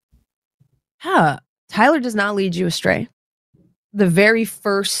 Tyler does not lead you astray. The very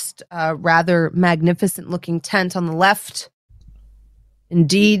first, rather magnificent looking tent on the left,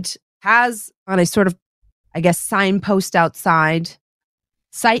 indeed, has on a sort of, I guess, signpost outside,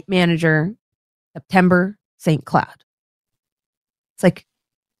 site manager, September St. Cloud. It's like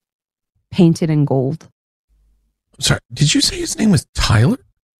painted in gold. Sorry, did you say his name was Tyler?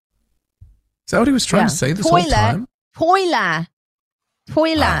 Is that what he was trying to say this whole time? Toiler.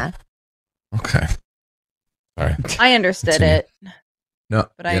 Okay. Sorry. I understood Continue. it, No,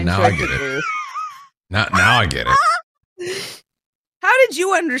 but I yeah, now enjoyed I get the it. truth. Now I get it. How did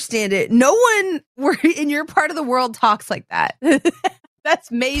you understand it? No one in your part of the world talks like that.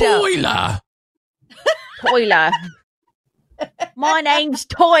 That's made up. Toiler. Toiler. My name's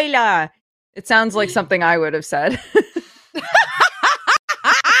Toiler. It sounds like something I would have said.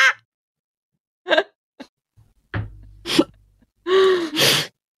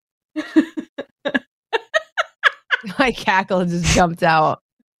 My cackle just jumped out.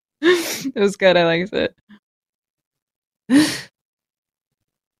 It was good. I liked it.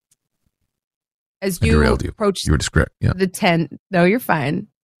 As I you derailed you. approach You were discreet. Yeah. the tent, no, you're fine.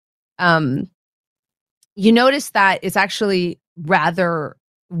 You notice that it's actually rather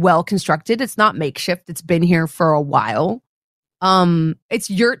well constructed. It's not makeshift. It's been here for a while. It's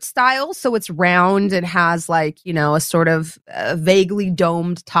yurt style, so it's round and has like, a sort of vaguely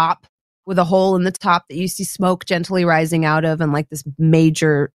domed top with a hole in the top that you see smoke gently rising out of and like this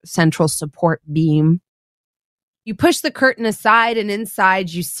major central support beam. You push the curtain aside and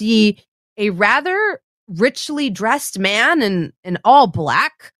inside you see a rather richly dressed man in all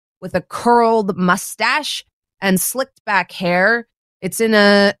black with a curled mustache and slicked back hair. It's in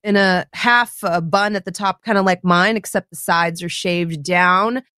a half bun at the top, kind of like mine, except the sides are shaved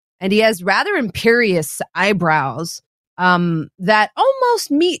down. And he has rather imperious eyebrows that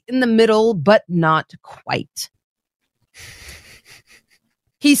almost meet in the middle, but not quite.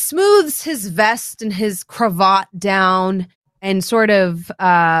 He smooths his vest and his cravat down and sort of,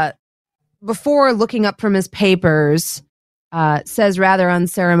 before looking up from his papers, says rather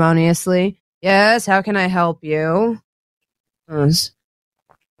unceremoniously, "Yes, how can I help you?"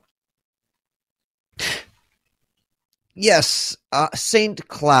 Yes, St.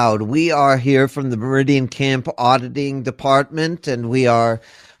 Cloud. We are here from the Meridian Camp Auditing Department, and we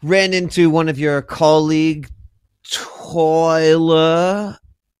ran into one of your colleague, Toiler.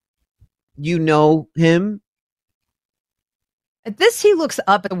 You know him? At this, he looks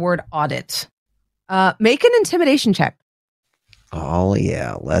up at the word audit. Make an intimidation check. Oh,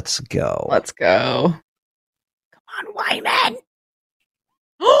 yeah. Let's go. Let's go. Come on, Wyman.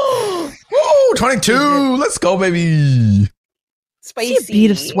 Woo, 22. Let's go, baby. Spicy. See a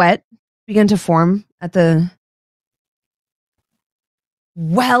bead of sweat begin to form at the...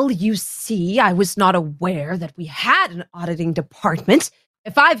 Well, you see, I was not aware that we had an auditing department.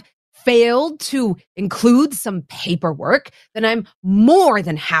 If I've failed to include some paperwork, then I'm more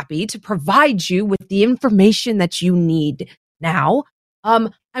than happy to provide you with the information that you need. Now,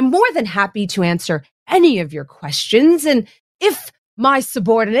 I'm more than happy to answer any of your questions, and if my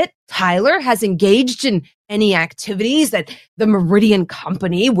subordinate, Tyler, has engaged in any activities that the Meridian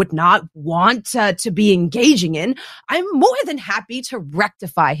Company would not want to be engaging in, I'm more than happy to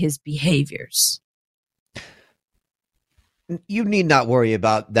rectify his behaviors. You need not worry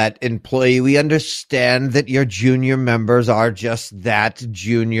about that employee. We understand that your junior members are just that,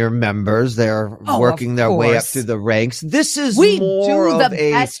 junior members. They're working their way up through the ranks. This is We more do of the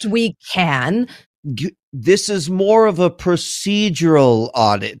best we can. This is more of a procedural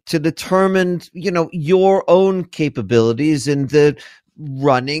audit to determine, your own capabilities in the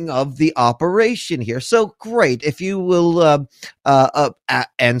running of the operation here. So great. If you will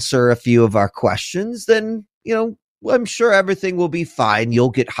answer a few of our questions, then, I'm sure everything will be fine.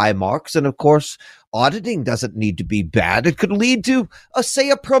 You'll get high marks. And of course, auditing doesn't need to be bad. It could lead to, say,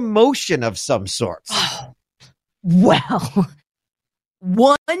 a promotion of some sort. Well,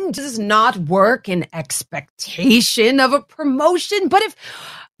 one does not work in expectation of a promotion, but if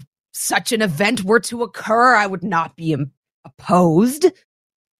such an event were to occur, I would not be opposed.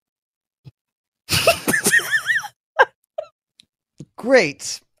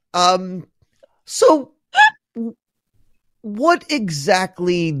 Great. So what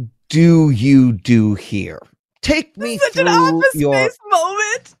exactly do you do here? Take me Such through an Office your Space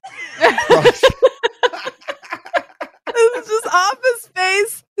moment. This is just Office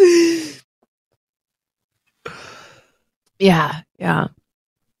Space. Yeah.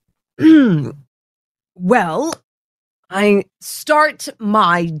 Well, I start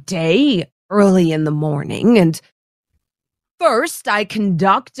my day early in the morning, and first I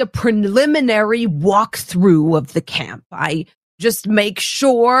conduct a preliminary walkthrough of the camp. I just make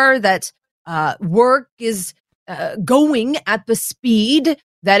sure that work is going at the speed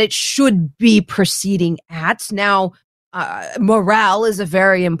that it should be proceeding at. Now, morale is a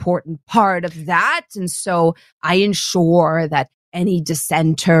very important part of that, and so I ensure that any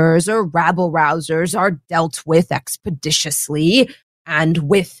dissenters or rabble-rousers are dealt with expeditiously and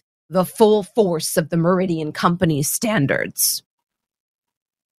with the full force of the Meridian Company's standards.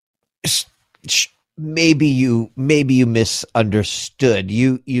 Maybe you misunderstood.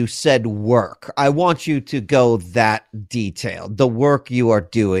 You said work. I want you to go that detailed. The work you are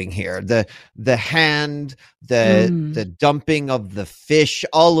doing here, the dumping of the fish,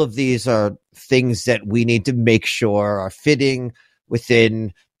 all of these are things that we need to make sure are fitting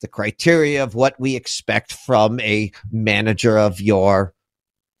within the criteria of what we expect from a manager of your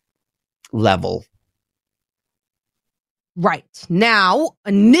level. Right. Now,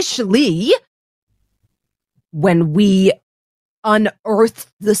 initially, when we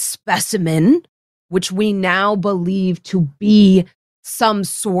unearthed the specimen, which we now believe to be some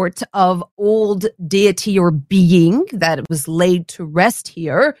sort of old deity or being that was laid to rest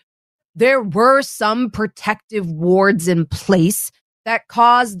here, there were some protective wards in place that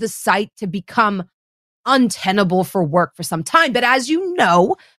caused the site to become untenable for work for some time. But as you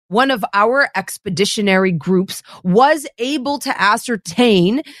know, one of our expeditionary groups was able to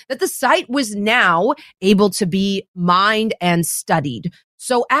ascertain that the site was now able to be mined and studied.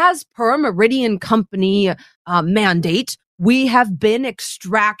 So as per Meridian Company mandate, we have been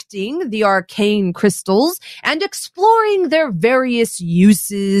extracting the arcane crystals and exploring their various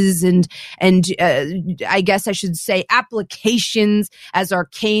uses and I guess I should say applications as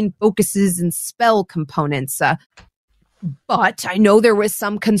arcane focuses and spell components. But I know there was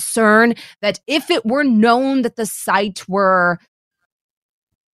some concern that if it were known that the site were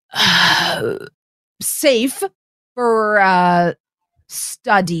safe for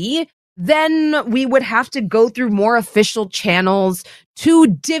study, then we would have to go through more official channels to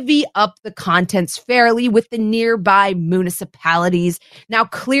divvy up the contents fairly with the nearby municipalities. Now,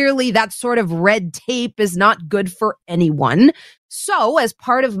 clearly, that sort of red tape is not good for anyone. So, as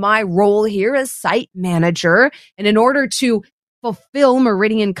part of my role here as site manager, and in order to fulfill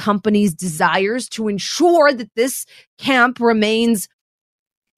Meridian Company's desires to ensure that this camp remains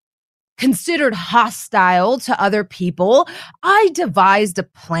considered hostile to other people, I devised a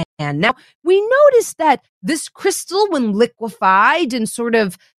plan. Now, we noticed that this crystal, when liquefied and sort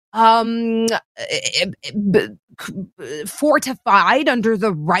of fortified under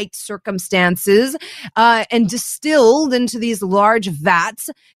the right circumstances and distilled into these large vats,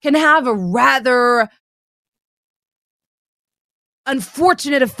 can have a rather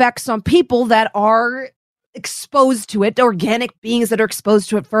unfortunate effects on people that are exposed to it, organic beings that are exposed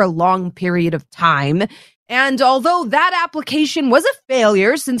to it for a long period of time. And although that application was a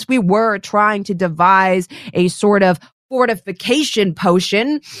failure, since we were trying to devise a sort of fortification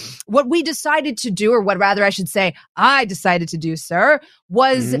potion, what we decided to do, or what rather I should say I decided to do, sir,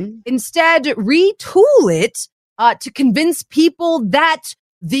 was instead retool it to convince people that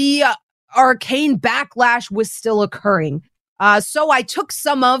the arcane backlash was still occurring. So I took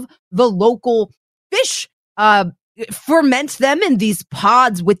some of the local fish, ferment them in these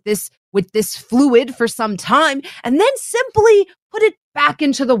pods with this fluid for some time, and then simply put it back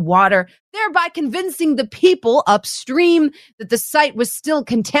into the water, thereby convincing the people upstream that the site was still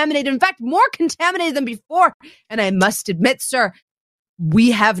contaminated. In fact, more contaminated than before. And I must admit, sir,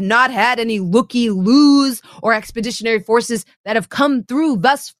 we have not had any looky-loos or expeditionary forces that have come through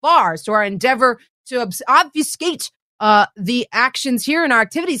thus far. So our endeavor to obfuscate the actions here and our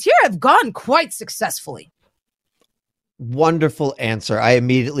activities here have gone quite successfully. Wonderful answer. I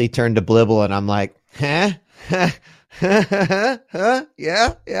immediately turned to Blibble and I'm like, Huh?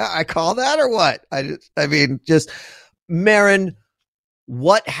 Yeah, I call that or what? I mean, Marin,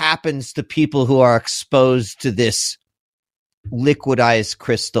 what happens to people who are exposed to this liquidized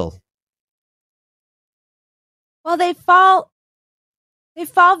crystal? Well, they fall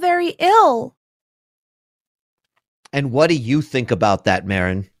very ill. And what do you think about that,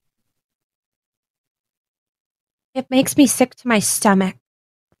 Marin? It makes me sick to my stomach.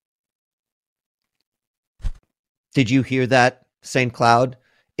 Did you hear that, St. Cloud?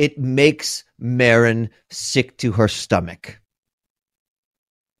 It makes Marin sick to her stomach.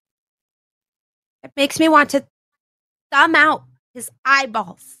 It makes me want to thumb out his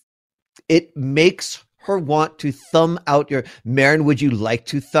eyeballs. It makes her want to thumb out your... Marin, would you like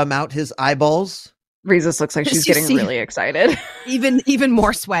to thumb out his eyeballs? Rhesus looks like she's You getting see- really excited. Even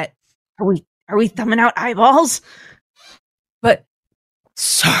more sweat. Are we thumbing out eyeballs? But,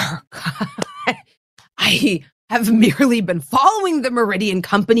 sir, I have merely been following the Meridian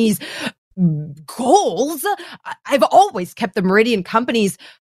Company's goals. I've always kept the Meridian Company's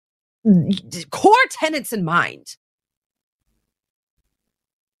core tenets in mind.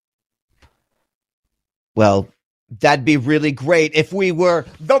 Well, that'd be really great if we were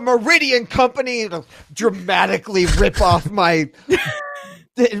the Meridian Company to dramatically rip off my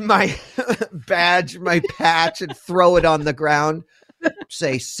badge, my patch, and throw it on the ground.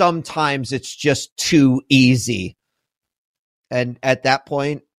 Say, sometimes it's just too easy. And at that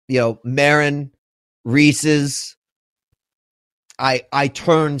point, Marin, Reese's, I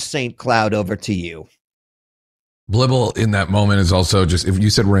turn St. Cloud over to you. Blibble in that moment is also just, if you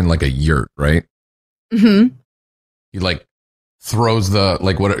said we're in like a yurt, right? Mm-hmm. He like throws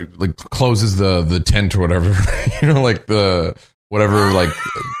closes the tent or whatever, like the whatever like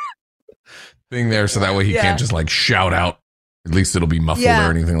thing there, so that way he can't just like shout out. At least it'll be muffled or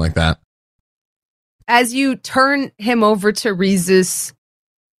anything like that. As you turn him over to Rhesus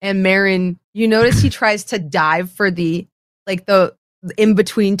and Marin, you notice he tries to dive for the in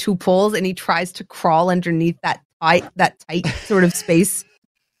between two poles, and he tries to crawl underneath that tight sort of space.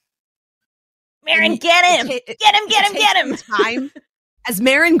 Marin, get him! Get him! Time. As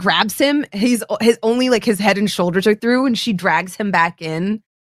Marin grabs him, his only like his head and shoulders are through, and she drags him back in,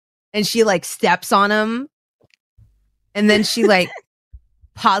 and she like steps on him, and then she like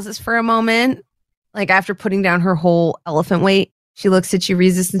pauses for a moment, like after putting down her whole elephant weight. She looks at you,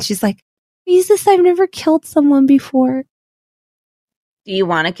 Rhesus, and she's like, "Rhesus, I've never killed someone before. Do you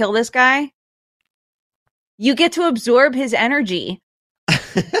want to kill this guy? You get to absorb his energy.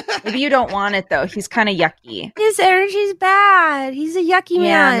 Maybe you don't want it, though. He's kind of yucky. His energy's bad. He's a yucky man.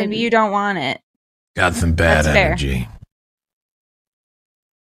 Yeah, maybe you don't want it. Got some bad That's fair. energy.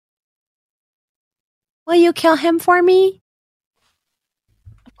 Will you kill him for me?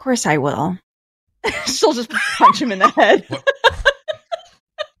 Of course I will. She'll just punch him in the head.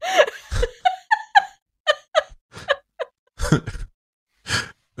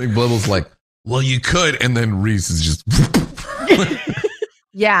 Big Blibble's like, well, you could, and then Reese is just.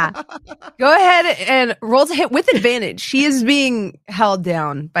 Yeah. Go ahead and roll to hit with advantage. She is being held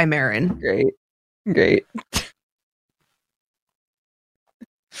down by Marin. Great.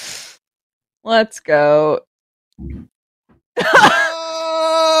 Let's go.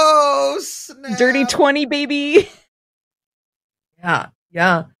 Oh, snap. Dirty 20, baby. Yeah.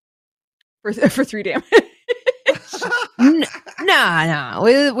 For 3 damage. No.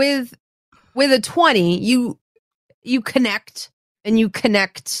 With a 20, you connect, and you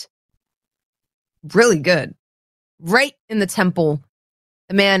connect really good. Right in the temple.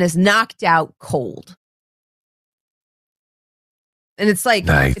 The man is knocked out cold. And it's like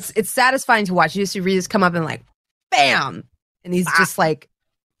Nice. it's satisfying to watch. You see Rhesus come up and like bam, and he's just like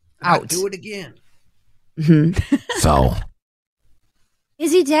out. Do it again. Mhm. So,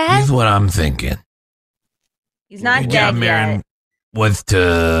 Is he dead? here's what I'm thinking. He's not Good dead job, Marin. yet. With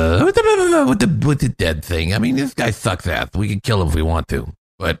the dead thing. I mean, this guy sucks ass. We could kill him if we want to,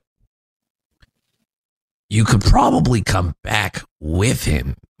 but you could probably come back with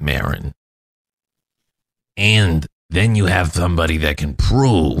him, Marin, and then you have somebody that can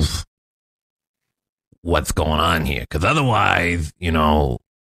prove what's going on here. Because otherwise,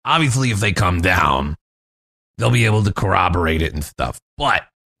 obviously, if they come down, they'll be able to corroborate it and stuff. But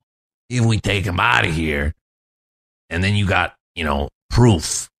if we take him out of here, and then you got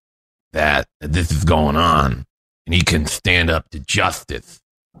proof that this is going on, and he can stand up to justice.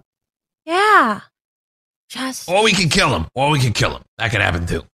 Yeah. Just Or we can kill him. That could happen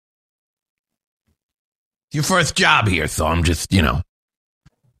too. It's your first job here, so I'm just, yeah.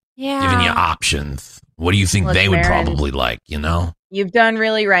 giving you options. What do you think Look, they would Marin. probably like, You've done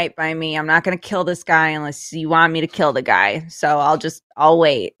really right by me. I'm not going to kill this guy unless you want me to kill the guy. So I'll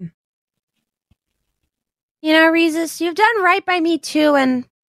wait. You know, Rhesus, you've done right by me too, and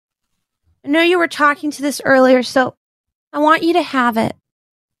I know you were talking to this earlier, so I want you to have it.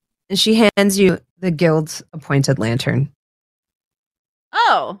 And she hands you the guild's appointed lantern.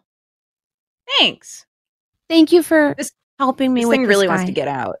 Oh, thanks. Thank you for This- helping me This with thing this really guy. wants to get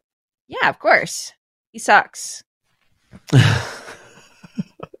out. Yeah, of course. He sucks. He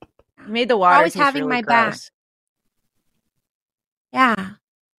made the water Always taste having really my back. gross. Yeah.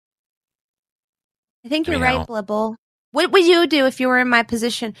 I think you're Anyhow. right, Blibble. What would you do if you were in my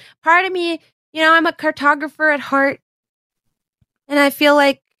position? Part of me, you know, I'm a cartographer at heart. And I feel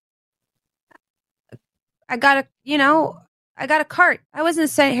like I got a cart. I wasn't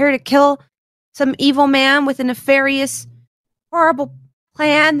sent here to kill some evil man with a nefarious, horrible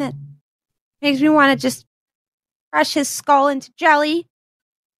plan that makes me want to just crush his skull into jelly.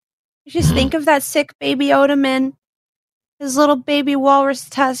 I just think of that sick baby Odaman, his little baby walrus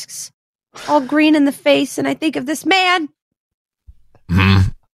tusks, all green in the face, and I think of this man. Hmm.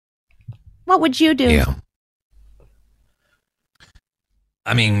 What would you do? Yeah.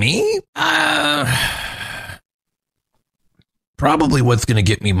 I mean, me? Probably what's going to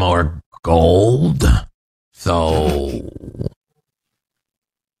get me more gold. So,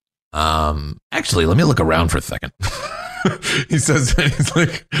 actually, let me look around for a second. He says, he's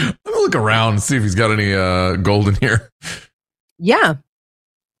like, let me look around and see if he's got any gold in here. Yeah.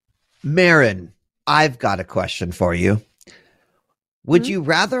 Marin, I've got a question for you. Would you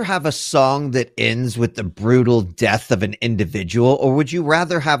rather have a song that ends with the brutal death of an individual, or would you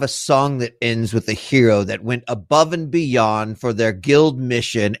rather have a song that ends with a hero that went above and beyond for their guild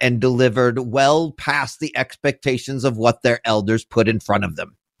mission and delivered well past the expectations of what their elders put in front of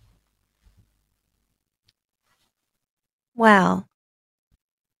them? Well,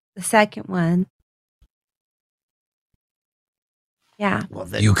 the second one. Yeah. Well,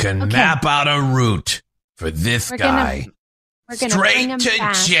 then, You can Okay. map out a route for this We're gonna- guy. We're going to bring Straight him to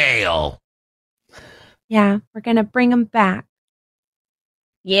back. jail. Yeah, we're going to bring him back.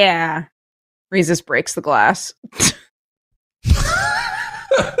 Yeah. Rhesus breaks the glass.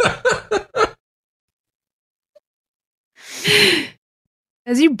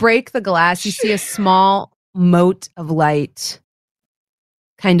 As you break the glass, you see a small mote of light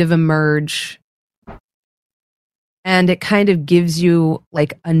kind of emerge. And it kind of gives you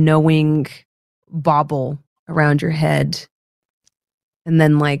like a knowing bobble around your head. And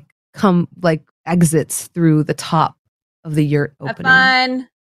then exits through the top of the yurt Have opening. fun.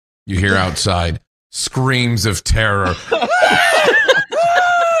 You hear outside screams of terror.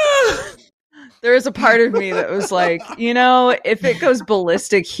 There was a part of me that was like, you know, if it goes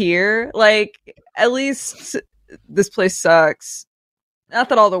ballistic here, like, at least this place sucks. Not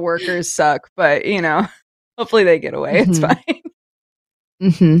that all the workers suck, but, you know, hopefully they get away. It's Mhm. fine.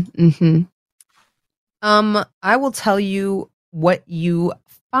 Mm-hmm. Mm-hmm. I will tell you what you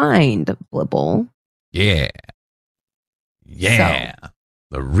find, Blibble. Yeah. Yeah.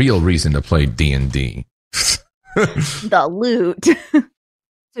 The real reason to play D&D. The loot.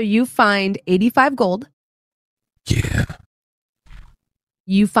 So you find 85 gold. Yeah.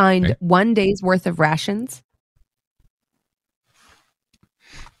 You find Okay. 1 day's worth of rations.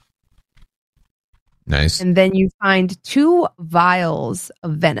 Nice. And then you find 2 vials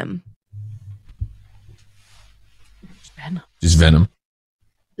of venom. Just venom.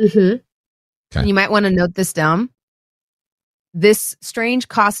 Mm-hmm. Okay. You might want to note this down. This strange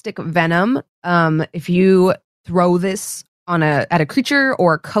caustic venom, if you throw this at a creature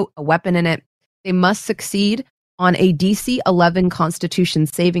or coat a weapon in it, they must succeed on a DC 11 Constitution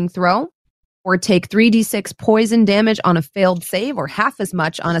saving throw, or take 3d6 poison damage on a failed save, or half as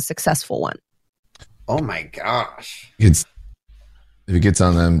much on a successful one. oh my gosh. If it gets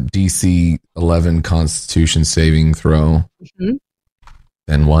on them DC 11 Constitution saving throw, Mhm.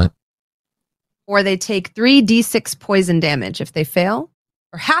 then what? Or they take 3d6 poison damage if they fail,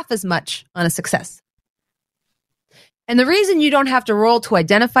 or half as much on a success. And the reason you don't have to roll to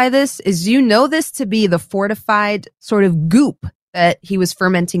identify this is you know this to be the fortified sort of goop that he was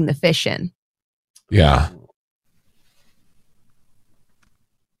fermenting the fish in. Yeah.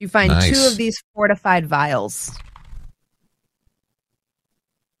 You find Nice. 2 of these fortified vials.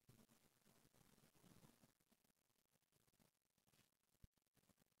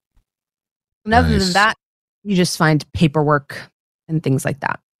 And other Nice. than that, you just find paperwork and things like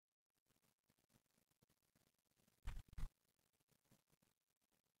that.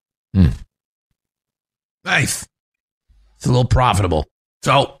 Nice. It's a little profitable.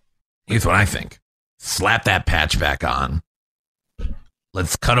 So, here's what I think. Slap that patch back on.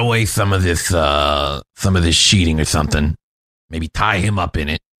 let's cut away some of this sheeting or something. Maybe tie him up in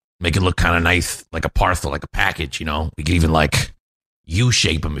it. Make it look kind of nice, like a parcel, like a package, you know? We could even, like,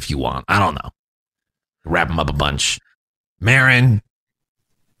 U-shape him if you want. I don't know. Wrap him up a bunch. Marin,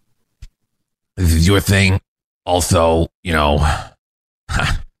 this is your thing. Also, you know,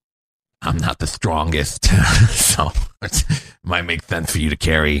 I'm not the strongest, so it might make sense for you to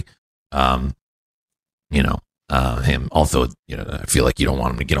carry, him. Also, you know, I feel like you don't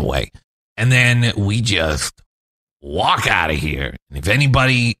want him to get away. And then we just walk out of here. And if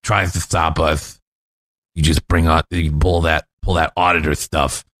anybody tries to stop us, you just you pull that auditor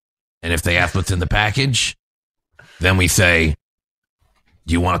stuff. And if they ask what's in the package, then we say,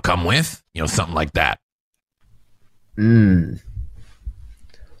 do you want to come with? You know, something like that. I'm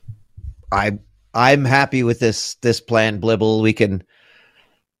happy with this plan, Blibble. We can,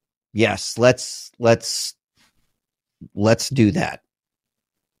 yes, let's do that.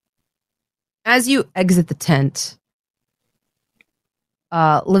 As you exit the tent,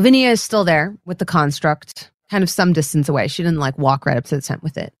 Lavinia is still there with the construct, kind of some distance away. She didn't like walk right up to the tent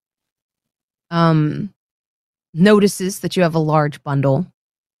with it. Notices that you have a large bundle,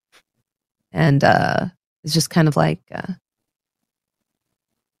 and is just kind of like,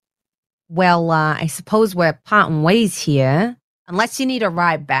 I suppose we're parting ways here, unless you need a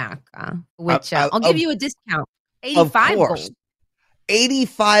ride back, which I'll give you a discount. 85 gold.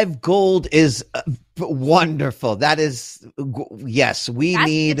 85 gold is wonderful. That is, yes, we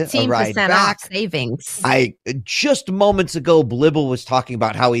need a ride back. Off savings. Just moments ago, Blibble was talking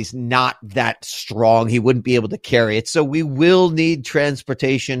about how he's not that strong. He wouldn't be able to carry it. So we will need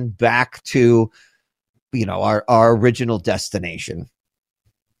transportation back to, you know, our original destination.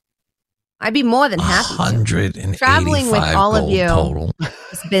 I'd be more than happy. 185 traveling with all of you total.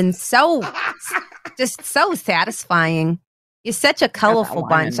 It's been so satisfying. You're such a colorful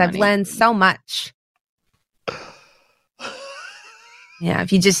bunch. I've learned so much. Yeah,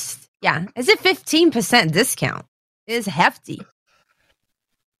 if you just, it's a 15% discount. It's hefty.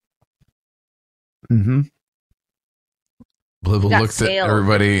 Mm-hmm. Blibble looks at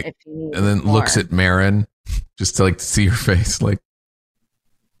everybody and then looks at Marin just to see her face. Like,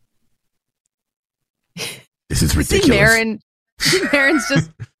 this is ridiculous. Marin's just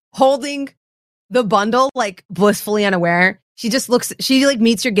holding the bundle, like blissfully unaware. She just looks, she like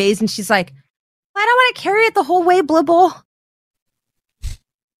meets your gaze and she's like, I don't want to carry it the whole way, Blibble.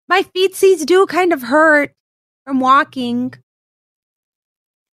 My feetsies do kind of hurt from walking.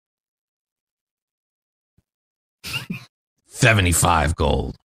 $75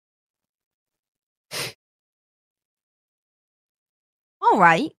 gold. All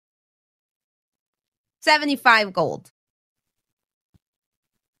right. 75 gold.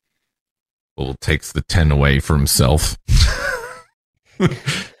 Blibble takes the 10 away for himself.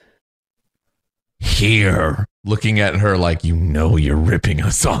 Here, looking at her like, you know, you're ripping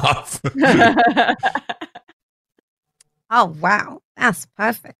us off. Oh, wow. That's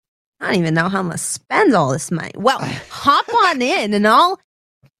perfect. I don't even know how I'm going to spend all this money. Well, hop on in and I'll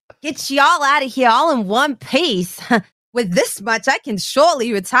get y'all out of here all in one piece. With this much, I can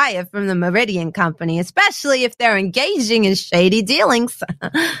surely retire from the Meridian Company, especially if they're engaging in shady dealings.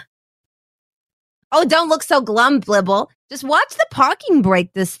 Oh, don't look so glum, Blibble. Just watch the parking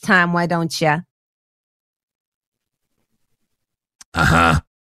brake this time, why don't you? Uh-huh.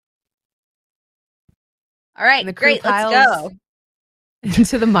 All right, great, let's go.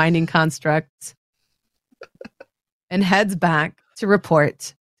 Into the mining construct and heads back to report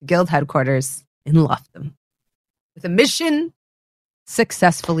to guild headquarters in Loftham with a mission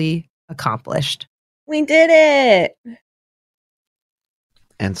successfully accomplished. We did it.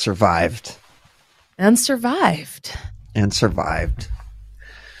 And survived. And survived. And survived.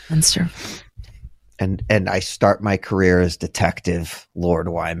 And survived. And I start my career as detective, Lord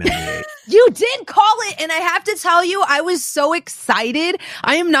Wyman. You did call it, and I have to tell you, I was so excited.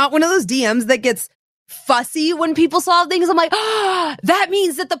 I am not one of those DMs that gets fussy when people solve things. I'm like, that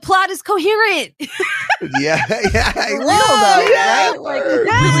means that the plot is coherent. Yeah. Real though, right? Like, it's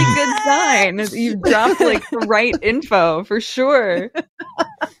a really good sign. You've dropped the right info for sure.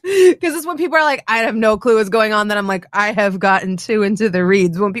 Because it's when people are like, I have no clue what's going on, then I'm like, I have gotten too into the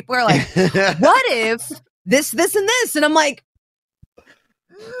reads. When people are like, what if this, and this? And I'm like,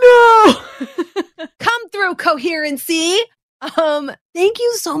 no. Come through, coherency. Thank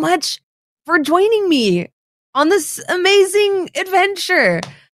you so much for joining me on this amazing adventure.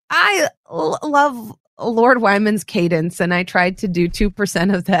 I love Lord Wyman's cadence, and I tried to do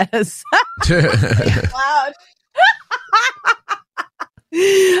 2% of that as loud.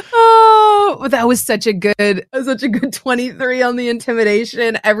 Oh, that was such a good 23 on the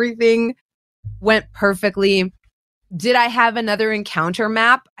intimidation. Everything went perfectly. Did I have another encounter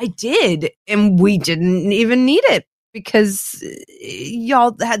map? I did, and we didn't even need it because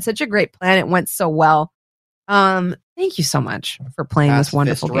y'all had such a great plan. It went so well. Thank you so much for playing this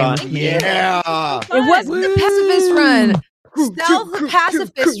wonderful game with me. Yeah. It wasn't the pacifist run. Stealth the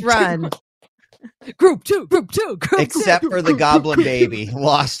pacifist run. Group two. Except for the goblin baby,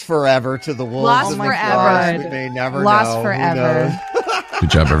 lost forever to the wolves. Lost and the forever. dogs. We may never Lost know. Who forever. knows? Good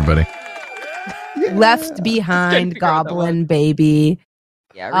job, everybody. Left behind, figure out what that goblin baby.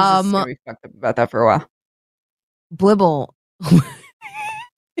 Yeah, Resist is gonna be fucked up about that for a while. Blibble.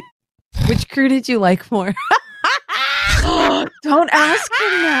 Which crew did you like more? Don't ask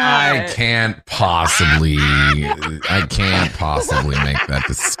him that. I can't possibly make that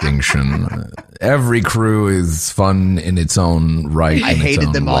distinction. Every crew is fun in its own right. I in its hated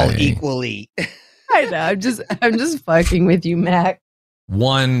own them all way. equally. I know. I'm just fucking with you, Mac.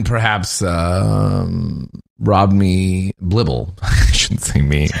 One perhaps robbed me, Blibble. I shouldn't say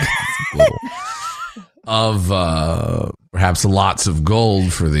me. It's Blibble. Of perhaps lots of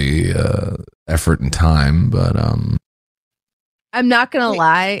gold for the effort and time, but I'm not gonna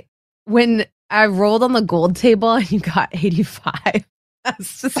lie. When I rolled on the gold table and you got 85, I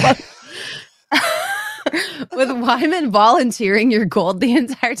was just like, with Wyman volunteering your gold the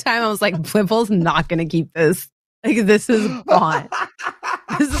entire time, I was like, Blibble's not gonna keep this. Like, this is gone.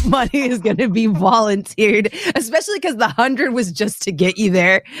 This money is gonna be volunteered, especially because the 100 was just to get you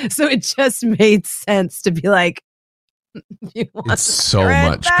there. So it just made sense to be like, you want it's so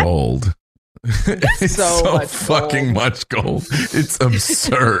much gold. It's So so much fucking gold. much gold. It's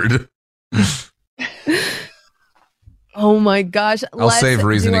absurd. Oh my gosh. I'll Let's save do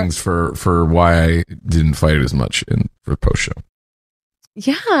reasonings for why I didn't fight it as much for post show.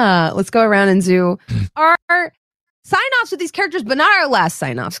 Yeah, let's go around and do our sign-offs with these characters, but not our last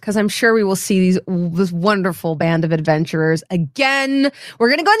sign-offs, because I'm sure we will see this wonderful band of adventurers again. We're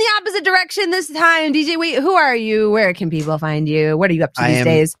going to go in the opposite direction this time. DJ Wheat, who are you? Where can people find you? What are you up to I these am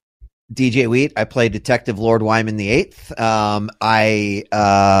days? DJ Wheat. I play Detective Lord Wyman the Eighth. I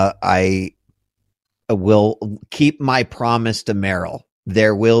will keep my promise to Meryl.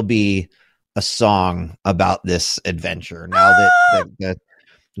 There will be a song about this adventure. Now that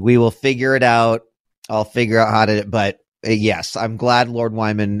we will figure it out. I'll figure out how to. But yes, I'm glad Lord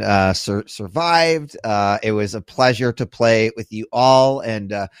Wyman survived. It was a pleasure to play with you all,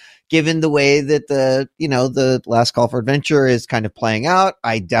 and given the way that the Last Call for Adventure is kind of playing out,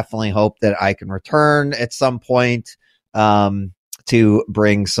 I definitely hope that I can return at some point to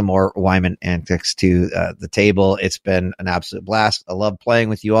bring some more Wyman antics to the table. It's been an absolute blast. I love playing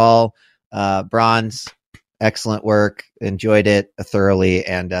with you all. Bronze, excellent work. Enjoyed it thoroughly.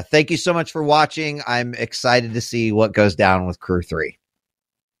 And thank you so much for watching. I'm excited to see what goes down with Crew 3.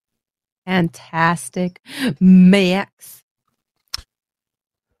 Fantastic. Max.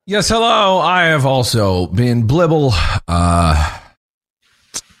 Yes, hello. I have also been Blibble.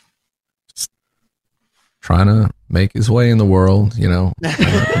 Just trying to make his way in the world,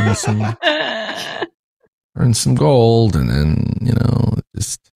 earn some gold, and then,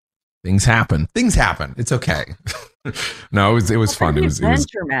 just things happen. It's okay. No, it was fun. It was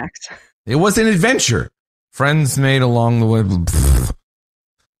adventure, Max. It was an adventure. Friends made along the way.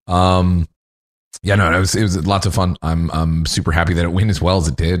 Yeah, no, it was lots of fun. I'm super happy that it went as well as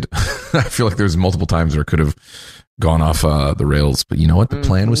it did. I feel like there was multiple times where it could have gone off the rails, but you know what? The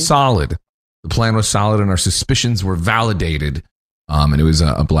plan was solid. And our suspicions were validated. And it was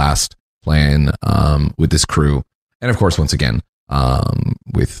a blast playing with this crew, and of course, once again,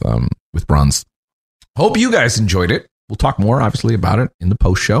 with Bronze. Hope you guys enjoyed it. We'll talk more, obviously, about it in the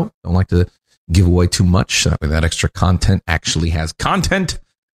post show. Don't like to give away too much. That way, that extra content actually has content.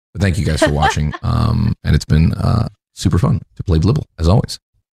 But thank you guys for watching. And it's been super fun to play Blibble, as always.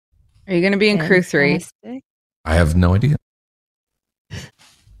 Are you going to be in Crew 3? Fantastic. I have no idea.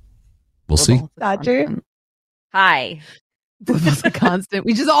 We'll see. Dodger. Hi. Blibble's a constant.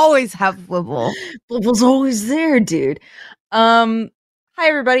 We just always have Blibble. Blibble's always there, dude. Hi,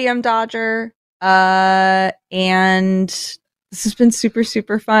 everybody. I'm Dodger. And this has been super,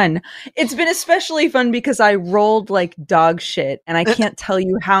 super fun. It's been especially fun because I rolled like dog shit, and I can't tell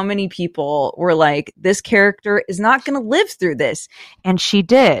you how many people were like, this character is not going to live through this. And she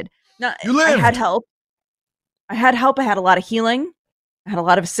did. No, You lived. I had help. I had a lot of healing. I had a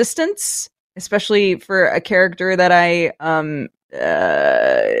lot of assistance, especially for a character that I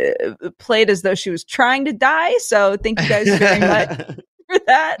played as though she was trying to die. So thank you guys very much for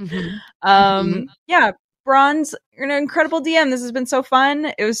that. Mhm. Yeah, Bronze, you're an incredible DM. This has been so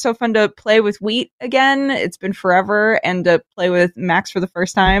fun. It was so fun to play with Wheat again. It's been forever, and to play with Max for the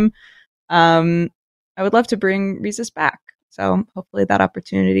first time. I would love to bring Rhesus back. So hopefully that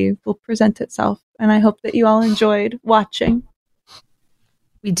opportunity will present itself. And I hope that you all enjoyed watching.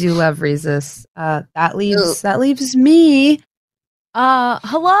 We do love Rhesus. That leaves me.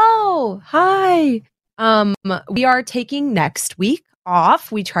 Hello. Hi. We are taking next week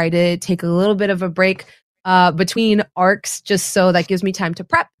off. We try to take a little bit of a break between arcs, just so that gives me time to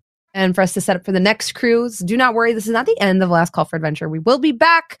prep and for us to set up for the next cruise. Do not worry, this is not the end of Last Call for Adventure. We will be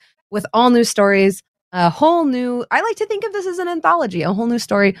back with all new stories, a whole new, I like to think of this as an anthology, a whole new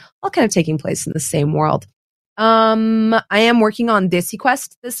story, all kind of taking place in the same world. I am working on Dizzy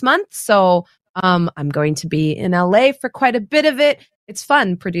Quest this month, so I'm going to be in LA for quite a bit of it. It's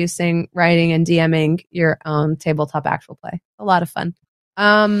fun producing, writing, and DMing your own tabletop actual play. A lot of fun.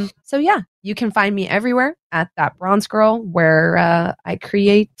 So yeah, you can find me everywhere at That Bronze Girl, where I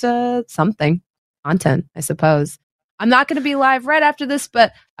create something, content, I suppose. I'm not going to be live right after this,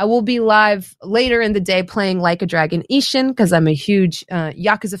 but I will be live later in the day playing Like a Dragon Ishin, because I'm a huge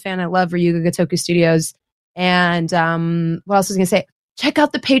Yakuza fan. I love Ryuga Gotoku Studios. And what else was I going to say? Check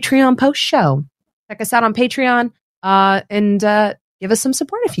out the Patreon post show. Check us out on Patreon and give us some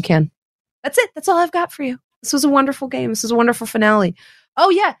support if you can. That's it. That's all I've got for you. This was a wonderful game. This was a wonderful finale. Oh,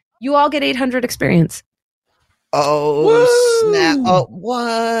 yeah. You all get 800 experience. Oh, Woo! snap. Oh,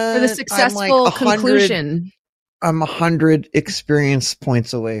 what? For the successful conclusion. I'm 100 experience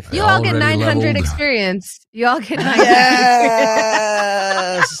points away from You all get Already 900 leveled. experience. You all get 900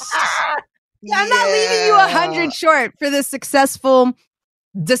 Yes. Yeah, I'm not leaving you 100 short for the successful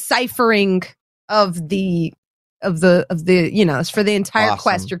deciphering of the it's for the entire Awesome.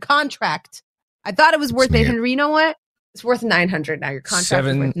 quest, your contract. I thought it was worth Sweet. 800. You know what? It's worth 900 now. Your contract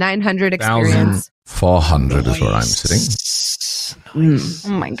is worth 900 experience. 400 is where I'm sitting. Nice. Oh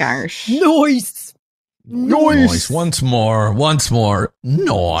my gosh. Nice. Nice. Once more.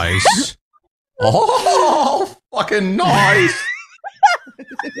 Nice. Oh, fucking nice.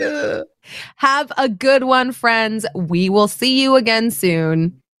 Have a good one, friends. We will see you again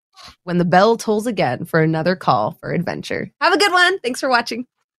soon when the bell tolls again for another call for adventure. Have a good one. Thanks for watching.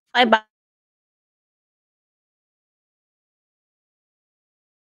 Bye bye.